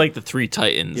sequel- like the 3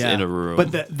 Titans yeah. in a room.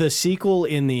 But the sequel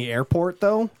in the airport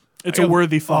though. a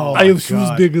worthy follow. I have shoes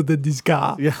bigger than this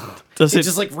guy. Yeah. does It it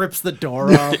just like rips the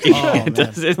door off. Oh, man.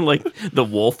 doesn't like the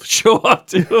wolf show up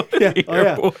too? Yeah.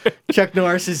 Oh, yeah. Chuck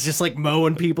Norris is just like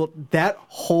mowing people. That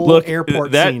whole Look,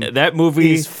 airport that scene that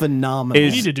movie is phenomenal.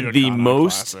 is need to do a the Con Ed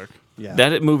most classic. Yeah.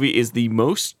 that movie is the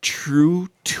most true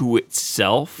to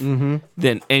itself Mm-hmm.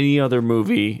 than any other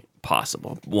movie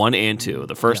possible. 1 and 2,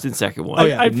 the first and second one. Oh,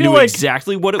 yeah. I It feel knew like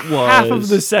exactly what it was. Half of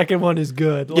the second one is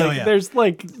good. Like yeah. there's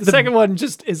like the second one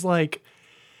just is like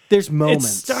There's moments.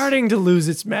 it's starting to lose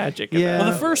its magic. Yeah.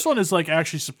 Well, the first one is like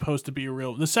actually supposed to be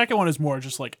real. The second one is more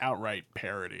just like outright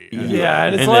parody. Yeah,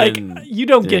 and it's And like then you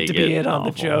don't they get to be get in on the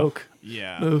awful. joke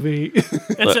Yeah. movie.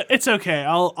 It's okay.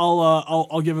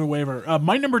 I'll give it a waiver.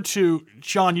 My number 2,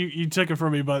 Sean, you took it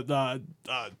from me, but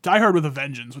Die Hard with a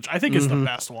Vengeance, which I think is the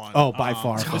best one. Oh, by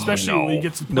far. especially when he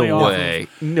gets to No play off way.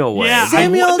 of. No way. Yeah,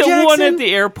 Samuel the one Jackson? at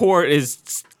the airport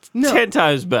is 10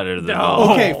 times better than that.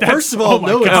 Okay, first of all, my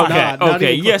no, it's God. not. Not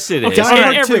Okay, even yes it is. Die In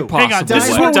Hard every 2. possible Hang on, this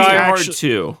is way. what we Die Hard actually-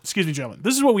 2. Excuse me, gentlemen.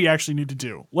 This is what we actually need to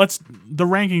do. The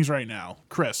rankings right now,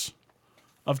 Chris,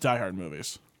 of Die Hard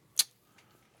movies.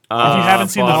 If you haven't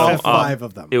seen the All fifth one, 5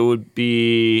 of them. It would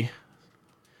be.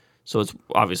 So it's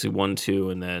obviously 1, 2,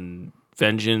 and then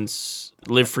Vengeance,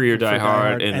 Live Free or Die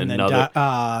Hard, and then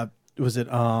another. Was it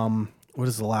what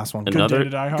is the last one? Another Day to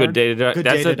Die Hard? Good Day to Die. Good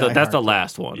that's Day to Die that's the Hard.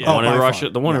 last one. Yeah. The one Oh, in by Russia. far.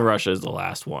 The one in Yeah. Russia is the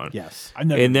last one. Yes. I've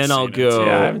never And then seen I'll it. go.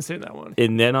 Yeah, I haven't seen that one.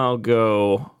 And then I'll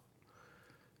go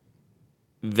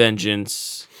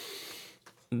Vengeance.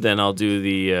 Then I'll do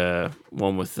the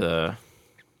one with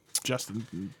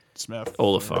Justin Smith.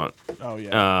 Oliphant. Oh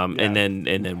yeah. And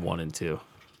then 1 and 2.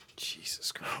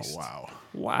 Jesus Christ. Oh, wow.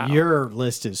 Wow. Your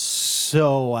list is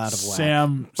so out of whack.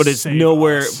 Sam, But it's save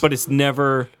nowhere. us. But it's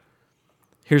never.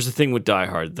 Here's the thing with Die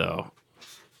Hard, though.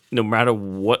 No matter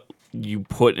what you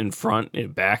put in front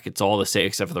and back, it's all the same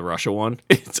except for the Russia one.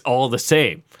 It's all the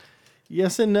same.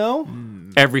 Yes and no?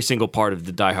 Every single part of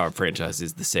the Die Hard franchise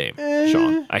is the same,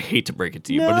 Sean. I hate to break it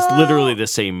to you, but it's literally the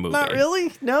same movie. Not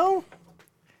really? No?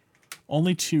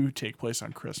 Only 2 take place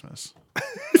on Christmas.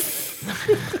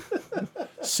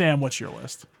 Sam, what's your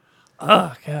list?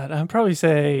 Oh god, I'd probably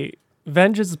say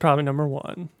Vengeance is probably number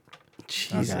 1.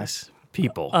 Jesus.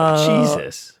 People.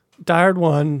 Jesus. Die Hard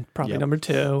 1, probably Yep. number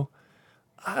 2.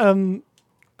 I'd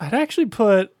actually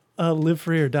put Live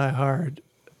Free or Die Hard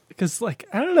because, like,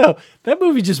 I don't know, that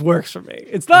movie just works for me.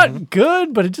 It's not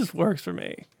good, but it just works for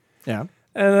me. Yeah.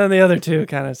 And then the other 2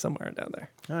 kind of somewhere down there.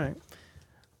 All right.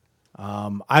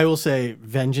 I will say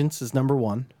Vengeance is number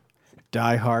 1.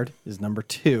 Die Hard is number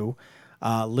 2.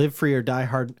 Live Free or Die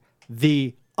Hard,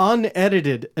 the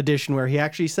unedited edition where he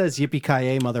actually says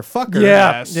 "Yippee-ki-yay, motherfucker,"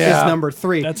 Yeah, Yes. yeah. is number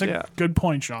 3. That's a Yeah. good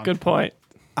point, Sean. Good point.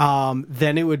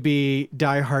 Then it would be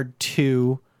Die Hard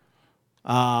 2.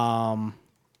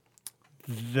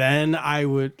 Then I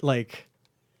would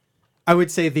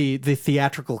say the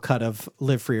theatrical cut of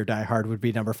Live Free or Die Hard would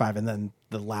be number 5, and then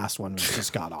the last one was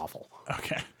just god awful.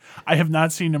 Okay. I have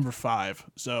not seen number 5,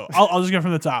 so I'll just go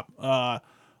from the top.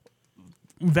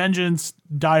 Vengeance,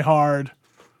 Die Hard.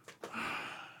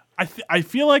 I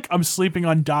feel like I'm sleeping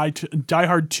on Die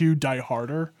Hard 2, Die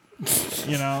Harder.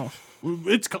 You know,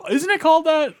 isn't it called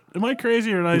that? Am I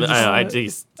crazy or did I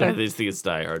just? I just think it's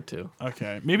Die Hard too.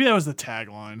 Okay, maybe that was the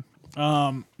tagline.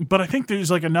 But I think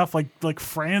there's like enough like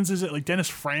Franz is it like Dennis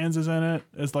Franz is in it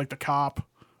as like the cop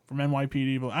from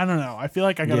NYPD. But I don't know. I feel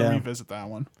like I gotta Yeah. revisit that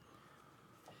one.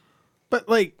 But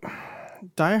like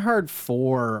Die Hard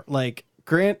 4, like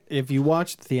Grant, if you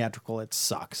watch the theatrical, it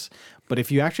sucks. But if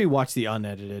you actually watch the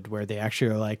unedited, where they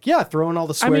actually are like, yeah, throwing all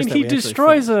the I swears mean, that he we actually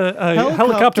destroys filmed. a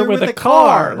helicopter with a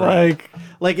car. right. Like,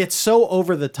 Like it's so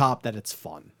over the top that it's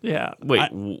fun. yeah. Wait,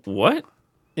 what?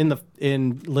 In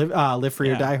Live Free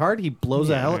or Yeah. Die Hard, he blows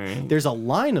a heli. There's a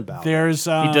line about it. There's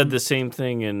He did the same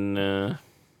thing in.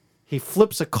 He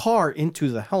flips a car into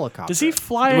the helicopter. Does he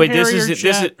fly a Wait, Harrier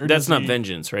jet, or that's does not he-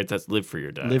 Vengeance, right? That's Live Free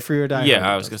or Die. Live Free or Die Yeah,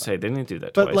 Hard I was does gonna say they didn't do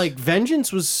that But twice. like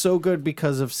Vengeance was so good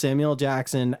because of Samuel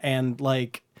Jackson and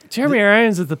like Jeremy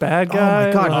Irons is the bad guy.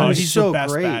 my God, Oh, He's he's so the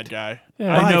best great. bad guy.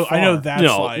 Yeah. I know. By I know far. that's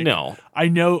no, like. no. I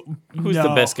know. Who's the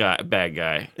best guy? Bad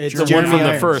guy? It's the one Jeremy from the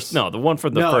Irons. first. No, the one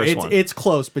from the no, first it's, one. it's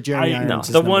close, but Jeremy I- Irons No, is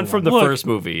the number one from the Look. first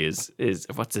movie is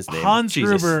what's his name? Hans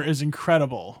Jesus. Gruber is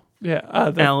incredible. Yeah.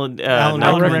 Alan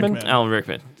Alan Rickman. Alan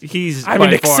Rickman. He's I'm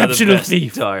by an far the exceptional best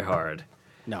thief. Die Hard.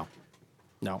 No.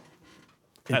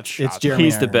 That's It's shot. Jeremy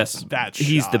He's the Irons. best. That's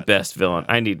he's the shot. best villain.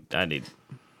 I need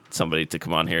somebody to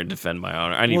come on here and defend my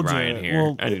honor. I need We'll do Ryan it. here.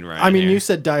 We'll- I need Ryan. I mean, here. you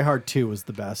said Die Hard 2 was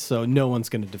the best, so no one's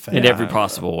going to defend in it. every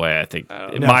possible way. I think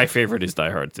my favorite is Die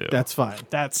Hard 2. That's fine.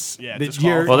 That's yeah. The-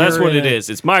 disqualified. Well, that's You're what in it a-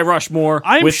 is. It's my Rushmore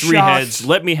I'm with 3 shocked. heads.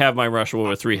 Let me have my Rushmore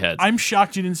with 3 heads. I'm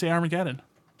shocked you didn't say Armageddon.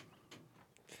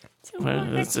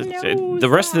 The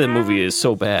rest of the movie is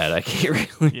so bad. I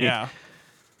can't really. Yeah.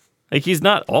 Like he's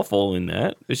not awful in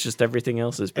that. It's just everything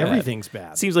else is bad. Everything's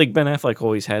bad. Seems like Ben Affleck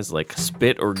always has like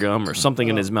spit or gum or something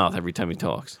in his mouth every time he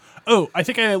talks. Oh, I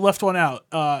think I left one out.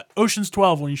 Ocean's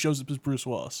 12 when he shows up as Bruce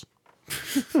Willis.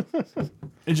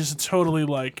 It's just totally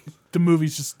like the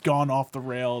movie's just gone off the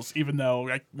rails. Even though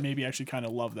I maybe actually kind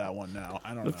of love that one now.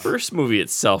 I don't know. The first movie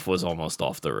itself was almost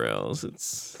off the rails.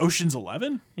 It's Ocean's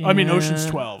 11. I mean Yeah. Ocean's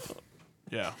 12.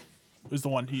 Yeah, is the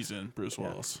one he's in. Bruce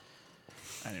Willis.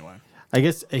 Anyway. I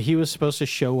guess he was supposed to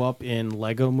show up in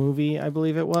Lego Movie, I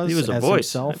believe it was. he was a as voice.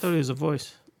 himself. I thought he was a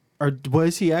voice. Or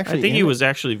was he actually? I think in he it was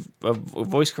actually a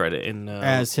voice credit in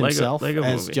as Lego, himself, Lego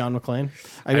as movie. John McClane.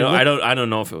 I don't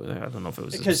know if it was. I don't know if it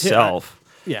was Because himself.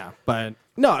 Yeah, but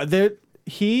no,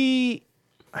 he.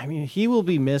 I mean, he will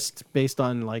be missed based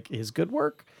on like his good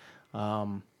work.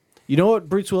 You know what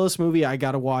Bruce Willis movie I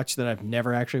got to watch that I've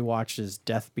never actually watched is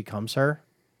Death Becomes Her.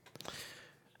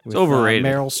 With, overrated.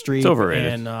 Meryl Streep. It's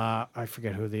overrated. And I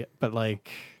forget who but like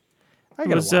I It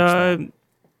gotta was watch that.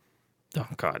 Oh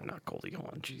God, not Goldie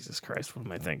Hawn. Jesus Christ, what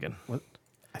am I thinking?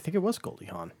 I think it was Goldie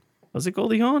Hawn. Was it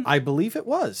Goldie Hawn? I believe it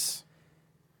was.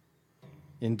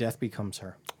 In Death Becomes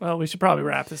Her. Well, we should probably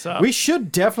wrap this up. We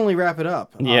should definitely wrap it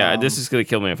up. Yeah, this is gonna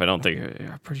kill me if I don't think.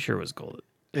 I'm pretty sure it was Goldie.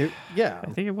 Yeah.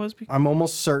 I think it was. I'm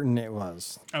almost certain it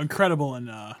was. Incredible in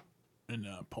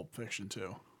Pulp Fiction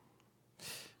too.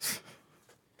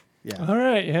 Yeah. All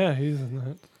right, yeah, he's in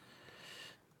that.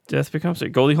 Death Becomes Her.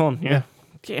 Goldie Hawn. Yeah.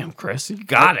 Damn, Chris, you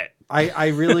got it. I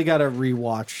really got to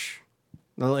rewatch.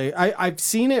 I've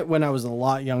seen it when I was a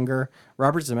lot younger.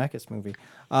 Robert Zemeckis movie.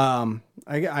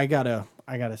 I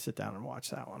gotta sit down and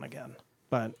watch that one again.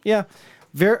 But yeah,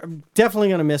 definitely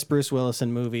gonna miss Bruce Willis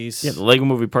in movies. Yeah, the Lego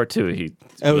Movie Part 2. He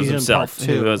was he's in himself. Part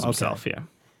 2. He was Okay. himself. Yeah.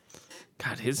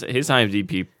 God, his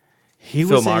IMDb He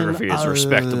was filmography in is a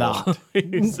respectable. lot.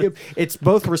 It's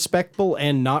both respectable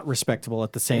and not respectable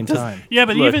at the same time. Yeah,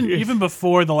 but Look, even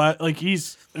before the last, like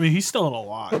he's still in a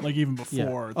lot. Like even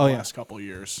before the last couple of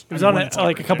years. He was on it,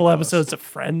 like a couple episodes of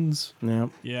Friends. Yeah.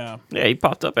 Yeah. Yeah, he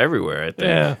popped up everywhere. I think.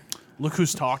 Yeah. Look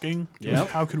Who's Talking. Yep.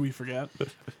 How could we forget?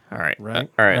 All right. Right.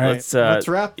 All right. All right. Let's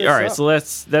wrap this All right. up.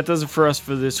 So that does it for us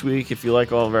for this week. If you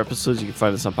like all of our episodes, you can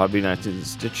find us on Podbean, iTunes,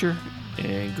 Stitcher,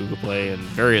 and Google Play, and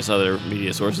various other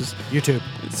media sources. YouTube.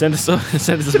 Send us a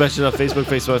message on Facebook,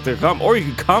 Facebook.com, or you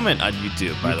can comment on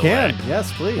YouTube. By the way,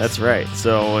 Yes, please. that's right.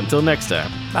 So until next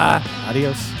time. Bye.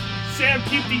 Adios. Sam,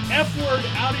 keep the F word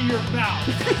out of your mouth.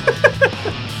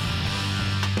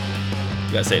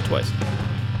 You gotta say it twice.